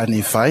wharea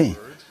ani whai,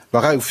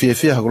 wakai u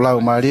whiewhia hoku lau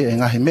maari e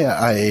ngahi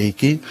mea a e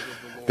iki,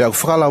 pia ku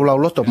whakalau lau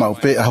loto mau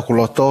pe a hoku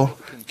loto,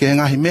 ke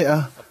ngahi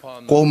mea,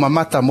 ko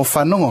mamata mo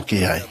whanongo ki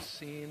hai.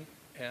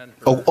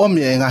 O omi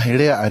e ngahi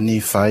rea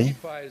ani whai,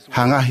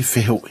 ha ngahi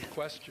whihui.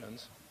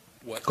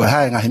 Ko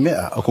hae ngahi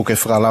mea o ku ke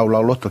whakalau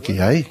lau loto ki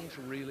hai.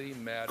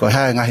 Ko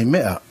hae ngahi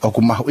mea o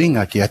ku mahu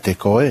inga ki a te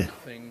koe.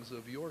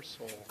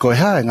 Ko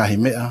hae ngahi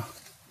mea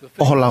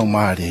o ho lau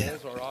maari.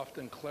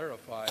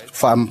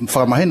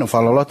 Whakamahino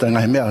whalalota e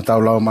ngahi mea o tau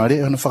lau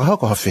maari, ono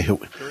whakahoko ha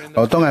whihui.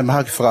 O tonga e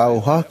maha ki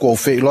whakauha, ko o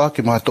whiiloa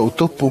ki maha tō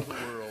utupu,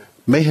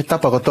 mei he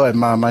tapa koto e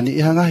mamani,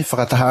 iha ngahi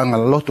whakatahaanga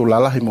lotu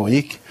lalahi mo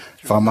iki,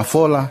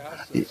 whakamafola,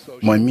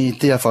 mo mi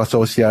tia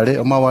whakasosiare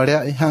o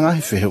mawarea i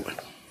hangahi whihui.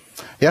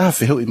 Ia ha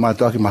whihui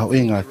mātua ki mahu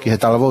inga ki he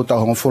talavou tau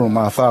hongo fulu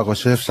maa whako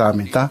Chef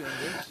Samita,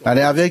 nga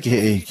ne awea ki he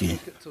eiki.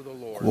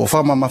 O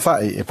whama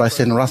mawhai e pai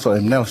senu raso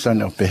e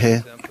Nelson o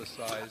pehe.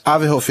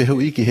 Awe ho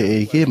whihui ki he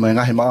eiki mo e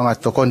ngahi maanga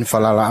tokoni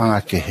whalala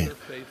anga ke he.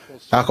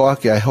 Ako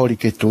aki ai hori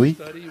ke tui,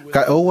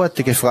 ka oua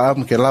te ke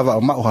whaamu ke lava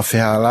o mau ha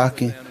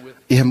whihalaki,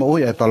 i he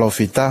maui ai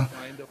palofita,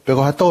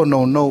 peko hato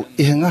nou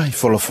i he ngahi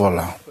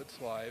folofola.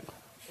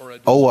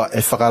 Oua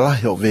e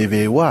whakalahi o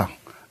vevei wā.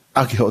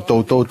 Aki ho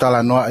tautou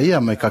tala noa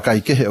ia mai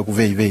kakai kehe o ku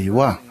vevei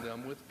wā.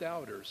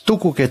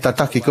 Tuku ke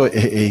tataki koe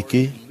e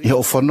eiki, i ho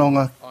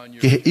whanonga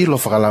ki he ilo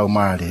whakalau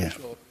maari.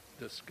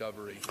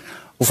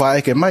 Uwha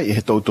eke mai i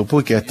he tautupu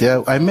ki a te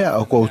au, ai mea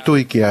o kou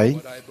tui ki ai,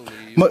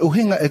 mai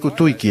uhinga e ku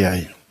tui ki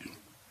ai.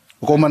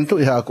 O kou mantu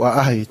i ha aku a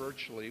ahi,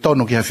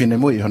 tonu ki ha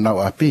whine mui i ho nau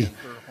api.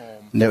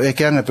 Neu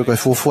eke anga pe koe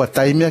fufua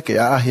taimea ki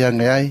a ahi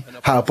ange ai,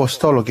 ha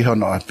apostolo ki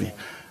hono api.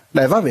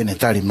 Nai wawe ne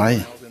tari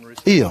mai.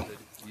 Iyo,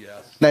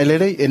 nai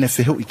lerei e ne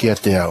whihu i kia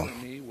te au.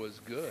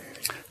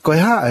 Koe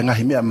haa e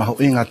ngahi mea mahu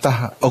inga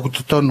taha o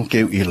kututonu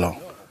keu ilo.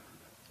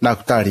 Nā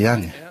kutari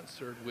ange.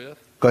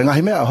 Koe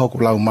ngahi mea a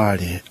hoku lau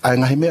maari, a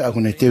ngahi mea a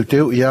kune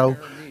teu i au,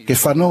 ke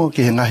whanongo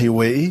ki he ngahi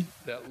wei.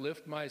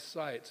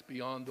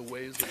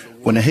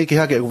 Kune hiki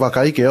hake e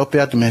kuwakai ke ope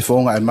atu me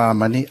whonga e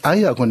mamani,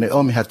 ai a kune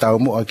omi hatau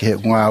mua ki he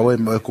ngāwe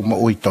mo e ku mo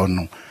ui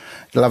tonu.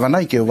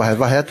 Lawanai ke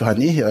wahe atu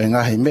hanihi o e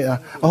ngahi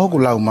mea a hoku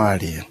lau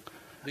maari.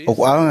 O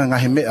ku aanga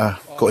ngahi mea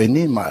ko e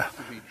ni maa.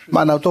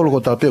 Maa nau tolu ko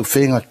tau peu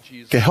whenga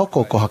ke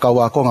hoko ko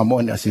hakawa konga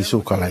moani a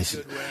sisu kalaisi.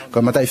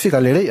 Ko matai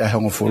whika lerei ai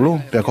hongo fulu,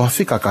 pia ko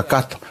whika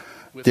kakato.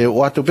 Te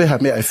watu peha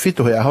mea e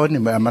fitu he ahoni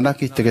mea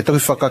manaki, te ke toki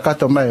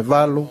whakakato mai e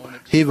walu,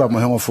 hiva mo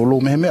hongo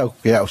fulu, mehe mea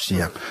ke au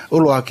sia.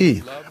 Ulu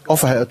aki,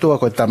 ofa he atua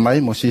ko tamai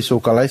mo sisu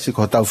kalaisi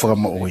ko tau whaka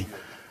mo ui.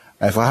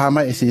 Ai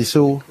whahamai e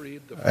sisu,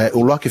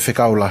 ulu aki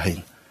whikau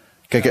lahi.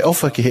 Ke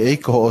ofa ki he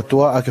eiko ho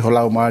otua, aki ho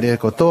lau maari e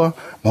kotoa,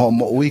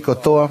 mo ui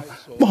kotoa,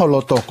 moho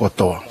loto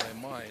kotoa.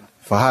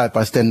 Whahae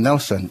Pastor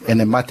Nelson,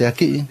 ene mate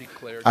aki,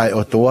 ai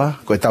otua,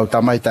 koe tau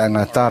tamai ta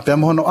ngata, pia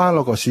mohono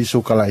alo ko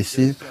sisu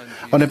kalaisi,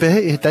 o ne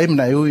pehe i taim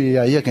na iui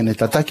a ia kene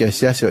tataki a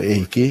siasi o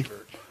eiki,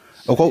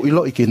 o kou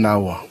ilo i ki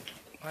naua.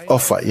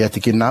 Ofa i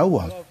ati ki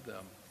naua.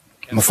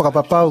 Mo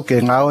whakapapau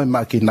ke ngao e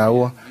ma ki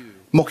naua,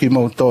 mo ki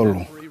mou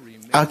tolu,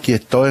 aki e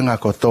toenga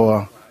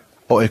kotoa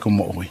o eko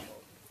mo ui.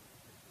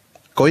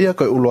 Ko ia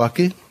koe ulo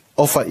aki,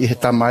 ofa i he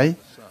tamai,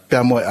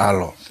 pia mo e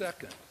alo.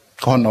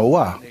 Kono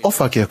wā,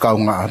 ofa ki a kau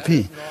ngā api.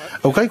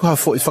 O kai ko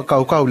hafo i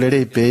whakaukau le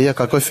rei pēia,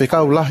 ka koe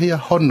whekau lahia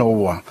hono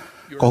wā.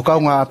 Ko kau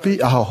ngā api,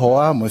 aha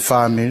hoa mo i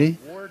whāmiri,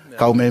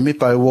 kau me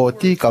mipa e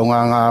wōti, kau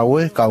ngā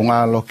ngāwe, kau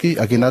ngā loki,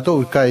 a ki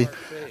natou i kai,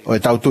 o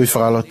e tau tui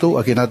whakalotu,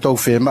 a ki natou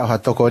whema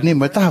ha toko ni,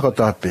 mo e taha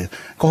koto api.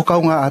 Ko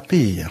kau ngā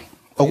api ia.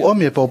 O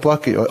omi e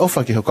pōpuaki, o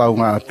ofa ki ho kau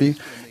ngā api,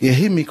 i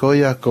himi ko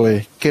ia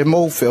koe ke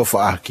mou wheo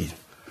whaaki.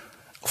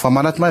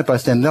 Whamanat mai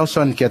Pastor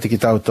Nelson ki ati ki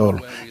tau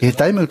tolu. I he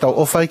taime tau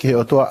ofai ki he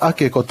otoa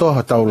ake kotoa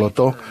ha tau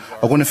loto,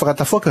 o kune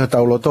whakatafoke ha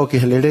tau loto ki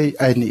he lerei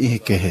aini ihi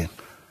ke he.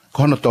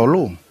 Kono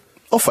tolu,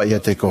 ofa ia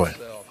te koe.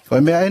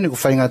 Koe mea aini ku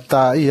whainga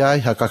tā i ai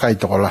ha kakai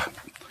tokola.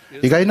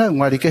 I kaina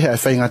ngari ke he ai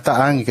whainga tā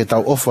angi ke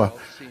tau ofa,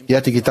 i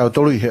ati ki tau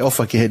tolu i he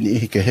ofa ki he ni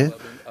ihi ke he,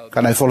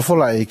 kanai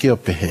wholofola e ki o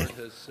pehe.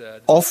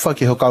 Ofa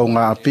ki ho kau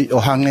ngā api o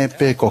hange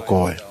pe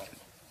kokoe.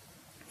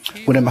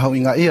 Une mahu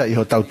inga ia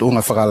iho tau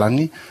tuunga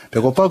whakalangi, pe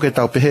ko pau ke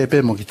tau pehe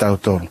pe mo ki tau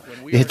tolu.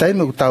 I he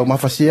taime ku tau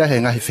mawhasia he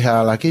ngahi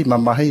whihalaki,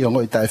 mamahi o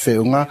ngoi tae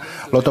whiunga,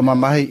 loto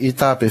mamahi i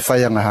tā pe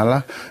whaianga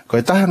hala, ko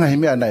e taha ngahi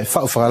mea na e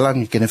whau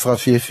whakalangi kene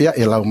whakawhiawhia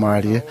e lau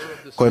maarie,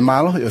 ko e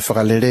malo i o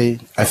whakalerei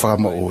ai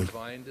whakamo ui.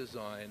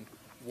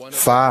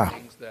 Wha,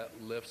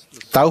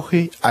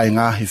 tauhi ai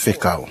ngahi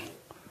whekau.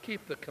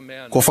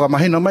 Ko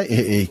whakamahino mai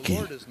e eiki.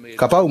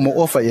 Ka pau mo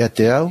ofa i a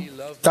te au,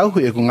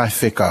 tauhi e ku ngahi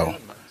whekau.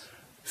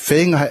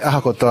 Whenga hai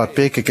aha ko toa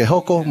pe ke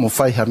hoko mo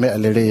whaiha mea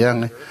lerei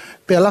ange,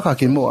 pe alaka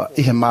ki mua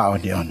i he maa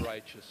oni oni.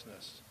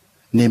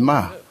 Ni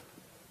maa,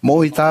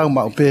 mo i tāu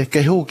mau pe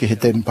ke hu ki he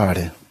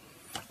tempare.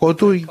 Ko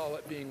tui,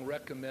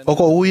 o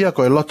ko uia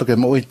ko e loto ke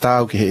mo i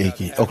tāu ki he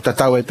eki. O ta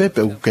tau e pepe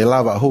u ke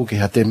lava hu ki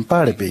he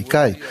tempare pe i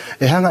kai.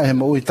 E hanga e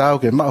mo i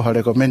tāu ke mau ha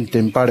rekomendi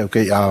tempare o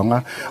ke i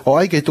aonga. O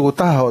ai ke tuku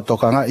taha o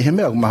tokanga i he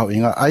mea mahu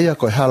inga aia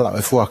ko e hala o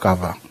e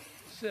fuakawa.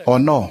 O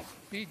no,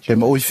 ke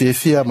mo i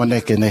fia mo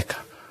neke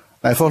neka.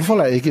 Nai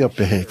wholwhola e ki o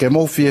pehe, ke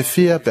mo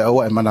fia pe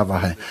aua e mana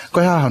wahe.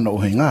 Ko e haha no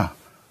uhi ngā.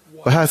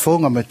 Ko e hae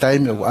whonga me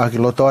taimi o aki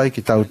loto ai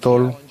ki tau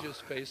tolu,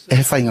 e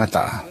he whai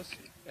ngata.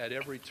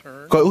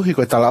 Ko e uhi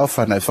ko e tala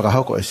awhana e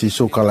whakahoko e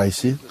sisu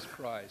kalaisi.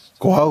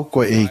 Ko hau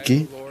ko e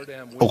iki,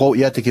 o kou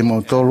iate ki mo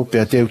tolu pe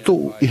a teu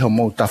tuu iho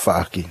mo tafa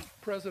aki.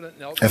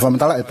 E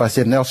whamatala e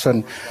Pastor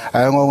Nelson,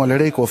 ai ngongo le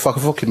rei ko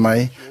whakafoki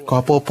mai, ko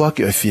hapopo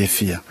aki o e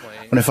fia.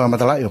 O ne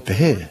whamatala e o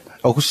pehe,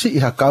 o kusi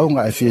iha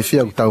kaunga e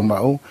fia ku tau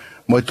mau,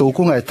 mo e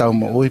tūkunga e tau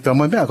mo ui, pia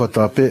mo mea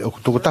kotoa pe o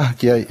tukutaha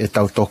ki ai e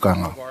tau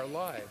tokanga.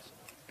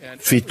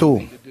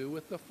 Fitu,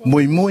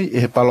 mui e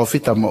he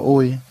palofita mo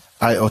ui,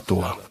 ai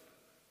otua.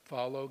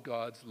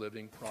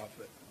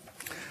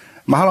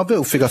 Mahalo pe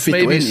u whika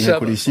fitu eni he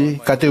kurisi,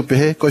 ka te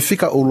upehe, ko i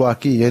whika ulua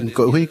ki eni,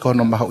 ko hui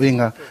kono maho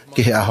inga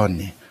ki he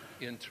ahoni.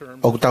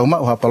 O tau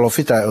mau ha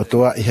palofita e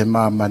otua i he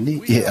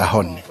maamani i he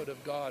ahoni.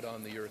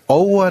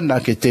 Oua na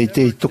ke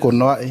teitei tuko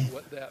noai,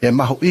 e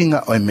maho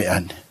inga o e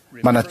meane.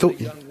 Mana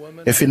tui,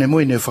 e whine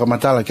mui ne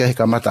whakamatala ki ahi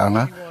ka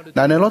mataanga,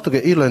 na ne loto ke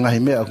ilo e ngahi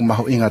mea ku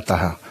maho inga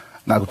taha.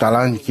 Na ku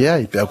talangi ki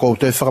ai, pe a kou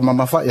te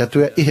whakamamafa i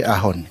atua i he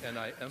ahoni.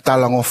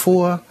 Talango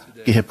fua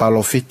ki he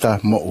palofita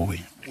mo ui.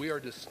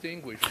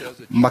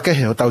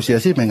 Makehe o tau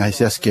siasi me ngahi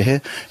sias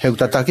kehe, he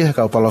utataki he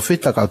kau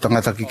palofita, kau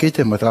tangata ki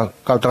kite,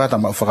 kau tangata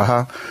mau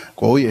whakaha,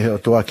 ko ui e he o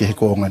tua ki he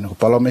koongana. Ko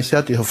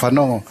palomesiati ho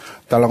whanongo,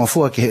 talango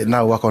fua ki he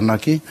nau wako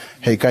naki,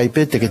 hei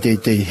kaipe teke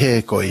teitei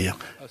he ko ia.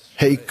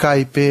 Hei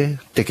kaipe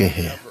teke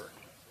he.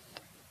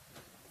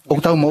 O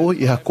tau mo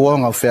ui i ha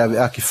kuonga o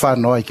whea a ki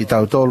whanoa i ki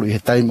tau tolu i he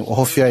taimu o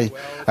howhiai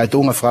ai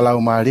tuunga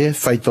whakalau maarie,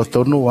 whai to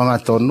tonu, wanga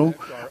tonu,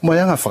 mo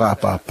ianga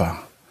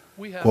whakapapa.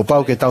 Ko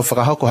pau ke tau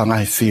whakahoko hanga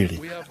he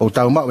whiri. O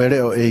tau mau e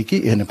reo e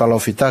iki i hene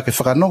palofita ke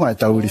whakanonga e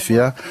tau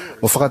urifia,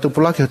 o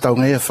whakatupulaki o tau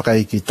ngeia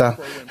whakaikita.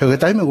 Heo ke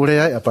taimu ure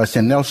ai a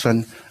Pastor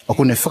Nelson o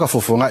kune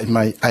whakafofonga i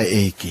mai ai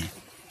e iki.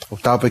 O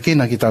tau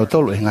pekina ki tau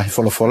tolu e ngahi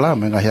wholofola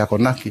me ngahi ako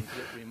naki.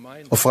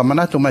 O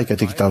whakamanatu mai ka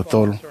te ki tau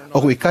tolu. O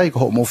kui kai ko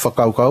ho mo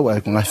whakaukau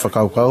ai ko ngahi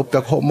whakaukau, pe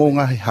ko ho mo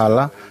ngahi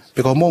hala,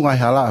 pe ko mo ngahi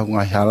hala au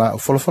ngahi hala, o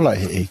wholofola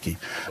e iki.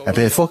 E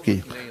pe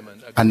foki,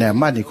 ane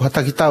amani, ko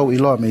hataki tau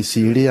iloa me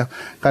siria,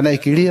 kana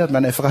ikiria,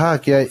 mana e whakaha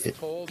ki ai,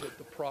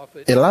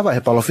 e lava he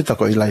palofita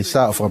ko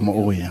ilaisa o whakamo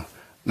uia.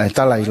 Na e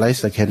tala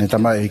ilaisa ki hene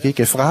tamai iki,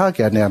 ke whakaha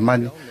ki ane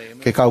amani,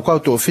 ke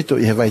kaukau tu o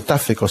fitu i he vai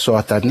tafe ko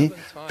soatani,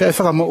 pe e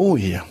whakamo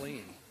uia.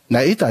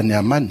 Na ita ane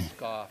amani.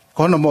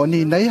 Kono mo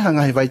ni nei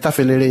hanga hi vai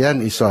tafelere yang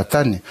i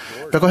soatani.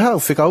 Pe ko hau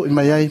whikau i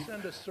mai ai,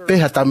 pe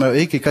hatamau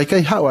iki kai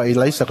kai hawa i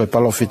laisa koe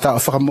palofita o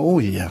whakamo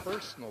uia.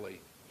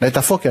 Nei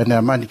ta whoke ane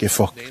amani ke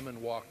whoke.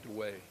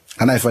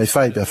 Anai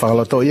whai pe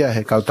whakaloto ia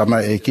he kau tamau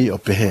eki o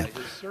pehe.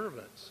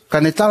 Ka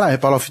ne tala he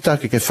palofita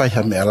ke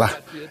whaiha me ala.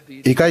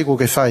 I kai ko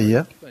ke whai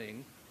ia.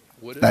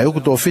 Nei uku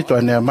tō fito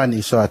ane amani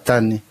i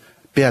soatani,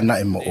 pe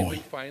ana e mo ui.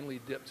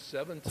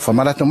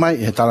 Whamaratu mai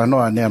he tala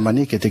noa nea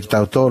mani ke te ki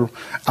tau tolu.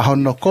 A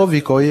hono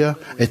kovi ko ia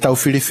e tau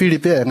whiriwhiri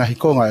pia e ngahi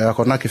konga e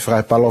ako naki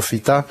whakai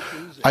palofita.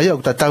 Ai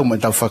au ta tau mai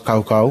tau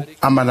whakaukau.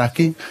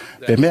 Amanaki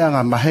pe mea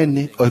ngā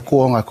maheni o i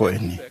kuonga ko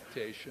eni.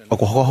 O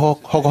ko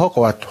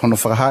hoko atu hono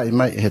whakahai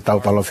mai he tau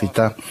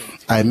palofita.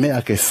 Ai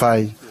mea ke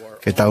whai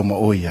ke tau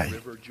mo ui ai.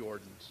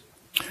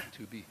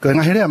 Ko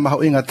ngahirea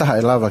maho inga taha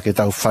e lava ke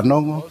tau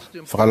whanongo.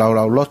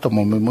 Whakalaulau loto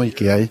mo mimui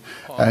ki ai.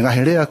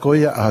 Ngahirea ko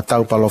ia a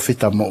tau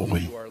palofita mo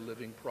ui.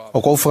 O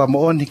kou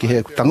whakamooni ki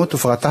he tangutu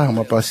whakataha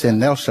ma Pastor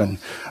Nelson.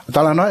 O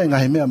tala noa e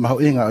ngahi mea maho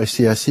inga o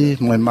siasi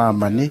mo e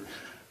maamani.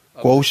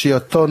 Ko usi o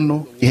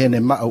tonu i hene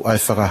mau ai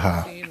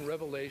whakaha.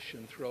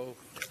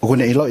 O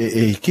kune ilo e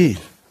eiki.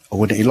 O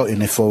kune ilo e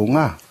ne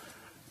whaunga.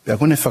 Pea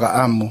kune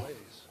whakaamu.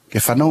 Ke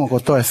whanongo ko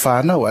toa e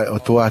whanau ai o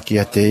tua ki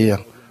a te ia.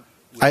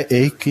 Ai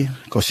eiki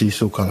ko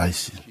sisu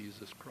kalaisi.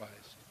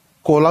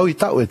 Ko lau i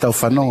tau e tau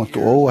whanongo tu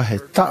oua he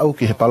tau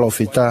ki he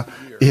palofita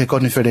i he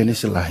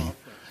konferenisi lahi.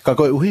 Ka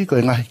koe uhi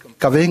koe ngahi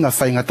ka venga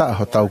whainga taa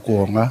ho tau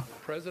kuonga.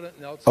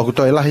 O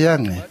kuto e lahi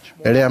ange,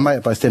 e rea mai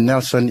Pastor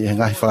Nelson i he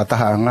ngahi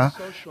whakataha anga,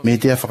 me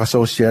tia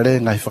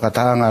whakasosiare ngahi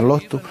whakataha anga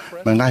lotu,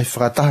 me ngahi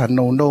whakataha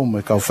nou mo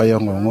e kau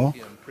whaiongongo.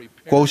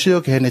 Ko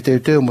usio ke hene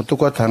te mo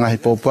tuka tanga hi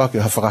popo ke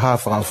hafaka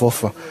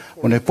fofa.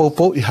 One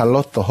popo I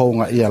haloto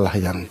honga ia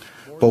lahiang.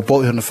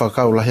 Popo I hona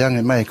whakau lahiang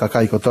e mai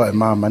kakai kotoa e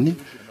mamani.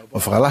 O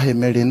whakalahi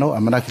merino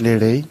amanaki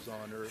lerei.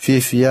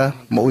 Fia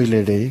mo ui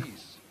lerei.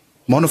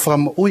 Mono whaka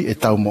mo ui e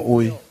tau mo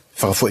ui.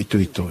 Whakafo I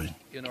tuitui.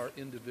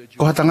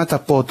 Ko hatangata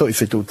poto I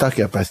whetu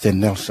utaki a President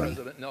Nelson.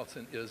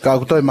 Ka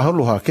au toi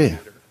mahulu hake.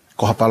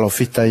 Ko hapalo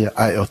fita ia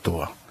ai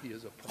otua.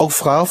 O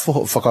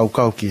whakaafo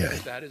whakaukau ki ai.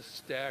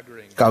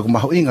 Ka au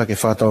mahu inga ke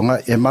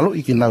whakatonga e malu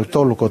I ki nau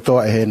tolu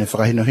kotoa e hene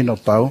whakahino hino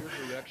pau.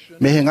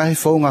 Me he ngahi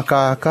whaunga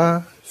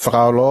ka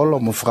whakaololo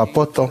mo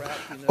whakapoto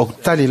o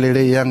tali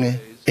lere iange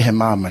e he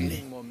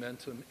mamani.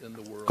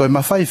 Ko e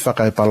mawhai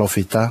whaka e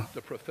palofita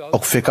o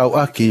whekau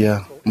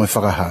akia mo e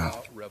whakaha.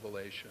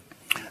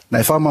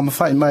 Nei whama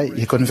mawhai mai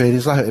I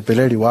konverisahe e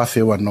peleri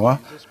wafe wanoa.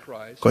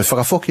 Ko e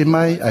whakafoki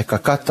mai ai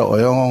kakata o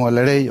eongonga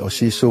lerei o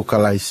sisu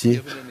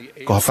kalaisi.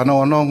 Ko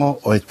hawhanau anongo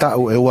o e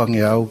tau e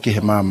uangi au ki he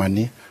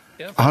mamani.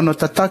 Ahono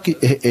tataki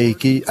e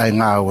eiki ai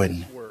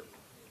ngāweni.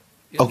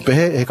 O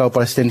pehe e kau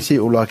palestinisi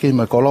uluaki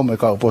me kolom e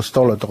kau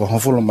apostolo toko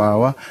honfulu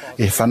mawa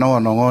e whanau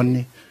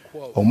anongoni.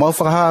 O mau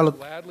whakaha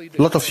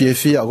loto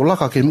fia o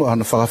laka ki mua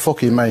hana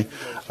whakafoki mai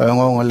o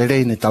eongonga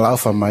lerei ni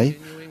talaufa mai.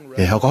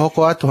 E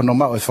hoko atu hono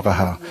mau e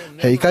whakaha.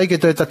 He ikai ke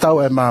toi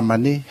tatau e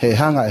mamani, he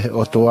hanga e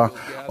otua,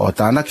 o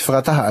tāna ki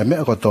whakataha e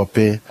mea kotoa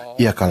pē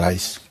ia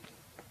kalaisi.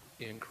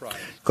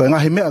 Ko e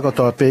ngahi mea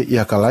kotoa pē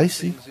ia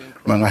kalaisi,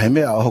 ma ngahi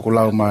mea o hoku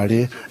lau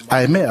maari,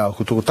 ai mea o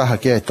kutukutaha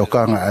kia e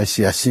tokanga ai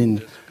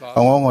siasini,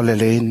 o ngongo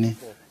leleini,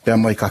 pia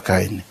moi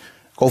kakaini.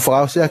 Ko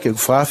whakausea ke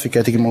whaafi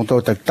kia tiki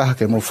montou takitaha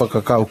ke mo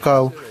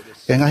whakakau,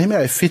 e ngahi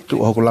mea e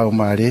fitu o hoku lau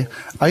maari,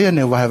 aia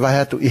ne wahe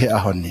atu ihe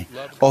ahoni.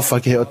 Ofa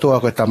ki he otua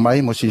koe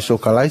tamai mo siso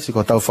kalaisi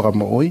ko tau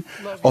whakamoui,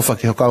 ofa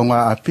ki he kau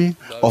ngā api,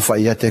 ofa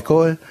ia te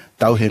koe,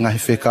 tau he ngahi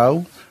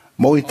whekau,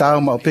 mo I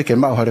tau ma ope ke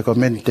mau hare ko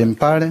meni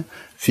tempare,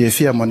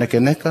 fia mo neke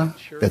neka,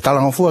 pe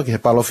talangofua ki he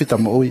palofita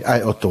mo ui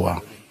ai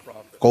otua.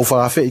 Ko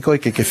whaafe I koe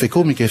ke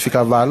whekumi ke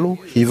whikawalu,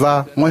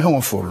 hiwa mo I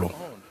hongofulu.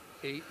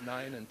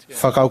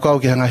 Whakaukau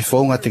ki he ngahi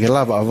whaunga te ke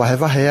lava a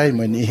wahe ai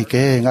mo ni ke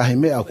he ngahi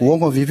mea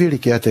kuongo viviri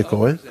ki a te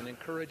koe,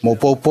 mo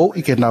poupou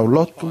I ke nau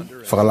lotu,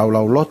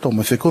 whakalaulau loto,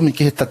 mo whekumi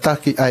ki he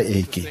tataki ai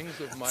eiki.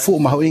 Fu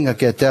mahu inga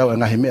ki a te au e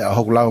ngahi mea a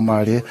hoku lau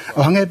maari,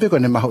 o hange peko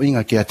ne mahu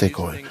inga ki a te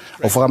koe.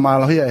 O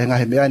whakamalohia e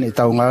ngahi mea ni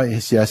tau ngā I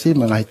he siasi,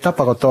 ma ngahi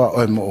tapa kotoa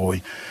o e mo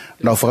oi.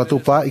 Nau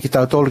whakatupa I ki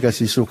tau tolu ki a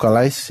sisu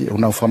kalaisi, o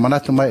nau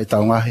whamanatu mai e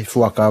tau ngahi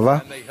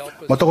fuakawa,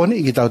 mo toko ni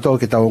I ki tau tolu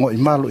ki tau ngo I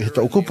malu I he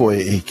tau kupu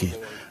e eiki.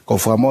 Ko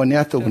whakamoni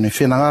atu kune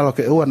whina ngalo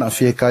ke ua na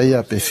whie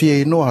kaia pe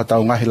whie inoa ha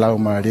tau ngahi lau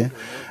maari,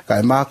 ka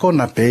e māko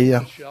na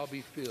peia,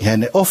 I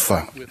hene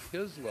ofa,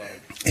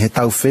 he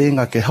tau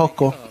whenga ke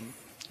hoko,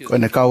 ko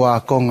ene kaua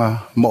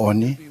akonga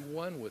mooni,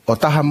 o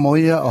taha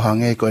moia o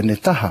hange ko ene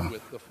taha,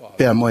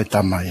 pea moe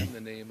tamai,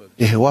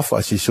 I he wafu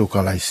a sisu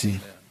kalaisi.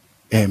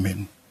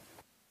 Amen.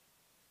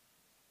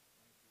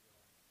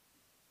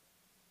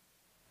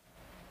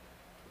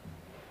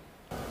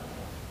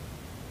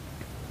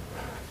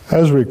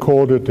 As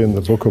recorded in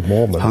the Book of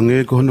Mormon,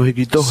 hange ko hono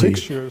hiki tohi,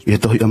 I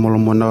tohi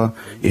amalomona,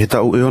 I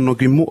tau e ono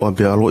ki mua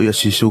pe alo I a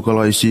sisu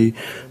kalaisi,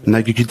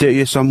 na ki kite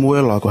I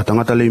Samuela ko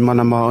tangata le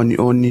mana maoni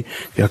oni,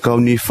 kia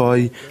kauni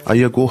whai, a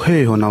ia ko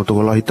he hona o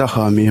toko lahi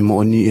taha mi he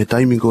mooni e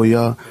taimi ko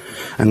ia,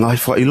 e ngahi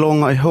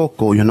whailonga e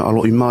hoko I hana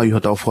alo I mai ho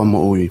tau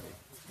whamo ui.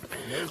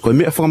 Ko e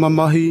mea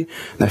whakamamahi,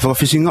 nei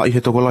whakawhisinga I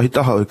he toko lahi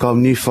taha o e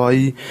kauni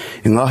whai,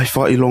 e ngahi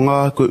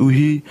whailonga ko e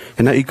uhi,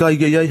 e na ikai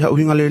ke iai ha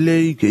uhinga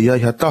lelei, ke iai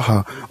ha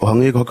taha, o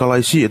hange ko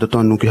hakalaisi e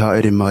totonu ki ha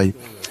ere mai.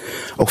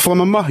 O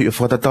whakamamahi o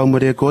whakatatau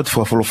mere ko te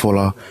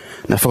whawholofola,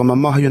 nei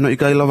whakamamahi o na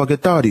ikai la Vake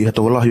Tali, he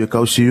toko lahi o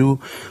kausiu,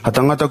 ha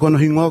tangata kono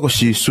hingoa ko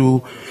sisu,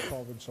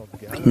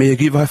 me e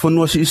ki vai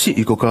whanua si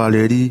I ko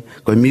kāleri,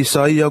 ko e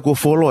misa ia ko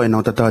wholo e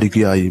nau tatari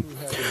ki ai.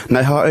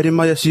 Nei ha ere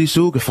mai a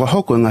sisu ke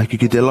whahoko e ngahi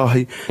ki te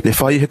lahi, ne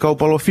whai he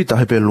kaupalo fita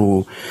he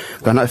pelu.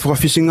 Ka na e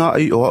whakawhisinga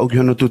ai o au ki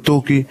hana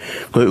tutuki,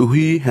 ko e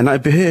uhi, he na e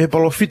pehe he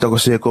palo fita ko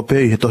se ko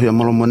pei he tohi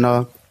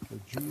amalomona.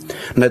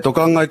 Nei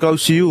tokanga e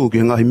kausiu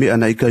ki ngahi mea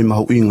na ikai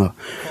mahu inga.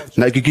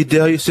 Nei ki te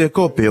ai se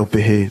ko pe o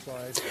pehe.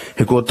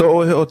 He kua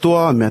to'o he o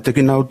tua mea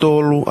teki nau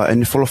tolu a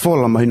eni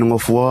wholafola mahino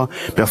ngofua,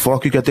 pia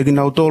whaki kia teki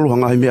nau tolu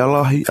hangahi mea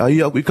lahi, a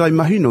ia au ikai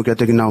mahino kia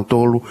teki nau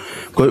tolu,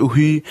 koe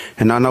uhi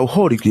he nā nau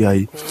hori ki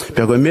ai,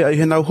 pia koe mea I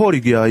he nau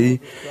hori ki ai,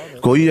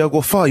 ko ia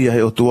ko whai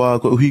he o tua,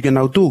 koe uhi ke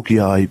nau tū ki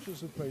ai.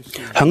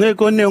 Hange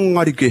koe neo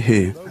ngari ke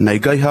he, na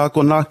ikai ha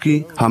ko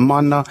naki, ha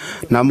mana,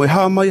 na moe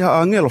ha mai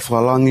ha angelo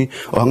whakalangi,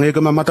 o hange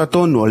ka mamata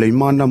tonu a lei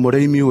mana mo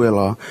reimi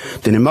uela,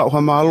 tene mao ha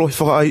maalo he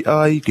whaka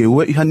ai, ke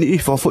ue I hani I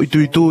whafo I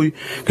tui,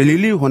 ke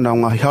liliu hona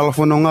ngahi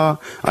halafono ngā,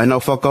 ai nau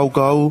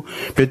whakaukau,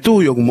 pe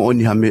tui o mo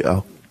oni ha mea.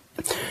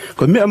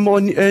 Ko mea mo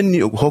oni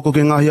eni o hoko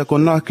ke ngahi a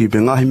konaki, pe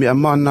ngahi mea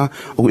mana,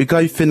 o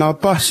ikai whena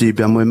pasi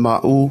pe moe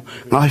mau,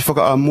 ngahi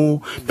whakaamu,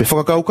 pe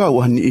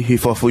whakaukau hani I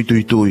whafo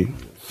I tui.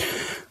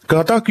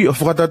 Ka taki o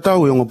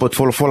whakatatau e o ngopot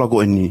wholofola ko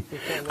eni.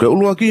 Ka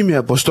ulua ki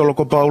mea apostolo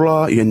ko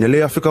paula I ene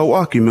lea whikau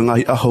aki me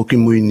ngahi aho ki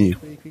muini.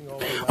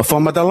 O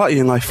whamatala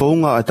I ngai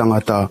whaunga e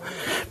tangata.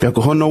 Pea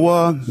ko hono wā,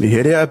 mi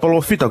herea e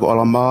palofita ko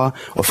alama,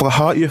 o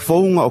whakahai e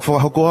whaunga o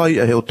whakahoko ai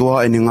e he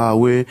otua e ni ngā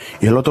ue,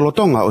 I he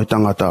lotolotonga o e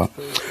tangata.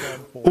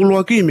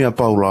 Ulua ki mea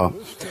Paula.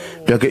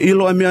 Pea ke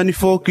ilo e mea ni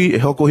whoki e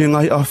hoko he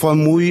ngai a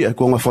whamui e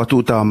konga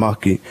whatu tā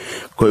maki.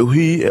 Ko e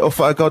uhi e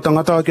ofa e kau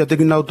tangata ki a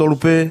teki nau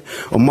tolupe,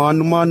 o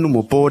manu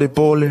mo pore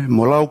pole,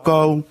 mo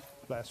laukau,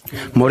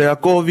 mo rea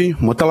kovi,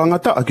 mo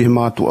talangata a ki he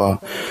mātua.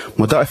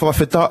 Mo ta e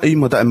whakawhetai,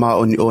 mo ta e mā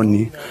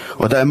oni.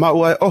 O ta e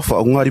māua e ofa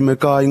o ngari me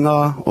kā I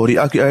ngā, ori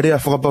aki a rea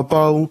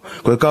whakapapau,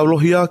 ko e kau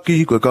lohi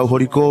aki, ko e kau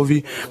hori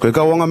kovi, ko e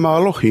kau anga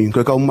mālohi,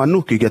 ko e kau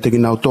manuki ki a teki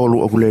nau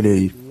tolu o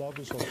kulelei.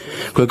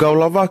 Ko e kau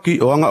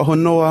lavaki o anga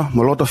honoa,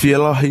 mo lota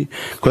fielahi,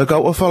 ko e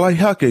kau ofa lai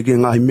hake ki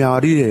ngahi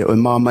mearie o e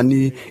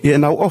mamani I e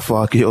nau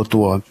ofa ki he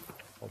otua.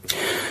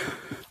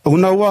 O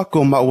nau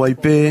wako mauai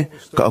pē,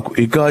 ka aku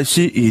I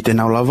gaisi I te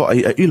nau lava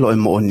ai a ilo e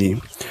mooni.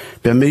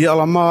 Pea mei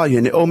alama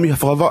I ne omi ha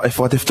whakawa e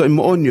whakatefta I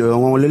mooni o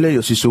ngongolelei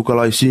o si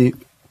sukalaisi.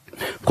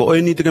 Ko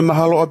e ni te ke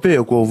mahalo a pē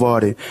o kou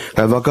vare,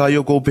 kai wakai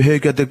o kou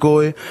pehe kia te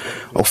koe,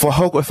 o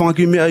whahoko e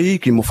whangaki mea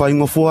iki mo whai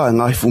ngofua e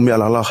ngahi fu mea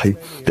lalahi.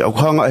 Pea o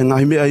hanga e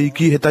ngahi mea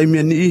iki he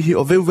taimia ni ihi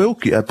o veu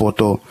ki e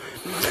poto.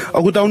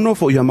 O ku tau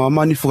nofo I ha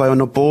mamani whakai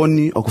ono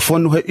pōni, o ku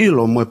whonu he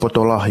ilo mo e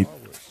poto lahi.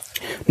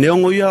 Ne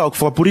ongo ia o ku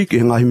whapuriki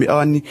he ngahi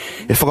meani,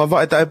 e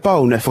whakawa e ta e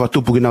pau na e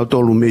whakatupu ki nau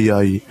tolu mei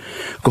ai.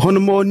 Ko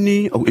hono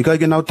mooni, o ku ikai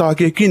ke nau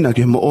tāke e kina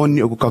ki he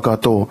mooni o ku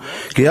kakato.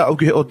 Ke au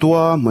ki he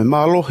otua, mo e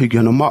mālohi ki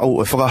hono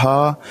mau o e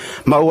whakaha,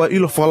 mau a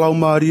ilo whalau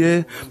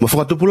maarie, mo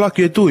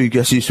whakatupulaki e tui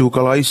ki a sisu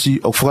kalaisi,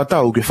 o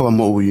whakatau ki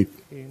whakamoui.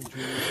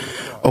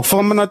 O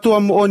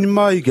whamanatua mo oni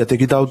mai ki a te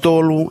ki tau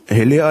tolu, e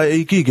he lea e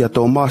iki ki a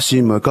tō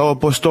masi mo e kau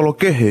apostolo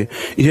kehe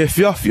I he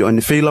whiawhi o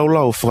ni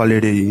whailau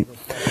whakalerei.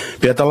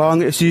 Pea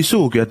talange e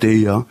sisu ki a te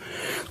ia.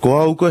 Ko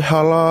au koe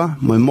hala,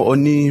 mo e mo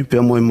oni,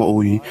 pea mo e mo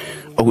ui.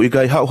 O ku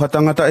ikai hau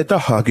hatangata e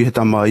taha ki he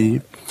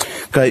tamai.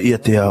 Kai ia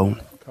te au.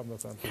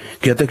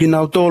 Ki a te ki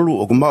nau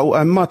tolu o ku mau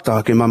ai mata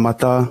ke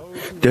mamata,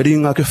 te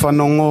ringa ke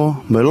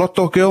whanongo, mo e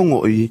loto ke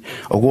ongo I,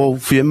 o ku au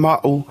fie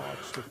mau,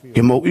 ke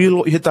mau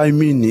ilo I he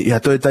taimini, I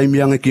hatoe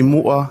taimiange ki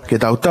mua, ke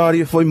tau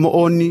tāri e whoi mo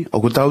oni,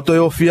 o ku tau toi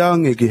o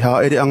fiange ki ha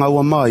ere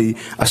angaua mai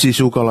a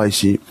sisu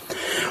kalaisi.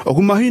 O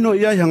ku mahino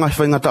I ai hangai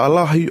whaingata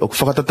alahi, o ku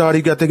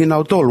whakatatari ki a teki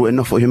nau tolu e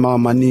nofo I he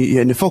mamani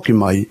I ene whoki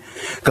mai.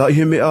 Ka I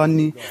he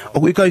meani, o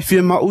ku ikai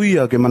fie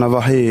mauia ke mana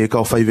wahe e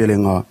kau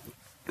whaivelenga.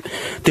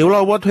 Te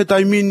ula watu he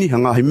taimini ha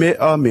ngahi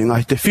mea me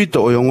ngahi te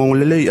whito o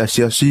ngongolelei a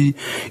siasi,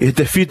 I he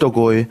te whito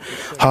koe,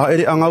 ha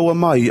ere angaua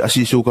mai a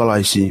sisu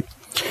kalaisi.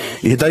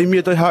 I he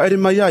taimia toi haere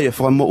mai ai e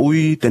whakamo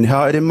ui, teni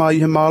haere mai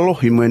he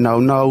mālohi mo e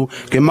nau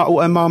ke mau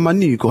e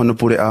mamani ko hono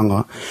pure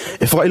anga.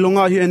 E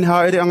whakailonga hi ene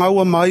haere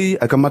angaua mai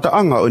e ka mata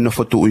anga o ina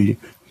whatui.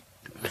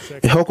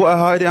 E hoko a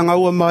haere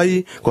angaua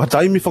mai, ko ha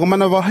taimi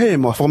whakamana wahe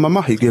mo a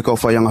whakamamahi ki e kau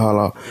whai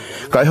angahala.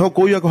 Ka e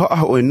hoko ia ko ha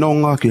aho e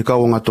nonga ki e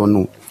kau anga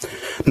tonu.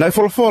 Nai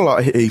whalafola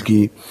e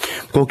eiki,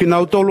 ko ki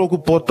nau tolo ku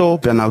poto,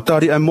 pia nau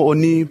tari ai mo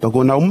oni, pa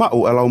ko nau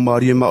mau alau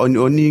maari e ma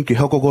oni ki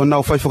hoko ko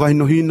nau whai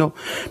whakahino hino,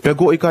 pia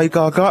ko ikai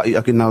kākai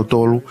a ki nau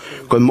tolu,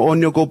 ko mo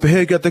oni o ko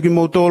pehe ki a teki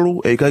mo tolu,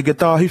 e ikai ke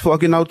tāhifo a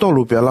ki nau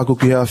tolu, pia laku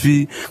ki hea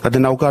whi, ka te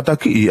nau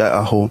kātaki I ai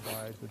aho.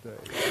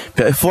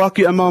 Pea e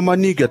whaki a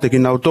mamani ki a teki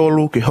nau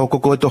tolu, ki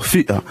hoko ko e toh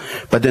whia,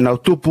 pa te nau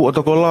tupu o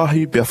toko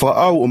lahi, pia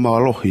whaau o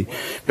maalohi,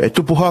 pia e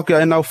tupu hake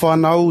a e nau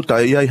whanau,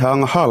 ta e iai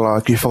hanga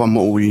hala ki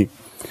whakamo ui.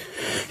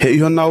 He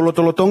iho nau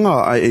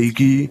lotolotonga ai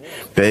eiki,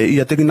 pe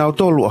ia teki nau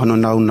tolu hano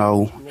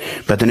nau,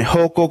 pe tene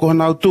hoko ko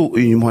nau tu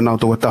I mo nau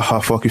toka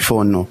taha whaki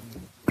whono.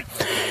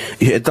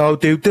 I he tau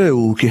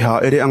teu ki ha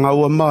ere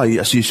angaua mai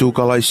a sisu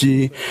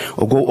kalaisi,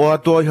 o ko o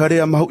atua I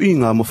harea mahu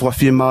inga mo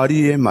whakawhie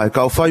maarie ma e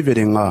kau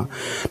whaiverenga,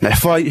 na e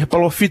whai he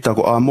palofita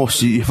ko a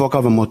mosi I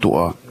whakawa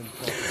motua.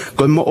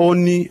 Koe mo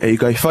oni e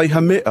kai whai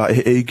ha mea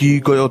e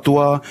eiki koe o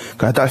tua,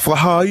 ka tai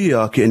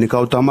whahaia ki ene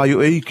kau tamai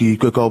o eiki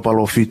koe kau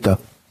palofita.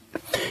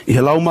 I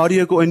he lau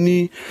maria ko e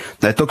ni,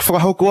 na e toki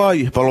whakahoko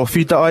ai,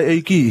 palofita ai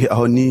eiki he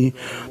aho ni,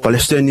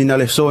 palesteni na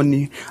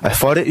lesoni, ai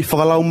whare I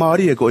whakalau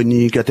maria ko e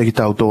ni kia teki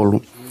tau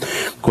tolu.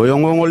 Ko e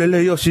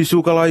ongongolelei o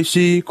sisu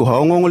kalaisi, ko ha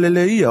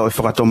ongongolelei ia o e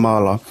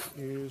whakatomala.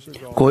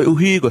 Ko e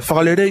uhi, ko e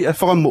whakalerei e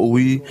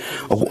whakamoui,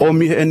 o ko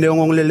omi he ene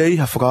ongongolelei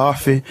ha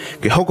whakaafe,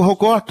 ke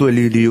hoko atu e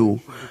liliu,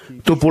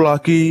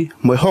 tupulaki,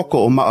 mo e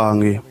hoko o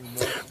maange.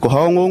 Ko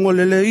ha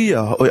ongongolelei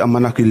ia o e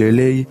amanaki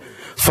lelei,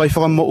 whai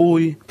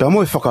whakamoui, pia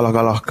mo e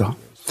whakalakalaka.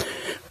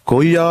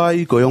 Ko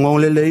iai, ko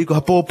ngongolelei, ko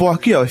hapopoa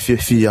kia o e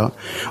whiawhia.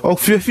 O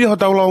whiawhia ha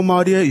tau lau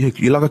maaria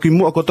I laka ki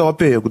mua ko tau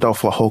pē o ku tau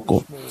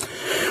whahoko.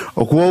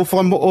 O ku au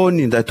whakamo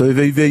oni, dai toi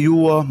vei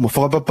ua, mo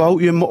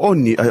whakapapau I mo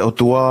oni ai o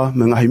tua,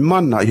 me ngahi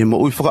mana I he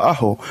mo ui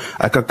whakaaho,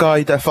 ai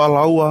kakai tai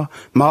whalaua,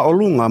 maa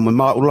olunga mo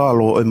maa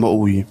ulalo o e mo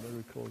ui.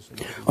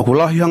 O ku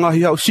lahi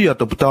hangahi hau sia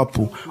topu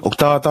tapu, o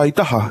tātai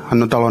taha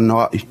hana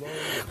talana ai.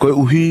 Ko e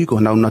uhi, ko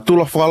nau na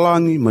tula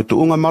whalangi, mo tu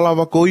unga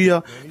malawa ko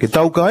ia, ke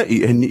tau ka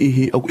e ni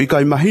ihi, o ku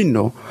ikai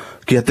mahino,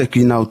 ki a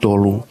teki nau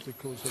tolu.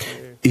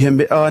 I he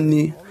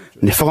meani,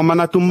 ne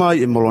whakamanatu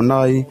mai e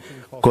molonai,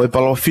 ko e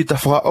palofita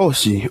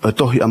whakaosi, o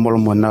tohi a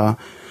molomona,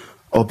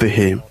 o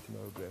pehe.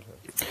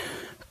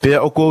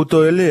 Pea o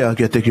koutou e lea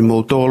kia te ki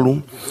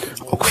mautolu,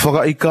 o ku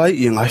whakaikai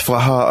i ngai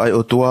whakaha ai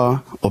o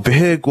tua, o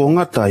pehe kua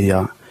ngata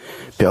ia.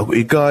 Pea ku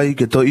ikai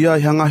ke to ia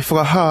i hangai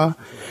whakaha,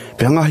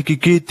 pea ngahi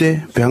kikite,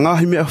 pea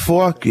ngahi mea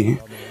whoaki,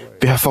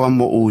 pea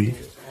whakamo ui.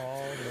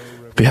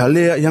 Pea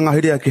lea i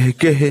hangai rea kehe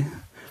kehe,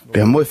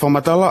 pea moe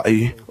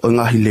whamatalai o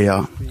ngahi lea.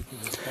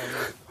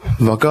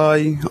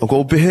 Wakai, o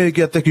kou pehe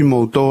kia te ki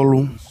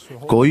mautolu,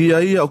 ko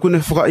ia o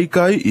kune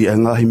whakaikai i a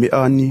ngahi me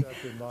ani,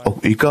 o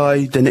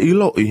ikai tene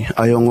iloi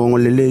ai o ngongo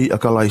lelei a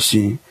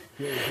kalaisi.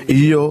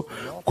 Iyo,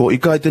 ko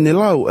ikai tene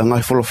lau a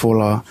ngai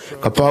wholofola,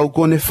 ka pau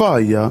kone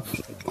whaia,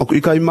 o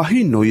ikai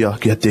mahino ia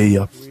kia te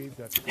ia.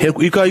 He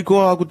ku ikai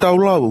koa ku tau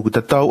lau, ku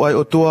ta tau ai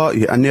o toa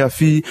i anea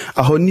fi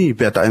a honi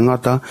pea ta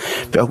engata,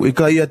 pea ku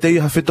ikai ia te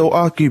iha whetau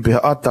aki pea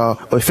ata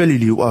o e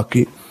wheliliu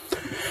aki.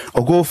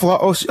 O ko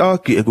whaka osi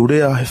aki e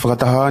kurea he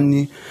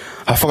whakatahani,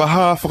 ha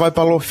whakaha whakai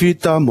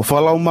palofita mo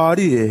whalau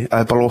maari e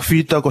ai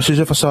palofita ko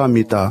sese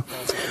whasamita.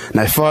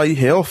 Nai whai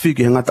he ofi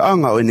ki he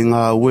ngataanga o ene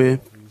ngā ue,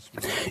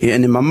 i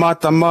ene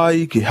mamata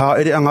mai ki ha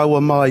ere angaua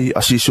mai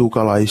a sisu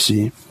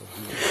kalaisi.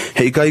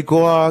 He ikai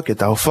koa ke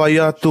tau whai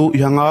atu i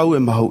hangau e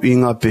mahu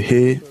inga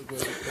pehe,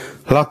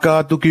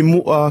 laka atu ki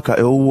mua ka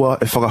e ua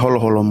e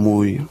whakaholoholo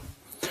mui.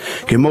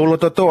 Ke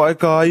maulo tatoa e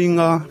ka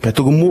inga, pia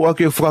tuku mua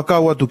ke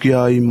whakakau atu ki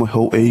ai mo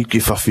hou e ki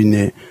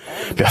whawhine.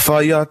 Pia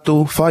whai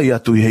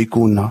atu i hei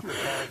kuna.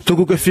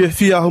 Tuku ke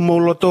fia ho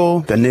maulo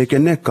to, pia neke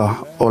neka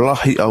o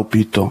lahi au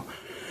pito.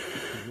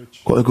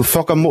 Ko e ku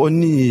whakamo o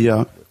ni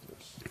ia,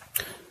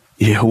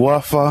 i he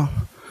huafa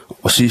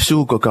o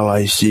sisu ko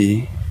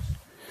kalaisi.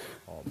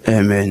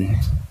 Amen.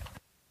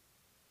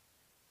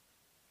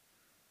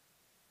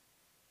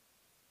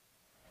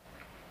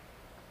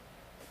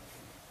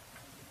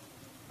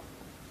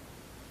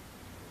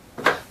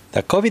 The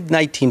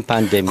COVID-19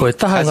 pandemic. Ko e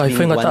taha ngai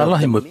whenga ta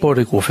alahi mo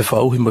pore ko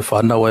whewhauhi mo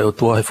whanau ai o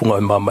tua he whunga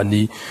e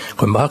mamani,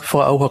 ko e mahaki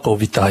whaauha ko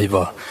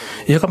vitaiwa.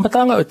 I haka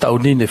matanga o tau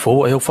ni ne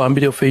fo e o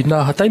whamiri o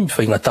whina ha taimi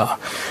whainga ta.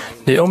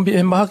 Ne ombi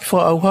e mahaki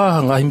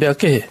whaauha ngahi mea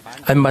kehe,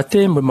 ai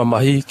mate mo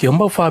mamahi ki o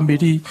mau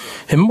whamiri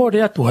he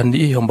more atu hani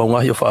i ho mau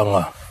ngahi o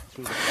whaanga.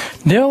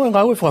 Ne au e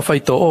ngau e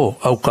whawhaito o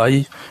au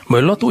kai, mo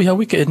e lotu i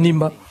hawike e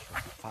nima.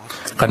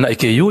 Kana e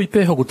ke iui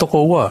pe hoku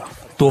toko ua.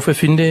 Tofe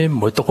fine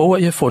mo toko wa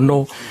e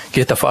fono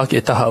ke ta fa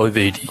ke ta ha o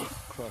veidi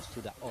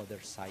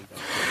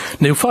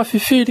ne fa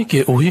fifiri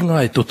ke uhinga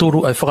e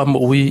tuturu ai fa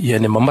mo ui e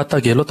ne mamata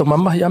ke loto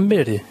mama ya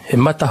mere e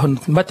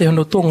mate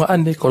hono tonga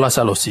ane ko la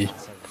salosi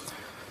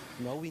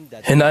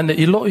he na ne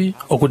iloi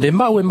o ku de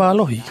mau e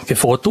malohi ke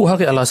fotu ha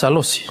ke ala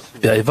salosi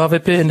pe e va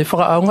pe ne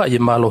fa aunga e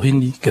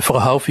malohini ke fa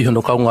ha fi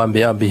hono kaunga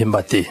me ambi he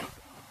mate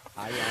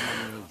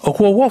o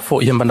ku wofo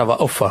e manava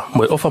ofa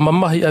mo ofa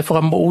mama ai fa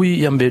mo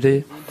ui e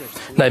mere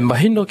na e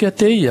mahino kia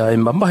te ia e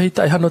mamahi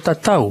tai hano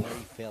tatau.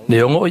 Ne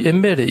ongo i e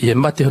mere i e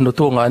mate hono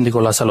tuonga ani ko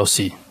la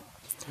salosi.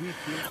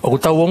 O ku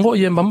tau ongo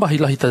i e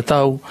mamahi lahi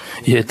tatau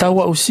i e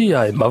taua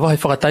usia e mawahi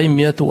whakatai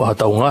miatu a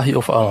tau ngahi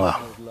o whaanga.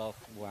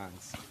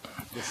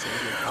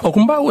 O ku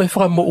mbau e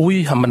whakamo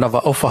ui ha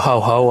manawa ofa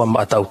hao hao a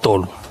maatau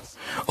tolu.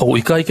 O ku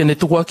ikai ke ne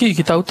tuku aki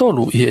ki tau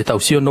tolu i e tau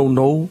sio nou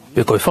nou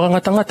pe koe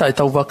whakangata e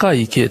tau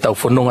wakai ki e tau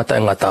whanongata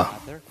e ngata.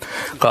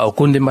 Ka o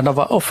kunde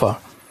manawa ofa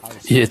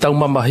i e tau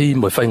mamahi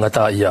mo e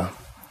whaingata ia.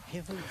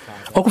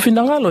 O ku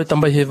whinangalo e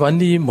tamai he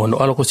wani mo no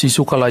aloko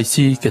sisu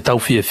kalaisi ke tau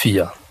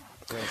fia.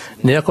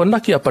 Ne ako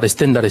naki a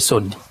parestenda re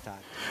soni.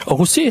 O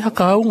ku si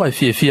haka aunga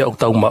e fia o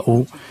tau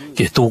mau,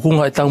 ke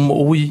tukunga e tau mo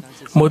ui,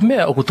 mo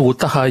mea o ku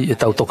tukutaha i e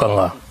tau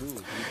tokanga.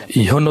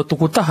 I hono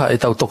tukutaha e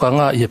tau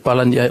tokanga i e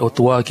palani ai o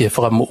tua ki e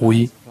whakamo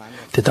ui,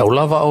 te tau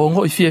lava o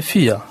ngo i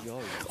fia.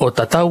 O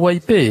tatau ai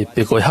pe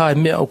koe hae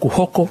mea o ku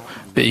hoko,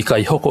 pe i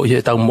kai hoko i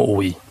e tau mo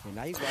ui.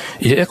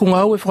 I e ku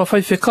ngau e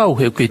whakawhai whekau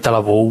he ki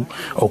talavou,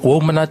 o ku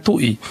au mana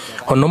tui,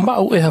 hono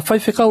mau e ha whai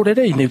whekau re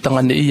rei ne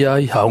utangane ia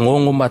i hao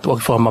ngongo matu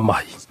aki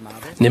whakamamahi.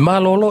 Ne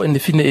malolo e ne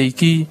whine e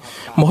iki,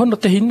 mo hono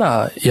te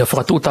hina i a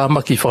whakatuuta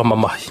amaki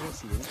whakamamahi.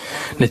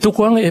 Ne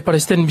tukuanga e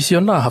Palestine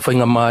misiona ha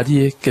whainga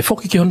maarie ke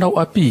whoki ki honau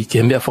api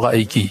ke mea whaka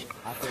eiki.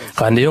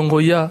 Ka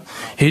neongo ia,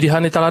 hiri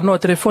hane talanoa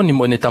telefoni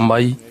mo e ne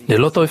tamai, ne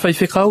loto e whai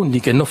whekau ni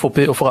ke nofo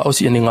pe o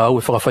whakaosi e ne ngau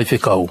e whakawhai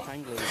whekau.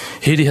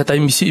 Hiri hatai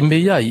misi i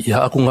mei ai, i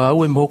haaku ngā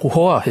ue moku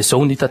hoa, he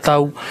sauni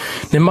tatau,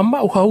 ne mama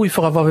u haui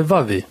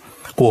whakawawewave,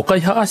 ko kai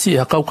haasi e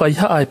hakau kai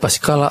haa e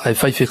pasikala ai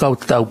whaiwhekau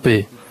tatau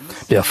pe,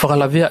 pe a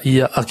whakalavea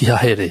ia aki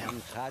hahere.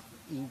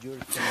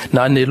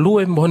 Na ane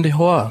lue mohone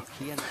hoa,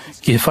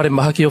 ki he whare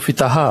mahaki o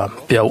whitaha,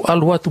 pe au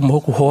alu atu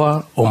moku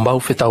hoa o mau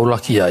whetau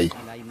laki ai.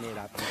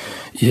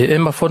 I he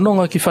ema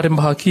whanonga ki whare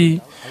mahaki,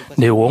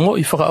 ne uongo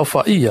i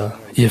whakaawha ia,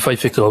 i he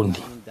whaiwhekau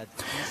ni.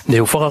 Ne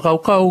u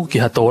whakakaukau ki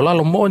hato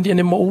lalo mooni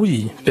ene mo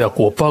ui, pea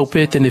kua pau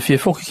pe tene fie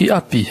whoki ki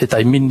api he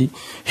taimini,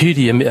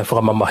 hiri e mea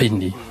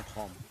whakamamahini.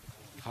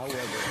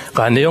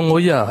 Ka neongo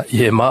ia, i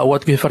he maa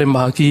watu ki he whare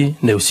mahaki,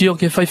 ne usio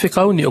ki he whai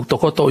whekau ni o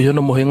tokoto i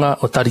hono mohenga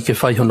o tari ke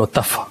whai hono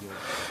tafa.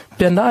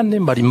 Pea naane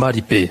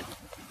marimari pe.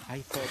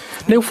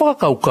 Ne u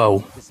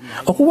whakakaukau,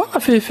 o ku waka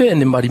whewhe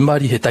ene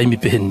marimari he taimi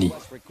peheni.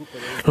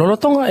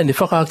 Lolotonga e ni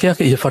whakaakea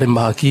ke i whare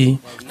mahaki,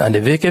 na ne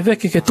veke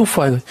ke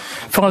tuwhai,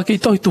 whakaki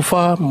tohi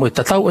tuwha, mo i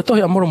tatau e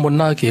tohi amoro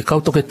mona ki e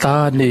kautoke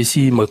tā ne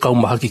si mo i kau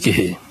mahaki ke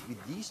he.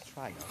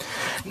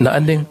 Na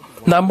ane,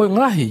 na mo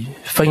ngahi,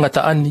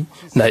 whaingata ani,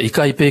 na i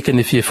kai peke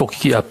ne fie whoki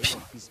ki api.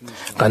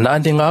 Ka na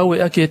ane ngau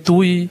e ake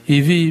tui,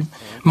 iwi,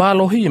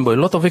 mālohi mo i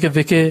loto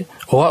veke,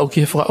 o au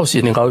ki he whakaosi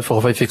e ni ngau i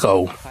whakawhai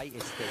whikau.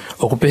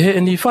 O ko pehe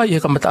e ni whai e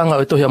ka mataanga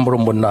o tohi amoro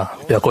mona.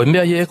 Pea koe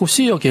mea i e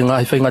kusio ki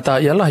ngahi whaingata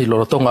i alahi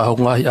lorotonga aho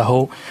ngahi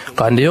aho.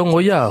 Ka neongo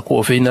ia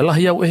ko o whina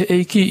lahi au e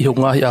eiki i ho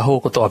ngahi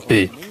aho ko toa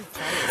pē.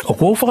 O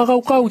ko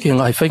whakakaukau ki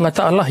ngahi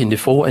whaingata alahi ne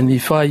fōa e ni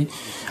whai.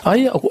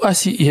 Aia o ko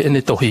asi i e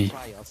ne tohi.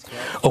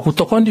 O ku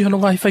tokondi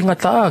hono ngahi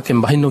whaingata a ke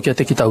mahino ki a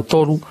te ki tau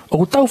toru.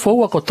 O ku tau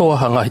fōua ko toa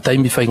ha ngahi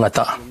taimi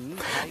whaingata.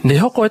 Ne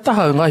hoko e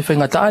taha o ngahi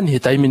whaingata ani he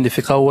taimi ne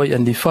whikau ai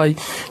ani whai.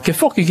 Ke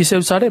whoki ki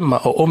Seusarema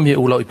o omi e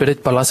ulau i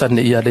peret palasa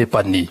ne ia le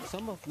pani.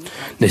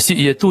 Ne si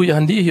i e tui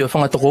handi i o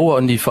whangatoko ua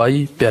o ni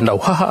whai, pea nau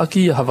haha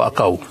aki a hawa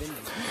akau.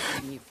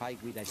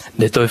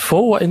 Ne toi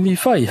fōua e ni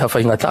whai ha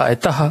whaingata e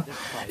taha,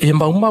 e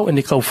mau e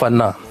ni kau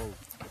whana.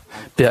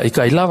 Pea i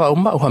kai lava o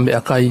mau ha me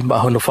akai ma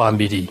hono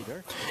whamiri.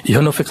 I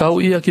hono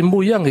whikau ia ki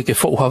muiange ke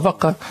whou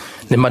hawaka,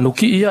 ne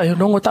manuki ia e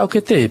honongo tau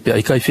ke te, pea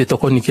i kai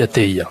whetokoni ki a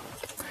te ia.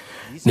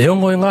 Ne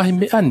hongo e ngahi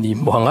me ani,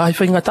 mo ha ngahi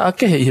whaingata a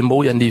kehe i he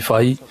mou ia ni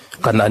whai,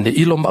 kana ne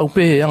ilo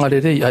maupe e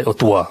angarerei ai o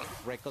tua.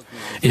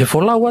 I he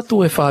folau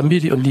atu e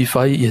whamiri o ni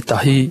whai i he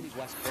tahi,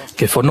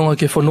 ke whanonga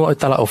ke whanua e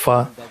tala o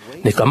wha,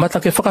 ne kamata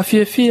ke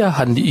whakawhiawhia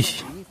hani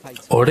ihi.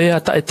 O rea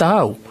ta e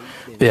tahau,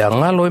 pea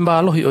ngalo e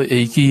maalohi o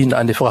eiki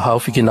na ane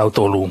whakahauwhi ki nau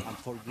tolu.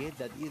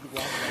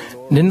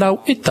 Ne nau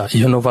ita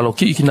i hono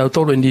waloki i ki nau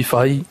tolu e ni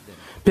whai,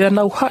 pea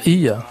nau hai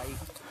ia,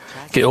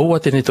 ke oua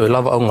tene toi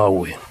lava au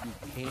ngaue.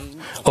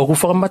 O ku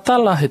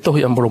whakamatala he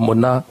tohi amoro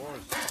mona,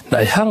 na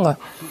e hanga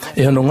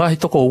e hono ngahi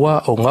toko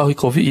ua o ngauhi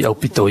kovi i au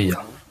pito ia.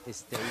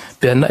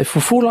 Pea na e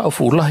fufula o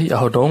fuulahi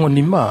a honongo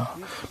ni maa,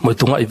 mo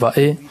tunga i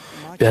vae,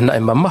 pea na e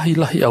mamahi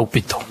lahi au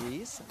pito.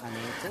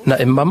 Na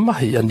e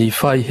mamahi a ni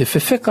whai he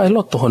whewheka e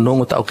loto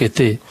honongo tau ke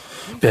te,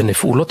 pea ne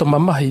fuuloto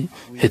mamahi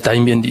he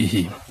taimi ni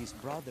ihi.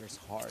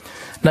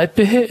 Na e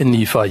pehe e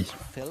ni whai,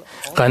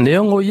 ka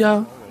neongo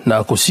ia na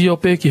ako sio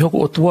pe ki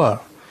hoko o tua,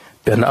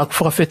 pea na aku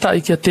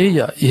whakawhetai ki a te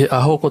ia i he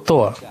aho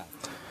kotoa.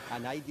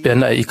 Pea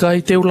na e ikai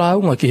teu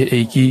launga ki he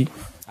eiki,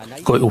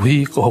 koe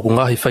uhi ko hoku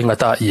ngahi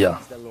whaingata ia.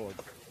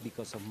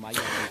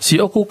 Si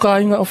oku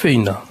kāinga o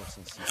whina,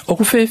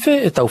 oku whewhe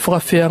e tau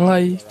whakawhea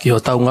ngai ki ho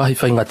tau ngahi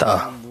whaingata a.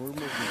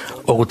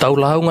 Oku tau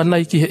launga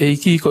nei ki he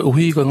eiki koe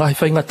uhi ko ngahi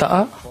whaingata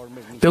a,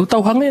 peu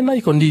tau hange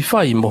nei ko ni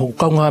whai mo hoku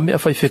kau ngā mea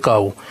whai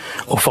whekau,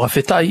 o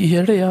whakawhetai i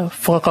he rea,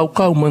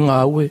 whakakaukau mo ngā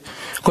ue,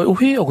 koe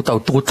uhi oku tau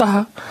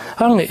tukutaha,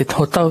 hange e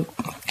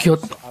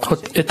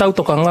tau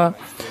toka ngā,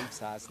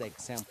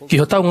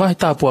 ki ho tau ngahi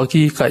tāpua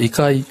ki ka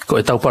ikai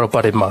ko e tau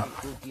parapare mā.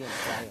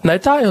 Na e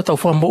tae o tau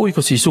whamoi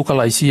ko si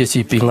sukalaisi e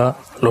si pinga,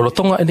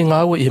 lolotonga e ni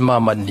ngāwe i he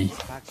mamani.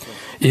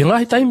 I he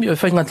ngahi taimi o e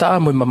whaingata a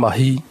mo i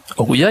mamahi,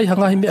 o ku iai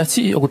hangahi mea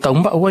si o ku tau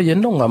maua i e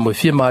nonga mo i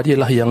whia maari e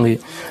lahi ange,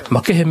 ma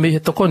kehe me he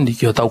tokoni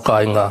ki ho tau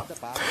kāinga.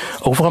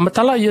 O ku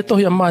whakamatala i e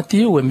tohi a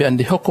mātiu e mea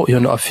ni hoko i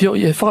hono a whio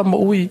i e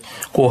whakamoi,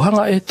 ko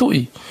hanga e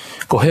tui,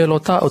 ko he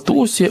lota o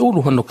tuusi e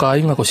ulu hono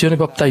kāinga ko sione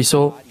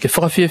baptaiso, ke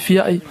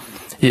whakawhiawhiai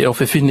i e o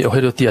whewhini o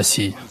hero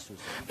tiasi.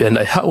 Pea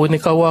na e hau e ne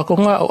kaua ko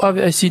ngā o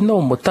ave ai sino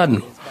mo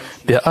tanu,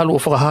 pea alu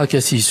o whakaha ki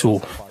a sisu.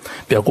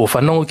 Pea kua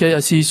whanongo ki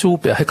a sisu,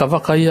 pea heka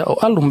waka ia o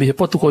alu mi he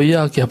potuko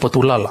ia ki a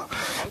potulala.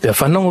 Pea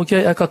whanongo ki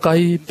a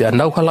kakai, pea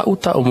nauhala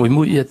uta o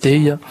muimui ia te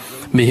ia,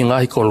 mi hi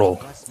ngahi kolo.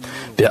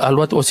 Pea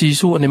alu atu o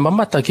sisu o ne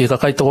mamata ki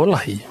kakai toko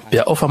lahi,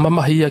 pea ofa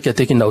mamahi ia ki a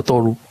teki nau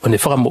tolu, o ne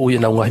whakamo ui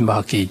nau ngahi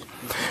mahaki.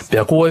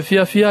 Pea kua e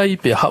whiawhiai,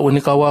 pea hau e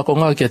ne kaua ko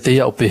ngā ki a te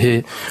ia o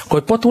pehe, ko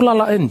e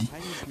potulala endi,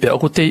 pea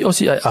oku tei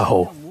osi ai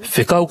aho.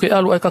 Whekau ke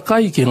alu ai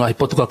kakai ki ngahi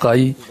potu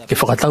kakai, ke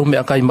whakatau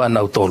mea kai maa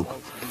nau tolu.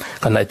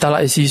 Kana e tala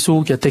e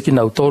sisu ki a teki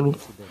nau tolu,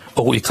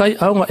 o ku ikai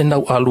aunga e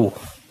nau alu,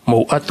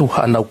 mou atu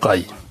ha nau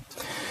kai.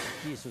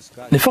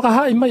 Ne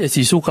whakahai mai e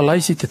sisu ka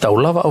laisi te tau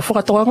lava o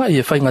whakatoanga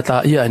i e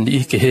whaingata ia ni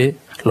i ke he,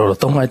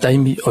 lorotonga e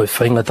taimi o e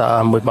whaingata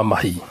a mo i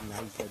mamahi.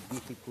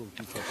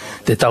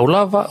 Te tau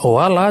lava o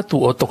ala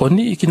atu o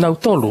tokoni i ki nau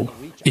tolu,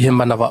 i he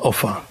manawa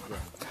ofa.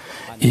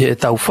 I he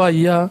tau whai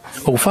ia,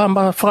 o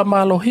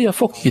whamalohia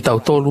whoki ki tau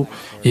tolu,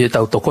 i he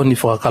tau tokoni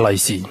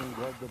whakalaisi.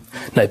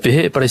 Nai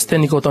pehe e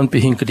paresteni ko ton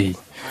pihinkri.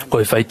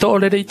 Koe whaito o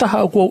rere i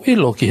taha o kuau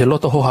ilo ki he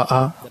loto hoha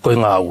a, koe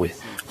ngā ue.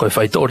 Koe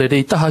whaito o rere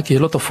i taha ki he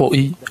loto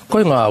fōi,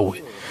 koe ngā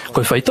ue.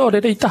 Koe whaito o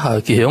rere i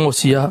taha ki he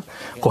ongosia,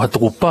 ko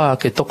hatuku pā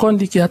ke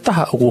tokondi ki ha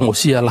taha o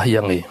ongosia lahi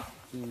ange.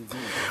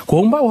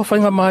 Ko mau ha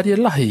whainga maari e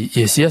lahi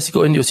i he siasi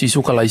ko eni o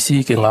sisu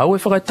kalaisi ke ngā ue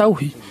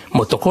whakaitauhi,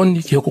 mo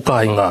tokondi ki hoku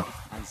kāinga.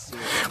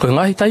 Koe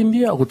ngahi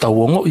taimia o ku tau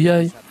ongo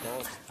iai,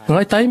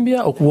 ngai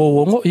taimia o ku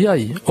ongo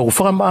iai, o ku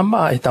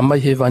whakamaamaa e tamai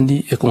he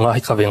vani e ku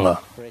ngahi kawenga.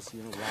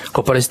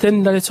 Ko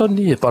paresteni na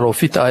resoni e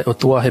parofita ai o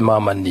tua he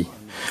mamani.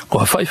 Ko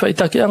ha whaiwhai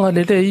take anga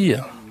lere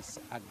ia.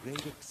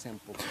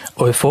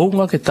 O e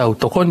whaunga ke tau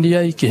tokoni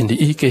ai ki hindi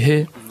i ke he,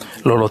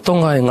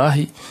 lolotonga e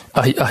ngahi,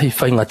 ahi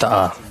whaingata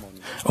a.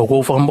 O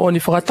kou whakamooni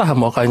whakataha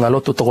mo kai ngā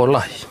loto toko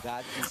lahi.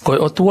 Ko e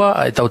otua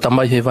ai tau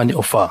tamai he vani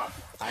ofa.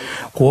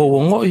 Ko o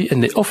ngoi e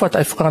ne ofa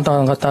tai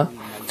whakatangata,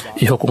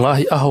 i hoku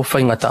ngahi aho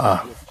whaingata a.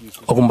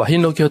 O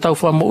kumahino ki o tau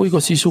whakamoi ko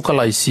sisu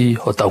kalaisi,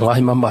 ho tau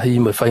ngahi mamahi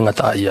mo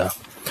whaingata a ia.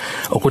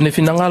 O kune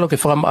whinangalo ke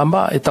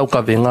whakamaama e tau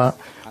kawenga,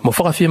 mo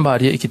whakawhia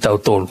maria i ki tau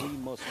tolu.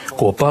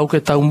 Ko pau ke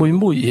tau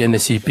mui i ene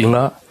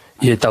sipinga,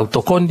 i e tau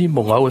tokoni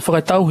mo ngau e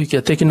whakatauhi ki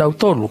a teki nau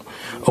tolu,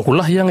 o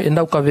kulahianga e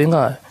nau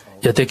kawenga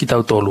i a teki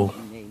tau tolu.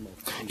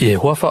 I e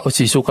huafa o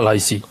sisu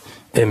kalaisi.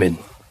 Amen.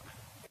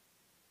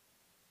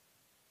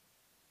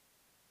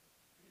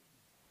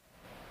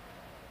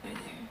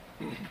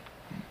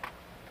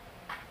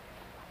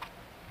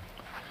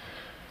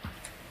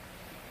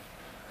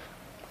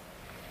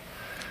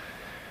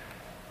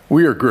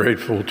 We are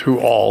grateful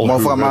to all who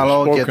have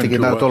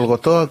spoken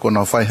to us.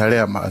 Kuna whai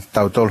harea ma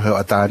tau tolu heo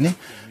atani,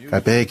 ka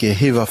pehe ki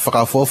hiwa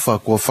whakafofa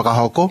kua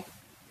whakahoko.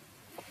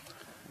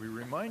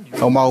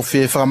 O mau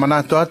fie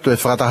whakamanatu atu e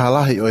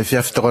whakatahalahi o e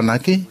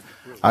whiawhitokonaki,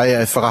 ai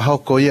e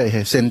whakahoko ia i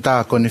he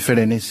senta koni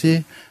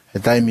wherenisi, he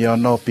taimi o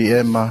no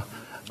PM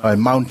o e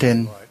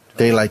Mountain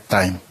Daylight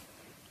Time.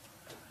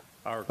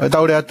 O e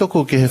taure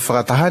atuku ki he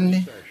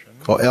whakatahani,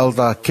 o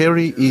Elder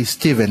Kerry E.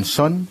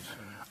 Stevenson,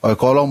 o e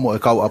kolomo e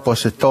kau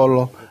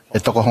aposetolo, e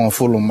toko hongo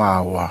fulu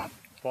māua.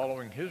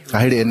 Ka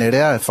hiri e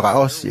nerea e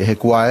whakaosi e he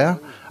kuaia,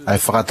 ai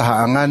whakataha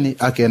angani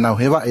ake nau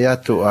hewa e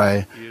atu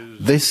ai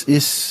This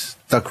is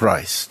the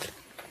Christ.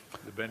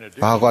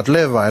 Pahako at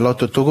lewa e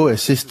lotu tuku e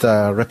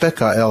Sister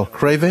Rebecca L.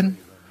 Craven,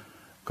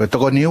 ko e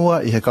toko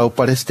niua i he kau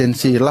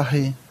palestinsi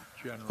lahi,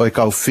 o e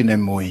kau whine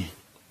mui.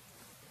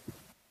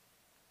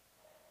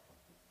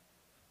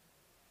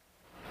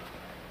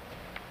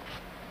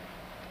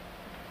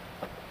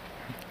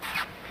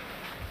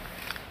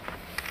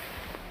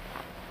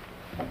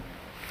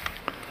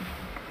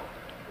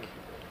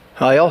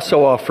 I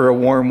also offer a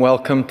warm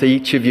welcome to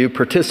each of you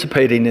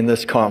participating in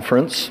this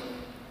conference.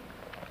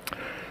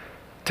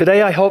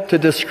 Today I hope to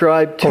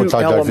describe two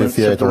elements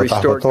of the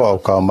restored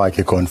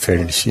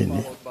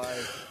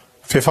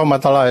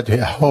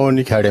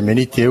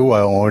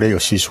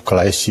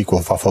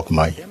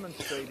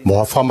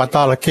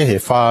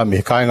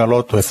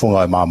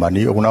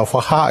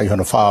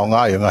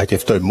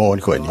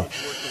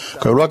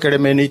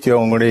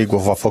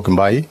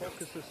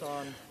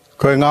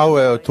Ko ngau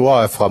e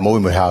tua e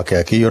whamui me hake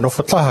aki, ono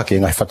whataha ki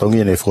ngai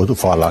whatongi nei whotu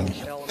whalangi.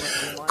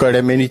 Ko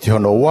e meniti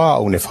hono wā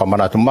o ne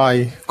whamanatu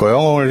mai, ko e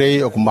ongo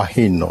rei o ku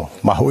mahino,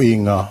 mahu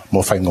inga, mo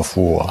whaingo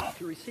fua.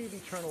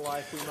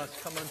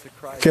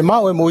 Ke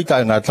mau e muita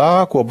e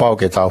ngata, kua pau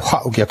ke tau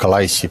hau ki a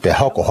kalaisi, pe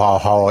hoko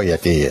hao i a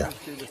tea.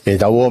 E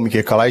tau omi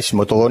ke kalaisi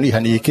mo tōni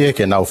hani ike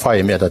ke nau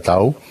whai mea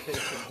tau.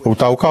 O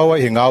tau kaua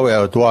i ngau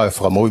e tua e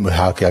whamui me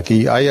hake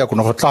aki, ai a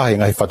kuna whataha i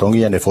ngai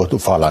whatongi nei whotu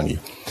whalangi.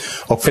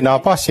 O whina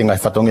pasi ngai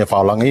whatongi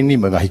whaolangi ni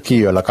mga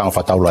hiki o la kang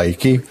whataula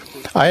iki.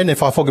 Ai ne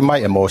whafoki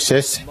mai e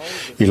Moses,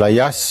 i la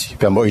yasi,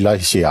 pia mo i la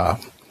isia.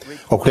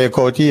 O kre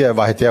koti e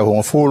wahetea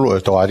hunga fulu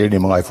e to arini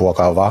mga i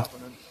fuakawa.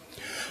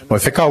 Mo e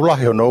whikau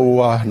lahi o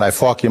noua na e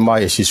whaki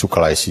mai e sisu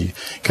kalaisi,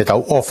 ke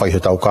tau ofa i ho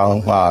tau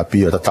kang a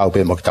pio ta tau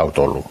pe mo ki tau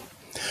tolu.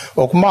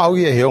 O kumau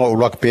i e hionga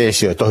ulaki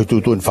pēsi o tohi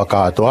tutun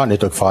whakatoa ne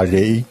toki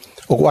wharei,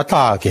 o ku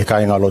ataa ki he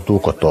kainga lotu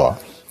kotoa.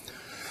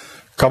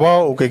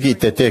 Kawau o ke ki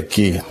te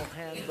teki,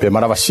 pe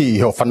marawasi i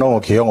ho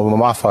whanongo ki hongo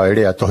mamafa e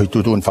rea tohi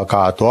tutun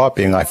whakatoa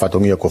pe ngai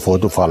whatongia ko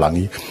whotu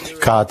whalangi,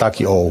 ka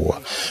taki oua.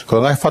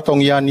 Ko ngai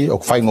whatongi ani o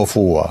whaingo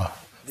fua,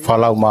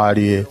 whalau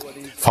maari,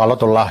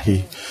 whaloto lahi,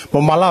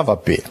 mo malawa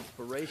pe.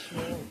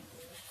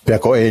 Pe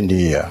ko e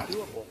nia.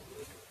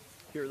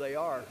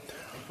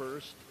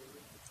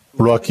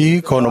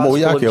 Luaki kono mo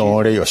iake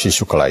o rei o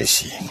sisu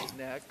kalaisi.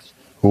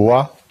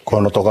 Ua,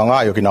 kono toka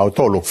ngai o ki nau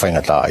tolu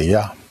whaingata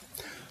ia.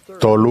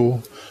 Tolu,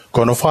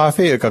 kono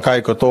whawhi e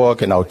kakai kotoa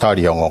ke nau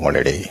tari o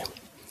ngongorerei.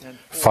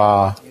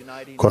 Wha,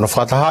 kono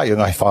whataha i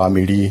ngai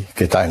whamiri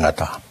ke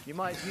taingata.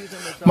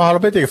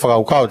 Mahalopete ke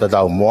whakaukau ta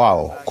tau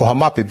moao, ko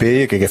hamapi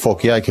pe ke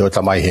whokiai ki o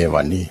tamai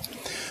hewani.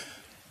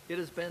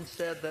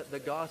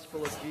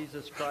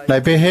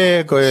 Nai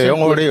pehe ko e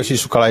ongorei o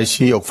sisu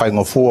kalaisi o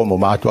whaingo fua mo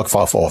mātua ki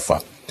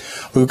whawhofa.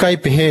 O kai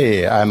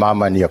pehe ai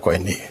mamani a koe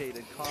ni.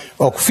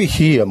 O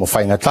kuwhihia mo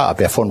whaingata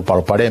pe a whonu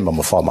paloparema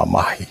mo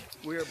whamamahi.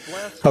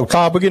 Tau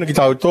tāpukina ki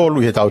tau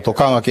tolu he tau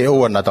tokanga ke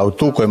ua na tau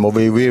tuko e mo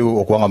weiweu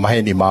o kuanga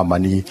maheni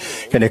mamani.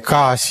 Kene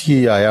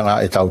kāsi a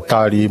yanga e tau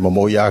tari mo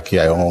mo iaki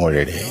a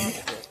ngongorere.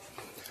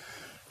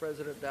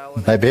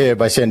 Nai pehe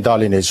by St.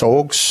 Darlene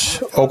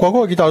Oaks, o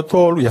kuako ki tau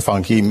tolu he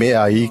whanki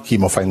mea i ki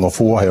mo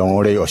whaingofua he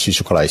ongore o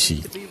sisu kalaisi.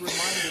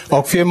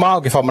 O kwhia mao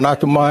ke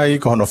whamanatu mai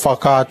ko hono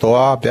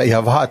whakatoa pe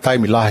iha waha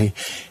taimi lahi.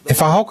 E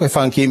whahoko he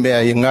whanki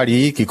mea i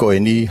ngari i ki koe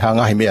ni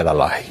hangahi mea la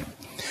lahi.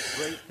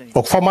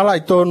 O whamala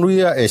i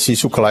tōnuia e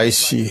sisu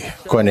kalaisi,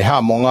 ko ne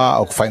ha monga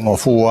o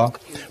whaingofua,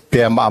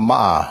 pia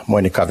maa mo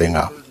ne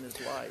kawenga.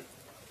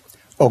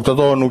 O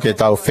tōnu ke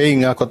tau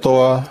whainga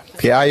kotoa,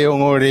 pia ai o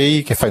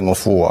ngorei ke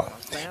whaingofua,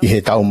 i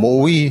he tau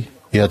moui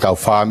ia tau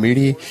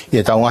family,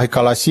 ia tau ngahi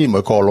kalasi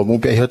mo kolo mu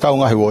pe ia tau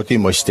ngahi woti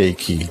mo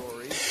steiki.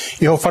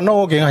 Iho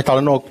whanau ke ngai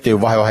talano te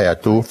wahe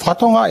atu,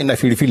 whatonga ina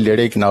whiriwhiri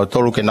lere ki nau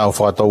tolu ke nau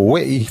whakatau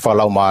wei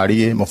whalau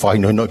maari mo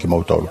whahinohino ki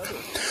mau tolu.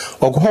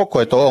 O ku hoko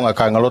e toonga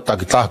ka ngalota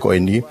ki tako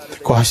eni,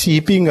 ko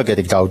hasipinga ke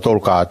te ki tau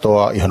tolu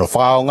katoa, iho no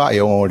whaonga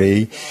e ongo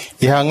rei,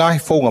 iha ngahi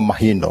whaunga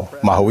mahino,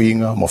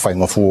 mahuinga, mo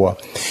whaingofua.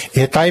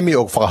 Ihe taimi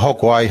o ku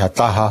whakahoko ai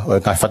hataha o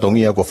e ngai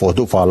whatongia ko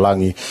whotu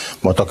whalangi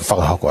mo toki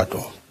whakahoko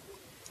atu.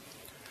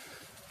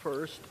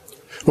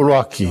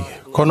 Uruaki,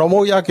 kono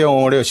mo ia ke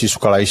ongo reo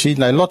sisukalaisi,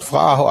 nai lot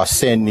whaaho a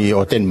seni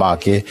o ten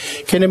make,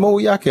 kene mo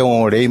ia ke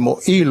ongo rei mo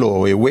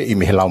ilo e we i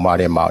mihelau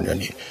maare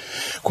maunioni.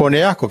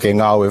 Kone ako ke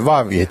ngau e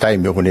wavi he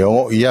taimi o kone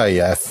ongo ia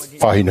e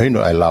whahinohino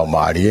ai lau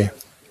maari e.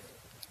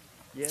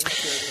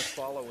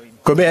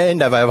 Ko mea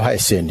enda vai waha e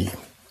seni.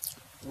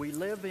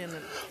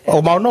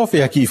 O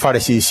maunofi haki i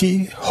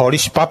wharesisi,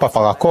 horisi papa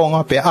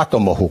whakakonga pe ato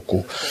mo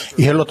huku.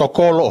 I he loto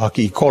kolo o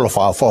haki i kolo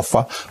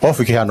whaafofa,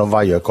 ofi ke hano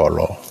vai o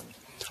kolo.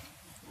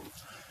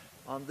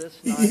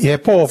 I he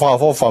po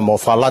whaafofa mo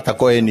whalata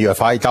ko e ni o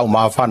whaitau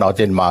mawhana o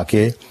ten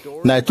make,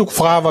 na e tuku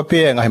whaawa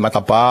pia ngahi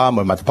matapā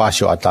mo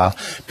matapāsio ata,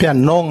 pia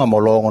nonga mo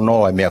longo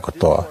no e mea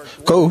kotoa.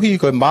 Ko uhi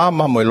ko e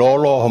mama mo e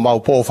lolo ho mau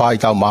po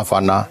whaitau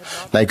mawhana,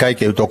 na i kai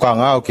ke utoka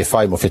ngau ke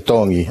whai mo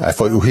whetongi, ai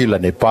whai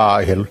uhila ne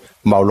pā e he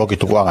mau loki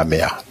tukuanga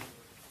mea.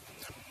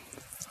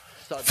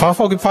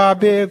 Whaafoki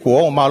whaabe,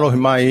 ko o malohi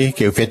mai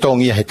ke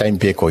whetongi he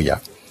taimpe ko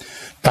ia.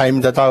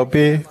 Taim da tau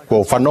pe, ko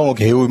whanongo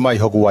ke hui mai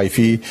hoku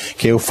waifi,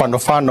 ke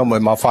whanofano mo e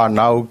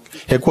mawhanau,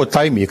 he kua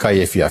taimi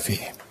kai e whiawhi.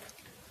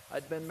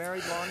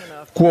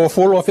 Kua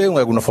wholo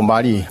whenga kuna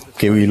whamari,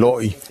 ke ui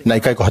loi, na i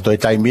kai ko hato e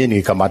taimi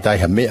ni ka matai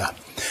ha mea.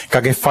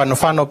 Ka ke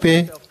whanofano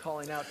pe,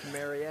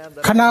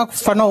 kana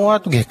whanongo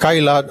atu ke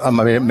kaila a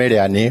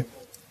mereane,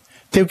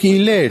 teu ki i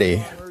lere,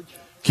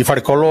 ki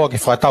wharekoloa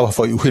ke whatau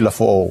hafo i uhila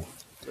fo o.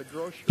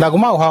 Nā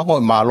kumau hango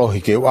i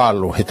mālohi ke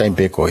ualo he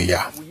taimpe ko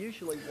ia.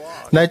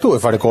 Nai tu e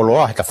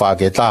wharekoloa he ta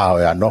whaake taha o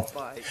e ano.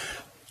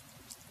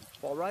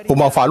 O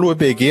mau whalua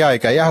pe ki ai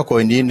ka iaho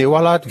koe ni ne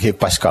wala atu ke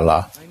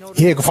paskala.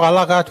 I he ka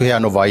whalaka atu he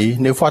ano vai,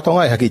 ne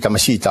whatonga e haki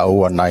tamasita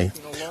ua nai.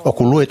 O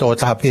kulue tō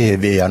taha pe he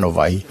ve ano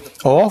vai.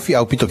 O ofi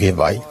au pito ke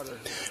vai.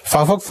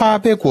 Whawhak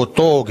whape kua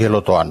tō ke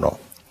loto ano.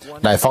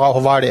 Nai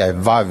whakahovare ai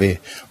vave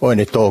o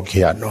ene tō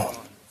ke ano.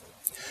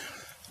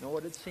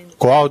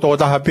 Ko au tō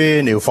taha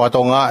pe ne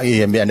whatonga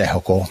i e mea ne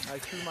hoko.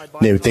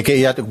 Ne teke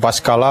ia te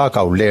paskala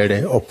ka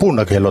ulere o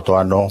puna ke loto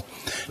ano,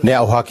 ne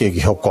au hake ki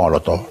hoko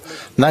loto.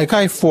 Nai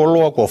kai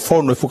fuoloa ko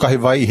fono fukahi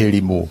vai he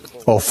rimu,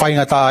 o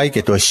whaingata ai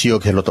ke to sio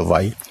ke loto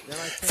vai.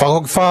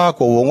 Whakok wha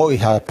ko wongo i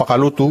ha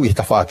pakalutu i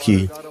ta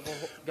whaki.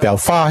 Pe au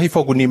wha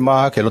hifoku ni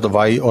maa ke loto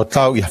vai o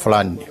tau i ha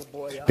whalani.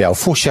 Pe au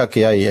fusia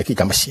ke ai e ki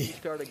tamasi.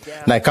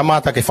 Nai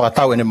kamata ke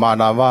whakatau ene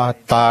mana wā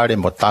tāre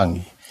mo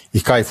tangi. I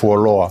kai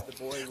fuoloa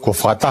ko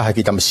whakataha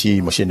ki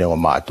tamasi mo sene o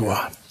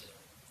mātua.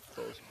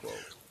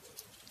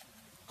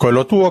 Ko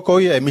lotua ko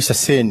ia e misa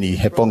seni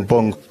he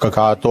pongpong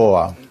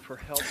kakatoa.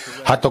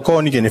 Hato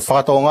koni ke ne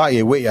whakatonga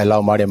e wei ai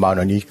lau mare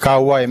mauna ni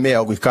kaua e mea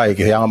o kai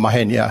ke heanga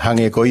maheni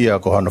hange ko ia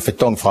ko hano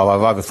whetong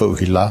whawawawe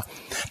whauhila.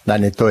 Na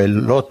ne toe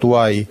lotu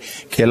ai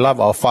ke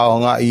lava o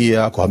whaonga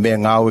ia ko mea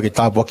ngau ke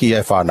tāpuaki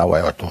e whanau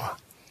ai atua.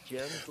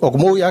 O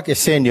kumu ia ke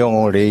seni o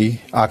ngorei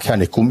a ke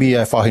hane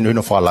kumia e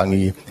whahinuhino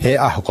whalangi he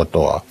aho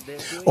kotoa.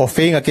 O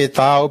whenga ke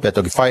tāo pia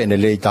toki whai ene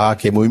lei tā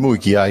ke mui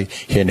ki ai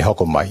he ne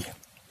hoko mai.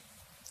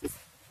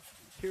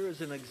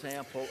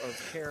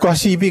 Ko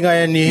hasipi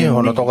ngai ni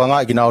hono toka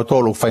ngai ki nao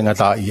tolu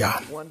whaingata ia.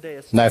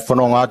 Nai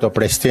whono ngā to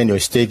presidente o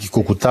steki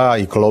kukuta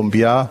i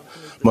Colombia,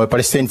 mo e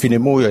presidente whine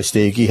mui o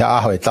steki ha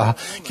aho e taha,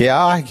 ke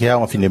ahi ki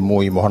haunga whine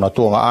mui mo hona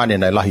tuonga ane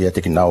nai lahi e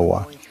te ki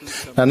naua.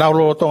 Na nau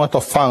lolo tonga to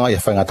whanga i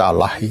whaingata a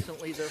lahi.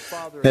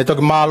 Nei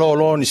toki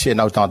mālolo ni si e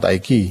nau tangata e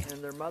ki.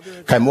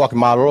 Kai mua ki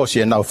mālolo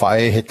si e nau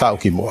whae he tau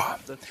ki mua.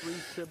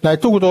 Nai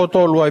tuku tō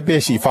tolu ai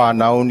besi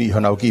whanau ni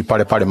honau ki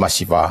pare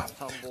masiwa.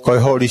 Ko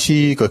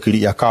horisi ko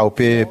kiri a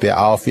kaupe pe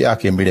aofi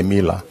ake mire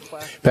mila.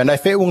 Pe nai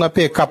wheunga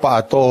pe kapa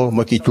ato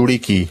mo ki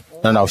turiki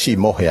na nau si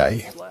mohe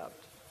ai.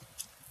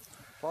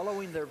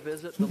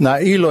 Na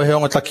ilo he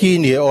onga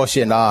takini e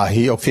osi e na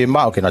ahi o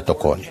whemao ke na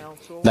tokoni.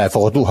 Nai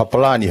whakotu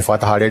hapalani e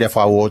whataharere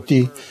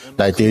whauoti,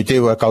 nai te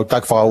uteu e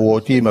kautak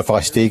whauoti me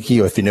whakasteki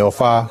o e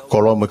whineofa,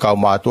 kolomo e kau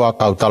mātua,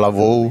 kau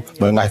talavou,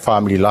 mo e ngai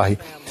whamiri lahi.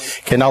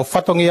 Ke nau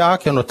whatongi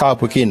ake ono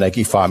tāpu ki nai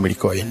ki whamiri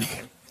ko eni.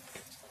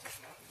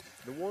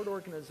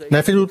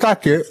 Nai whitu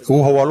take,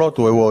 uhawa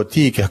lotu e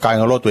woti ke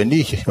kainga lotu e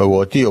nihi, e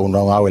woti o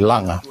ngā ngāwe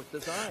langa.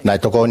 Nai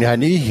tokoni ha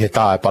nihi, he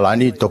tā e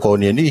palani,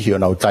 tokoni e nihi o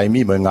nau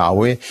taimi mo e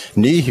ngāwe,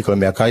 nihi ko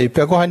mea kai,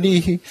 pia ko ha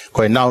nihi,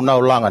 ko e nau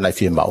langa nai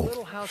whie mau.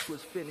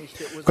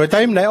 Ko e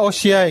taimi nai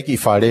osia e ki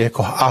whare,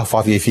 ko ahu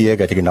whawhiewhie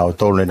ka tiki nau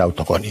tolu e nau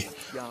tokoni.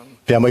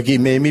 Pia mo ki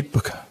me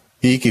mipuka,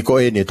 i ki ko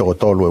e ni toko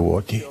tolu e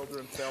woti.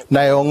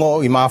 Nai o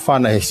ngō i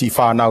mawhana he si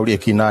whanauri e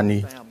ki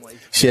nani,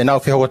 Se nau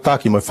fe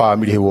hotaki mo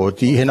family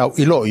woti he nau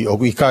iloi o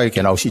kai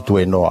ke nau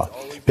situe noa.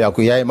 Pe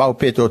aku ia mau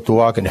peto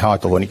tua ke ne ha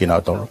to ni ke nau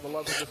to.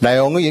 Na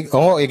o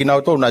e ke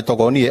nau to na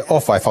to ni e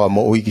ofa fa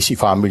mo ui ki si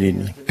family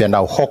ni. Pe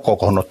nau hoko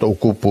ko no to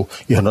kupu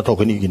I no to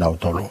ni ke nau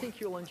to.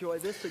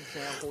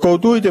 Ko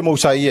tu de mo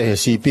sai e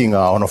si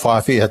pinga ono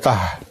fa fi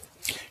ta.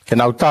 Ke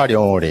nau tari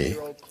o re.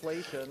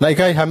 Nai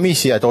kai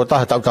hamisi to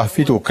ta ta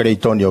fitu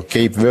Creighton o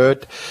Cape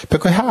Verde. Pe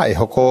ko hai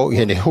hoko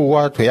he ne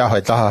hua to ya ha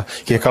ta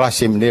ke kala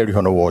seminary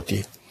hono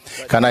woti.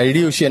 Kana I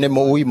riu si ene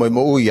mo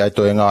ui ai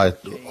to ngā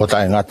o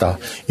tae ngata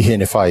I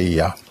hene whai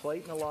ia.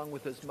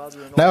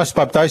 Nai o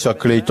spaptaiso a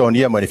Creighton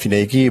ia mo ne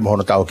whineki mo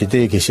hono tau ki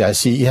te ke si a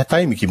si iha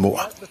taimi ki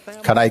mua.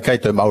 Kana I kai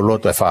to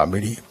mauloto e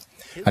family.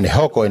 Ane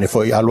hoko ene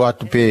fo I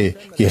aluatu pe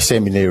ki he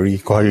seminary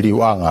ko hari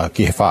riu anga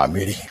ki he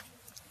family.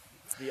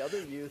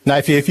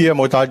 Nai fia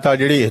mo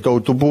tali ri he tau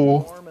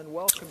tupu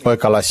o e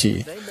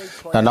kalasi.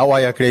 Na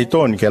nawai a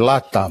Creighton ke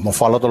lata mo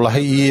whalato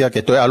lahi ia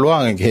ke toi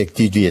aluanga ke he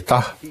tiji e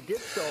taha.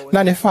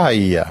 Na ne whai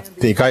ia,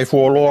 te kai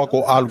fuoloa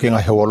ko alu ke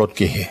ngai hewolot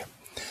ki he.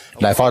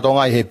 Nai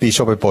whatonga I he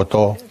pisope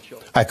poto,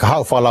 ai ka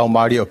hau whalau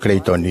mari o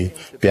Creighton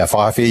pe a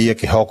whawhi ia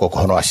ke hoko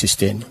kono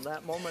asisteni.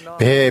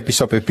 Pe he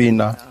pisope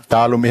pina,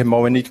 talu me he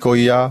mawenit ko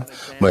ia,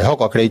 mo e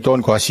hoko a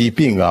Creighton ko a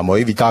sipinga mo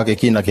iwi take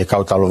kina ke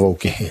kautalo vau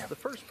ki he.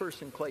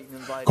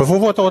 Ko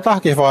fupoto o taha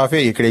ke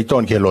whawhi I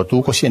Creighton ke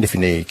lotu ko siene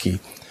whineiki,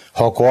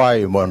 hoko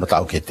ai mo no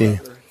tau ke te.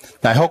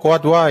 Nai hoko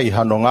atu ai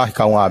hano ngahi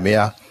kau ngā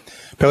mea,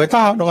 pero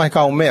taha no ngai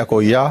kau mea ko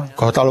ia,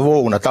 ko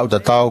talo una tau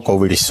tatau ko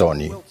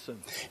Wilsoni.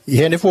 I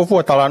hene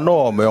fuafua tala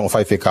no me on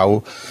fai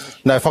whekau,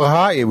 na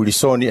whakaha e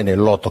Wilsoni ene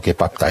loto ke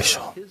baptaiso.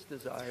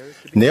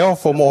 Ne o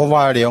fo mo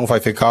wāre on fai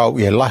whekau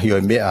I he lahi o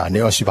e mea,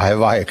 ne o si pahe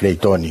wahe e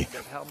Creighton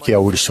ki a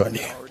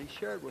Wilsoni.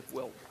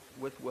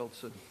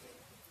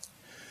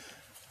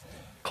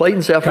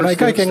 Clayton's efforts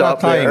didn't stop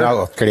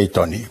there.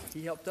 Creighton.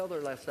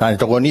 Nani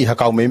toko ni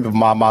hakau me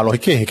malo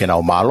ke ke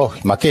nau malo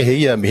ma ke he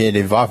ia me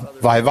he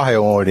vai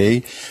o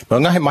rei no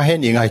ngahe mahe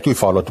ni ngai tu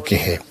falo tu ke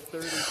he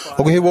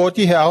o ke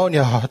woti he ao ni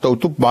to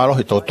tu malo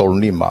he to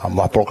ni ma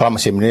proclama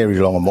seminary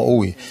longa mo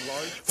ui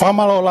fa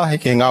malo la he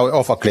ke ngau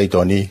ofa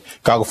Creighton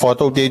ka ko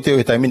foto te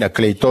te taimina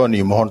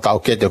Creighton mo hon tau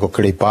ke te ko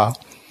kripa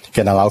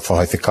ke na ngau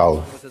fa he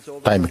kau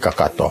taimi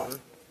kakato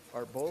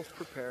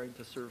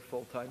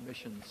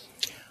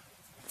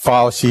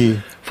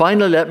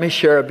Finally, let me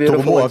share a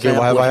beautiful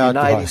example of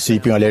uniting. Si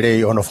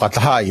pingalere ono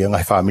fataha I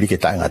ngai family ke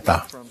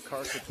taingata.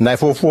 Nai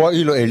fofua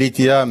ilo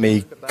elitia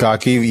me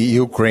kaki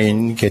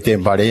Ukraine ke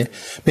tempare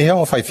me he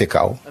o fai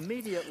fekau.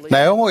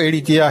 Nai o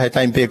elitia he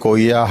taimpe ko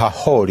ia ha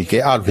hori ke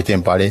alu ke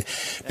tempare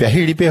pe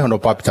hiri pe hono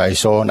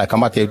baptaiso na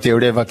kamate te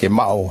ureva ke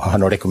mau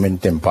hano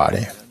recommend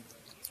tempare.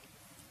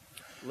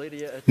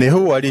 Ne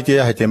hu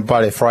elitia he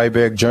tempare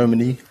Freiburg,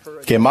 Germany.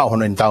 Ke mau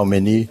hono in tau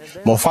meni,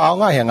 mo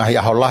whaonga he ngahi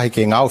aholahi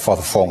ke ngau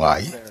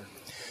whawhongai.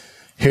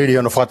 Hiri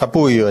ono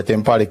whatapui o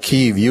tempare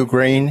Kiev,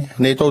 Ukraine,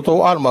 ne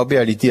tautou alma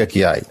bea li tia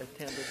ki ai.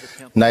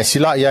 Nai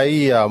sila ia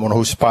ia mono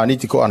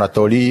huspaniti ko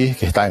Anatoli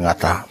ke tai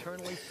ngata.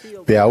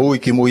 Pea ui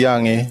ki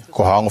muyange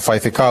ko haongo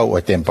whaiwhekau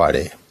o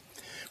tempare.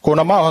 Ko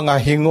na mau ngā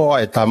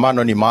hingoa e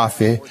tamano ni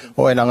mawhe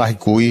o e na ngahi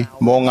kui,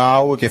 mo ngā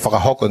au ke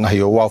whakahoko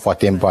ngahi o wau wha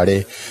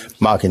tempare,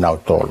 maa ki nau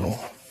tolu.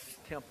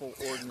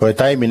 Ko e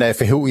taimi na e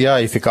whehu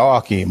ia I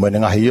whikaoaki mo na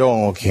ngahi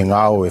ongo ki he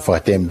ngāo e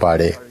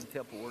whakatempare.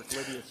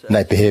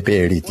 Nai pehepe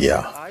e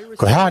ritia.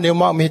 Ko e hane o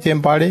mau me he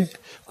tempare,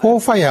 ko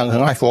whai hanga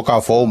ngai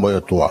whakao whao mo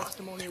e tua.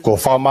 Ko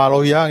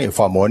whamalo iang e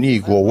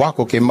whamoni, ko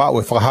wako ke mau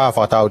e whakaha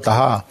whakatau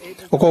taha.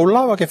 O ko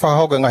ulawa ke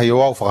whakahoka ngahi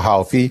o au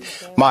whakahao whi,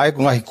 ma e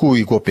ko ngahi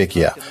kui ko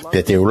pekia,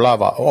 pe te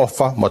ulawa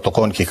ofa mo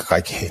tokon ki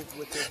kakaikihe.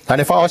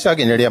 Tane whaosia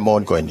ki nerea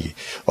mon koe ni,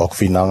 o ku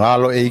whina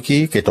ngalo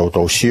eiki ke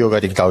tautou sio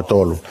gati ki tau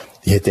tolu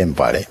I he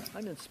tempare.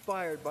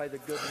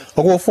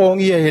 O ko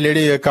fongi e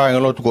helere e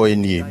kāinga lotu ko e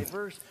ni.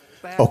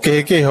 O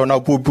ke ho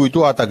nau pui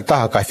tu ata ki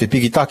taha kai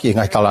whipiki taki e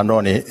ngai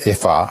talanone e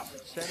wha.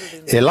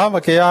 E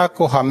lama ke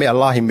ako ha mea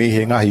lahi me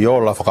he ngahi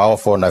ola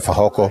whakaofo nai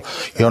whahoko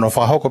I ono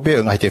whahoko pe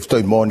o ngai te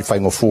whtoi moni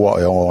whaingo fua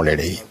o ongo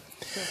lerei.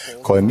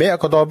 Ko e mea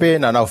koto pe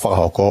na nau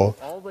whahoko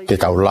te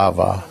tau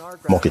lava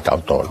mo ki tau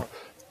tolu.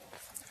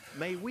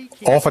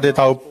 Ofa te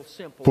tau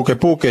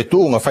puke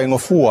tu nga whaingo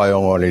fua e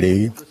ongo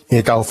lerei.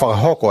 E tau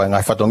whakahoko e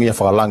ngai whatongia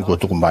whakalangi ko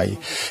tuku mai.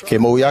 Ke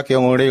mo iake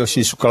ongo reo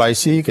si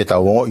sukalaisi ke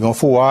tau ongo ingo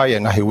fua e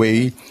ngahi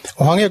wei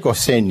o hange ko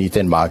seni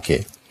ten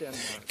make.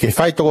 Ke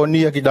whaitoko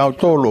nia ki nau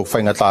tolu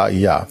whaingata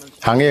ia.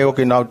 Hange o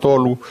ki nau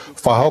tolu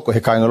whahoko he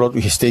kaingalotu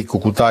hi stei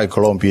kukuta I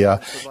Colombia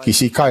ki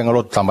si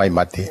kaingalotu tamai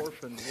mate.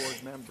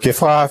 Ke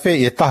whaafe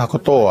I taha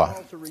kotoa.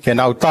 Ke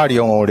nau tari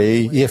ongo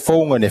rei I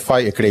whaunga ne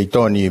whai e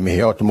Creighton me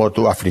he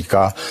otomotu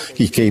Afrika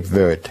ki Cape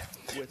Verde.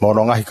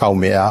 Mono ngahi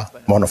kaumea,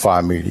 mono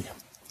family.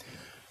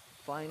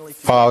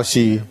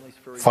 Whaosi,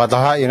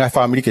 whataha I ngai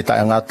family ke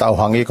tae ngata o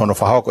hange kono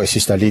whahoko e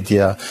Sister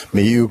Lydia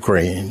me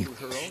Ukraine.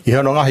 I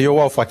hono ngahi o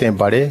wau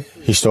whatempare,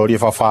 historia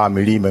wha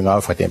family me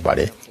ngau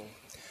whatempare.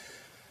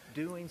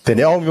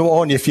 Tene au mi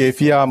o ni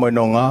fia mo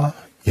no ngā,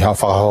 I hau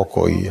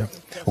whahoko ia.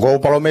 O ko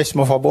palomesi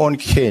mo whaboni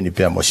ki heni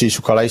pia mo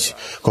sisu kalaisi,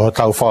 ko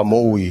tau wha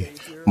mo ui,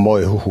 mo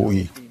e huhu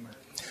i.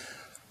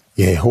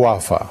 e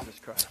huafa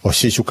o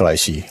Sisu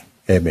Kalaisi.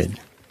 Amen.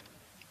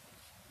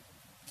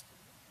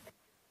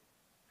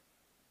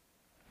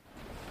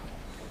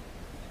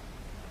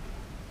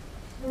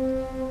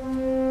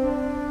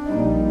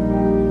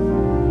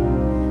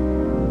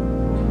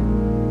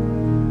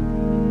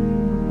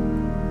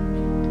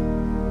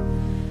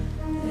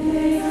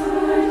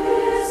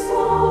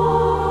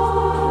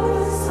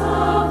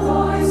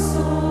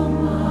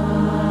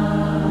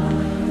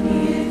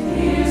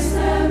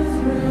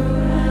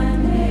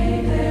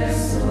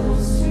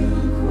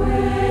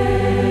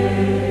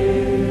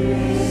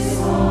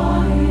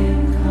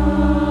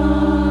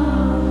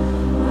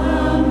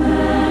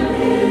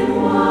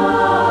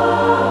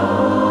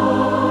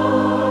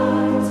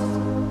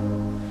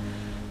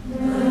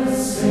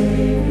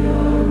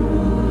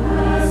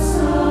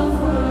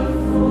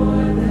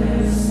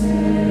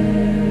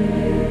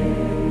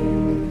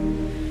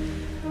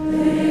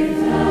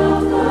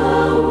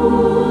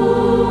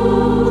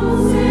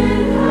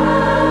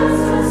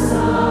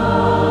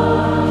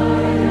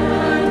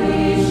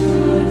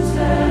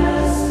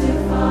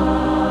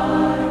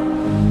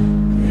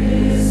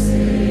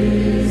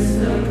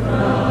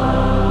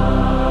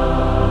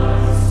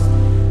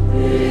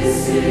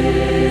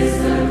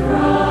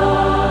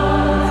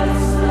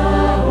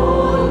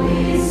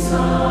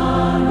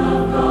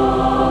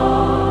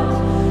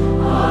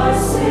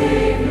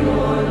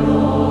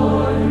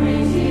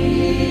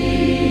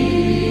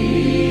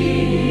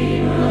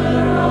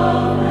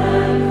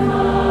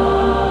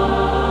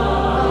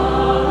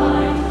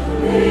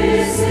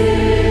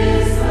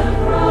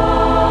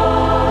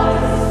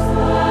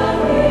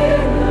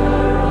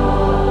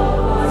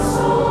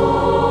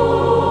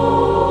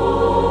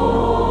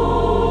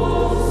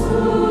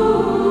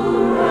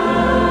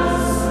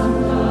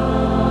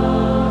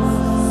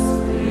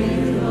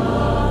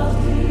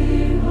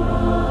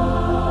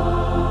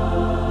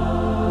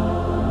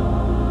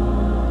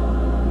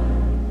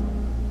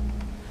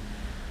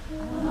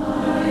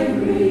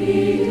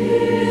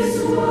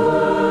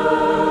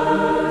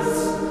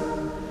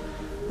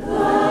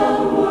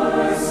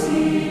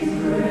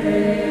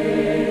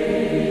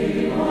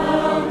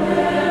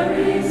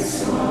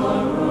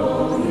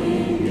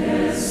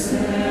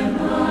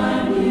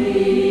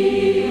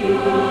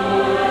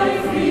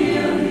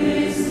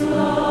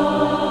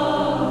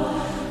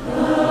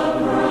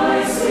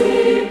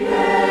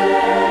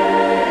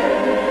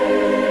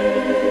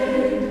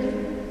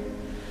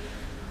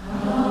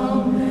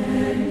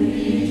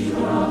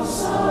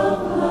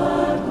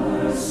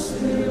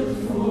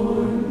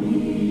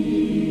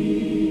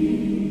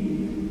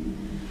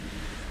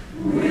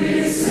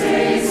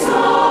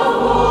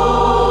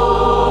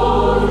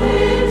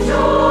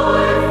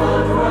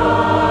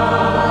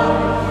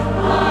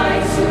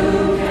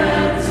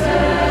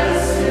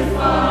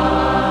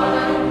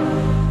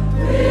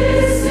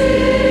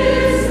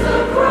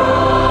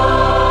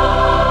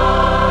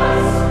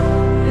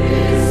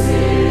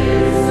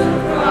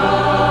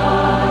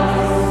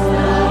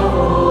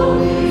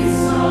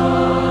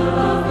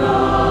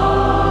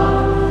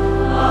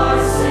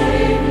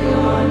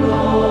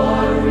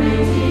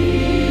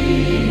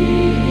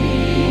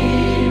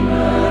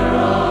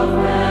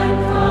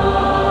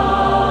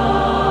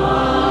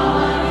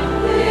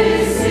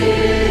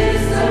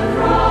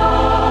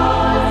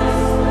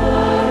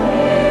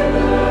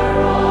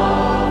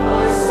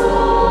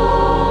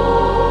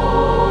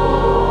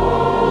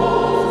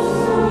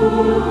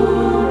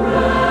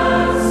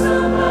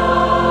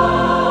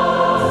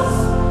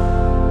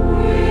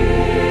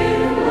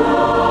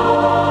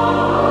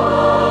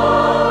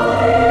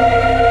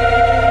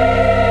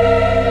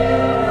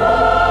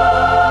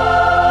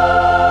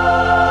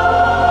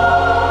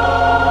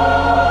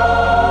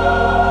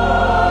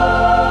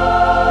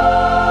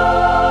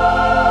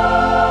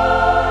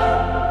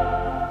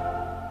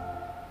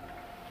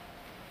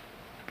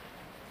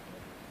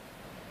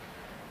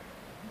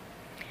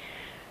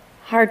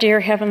 Our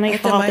dear Heavenly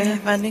Father,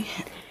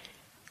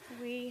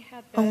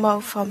 ông mau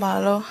pha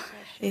malo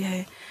i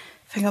he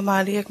whenga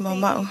maari ek mau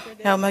mau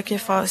hea mai ke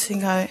wha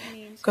singa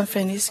kon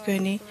whenis koe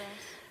ni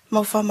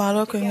mau pha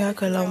malo koe ngā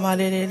koe lau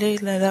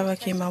malelele lai rawa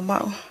ke mau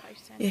mau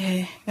i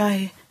he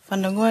ngahi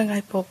whanangua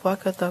ngai pōpua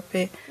kata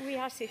pe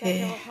he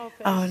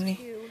aoni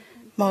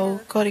mau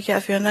kore ke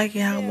awhiona ki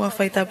hanga mua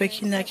whaitape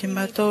kina ke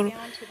mau tolu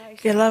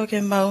ke lau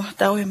ke mau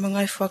tau he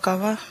mungai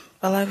whakawa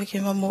palawe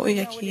ke mau mo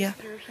ia kia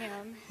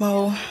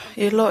mau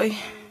I loi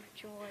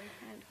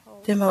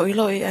te mau I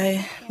loi ai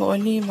mo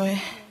ni mo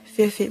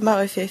fefi mau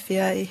fefi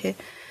ai he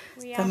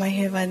tamai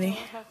he vani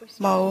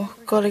mau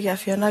kore ke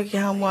awhiona ki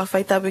hanga mua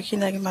whaitape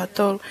kina ke mau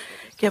tolu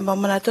ke mau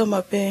manato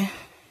ma pe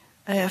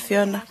ai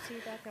awhiona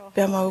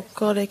pe mau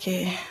kore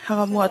ke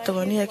hanga mua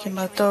tokonia ke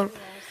mau tolu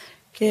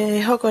ke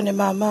hoko ne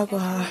mama ko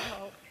ha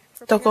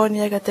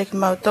tokonia ka te ke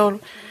mau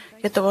tolu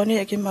ke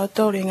tokonia ke mau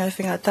tolu I ngai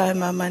whinga tae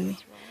mamani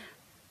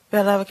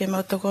Pela ke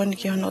mau tokoni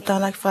ki hono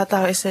tāna ki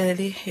whātau e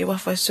sereri I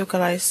wafa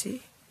sukalaisi.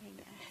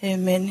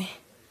 Amen.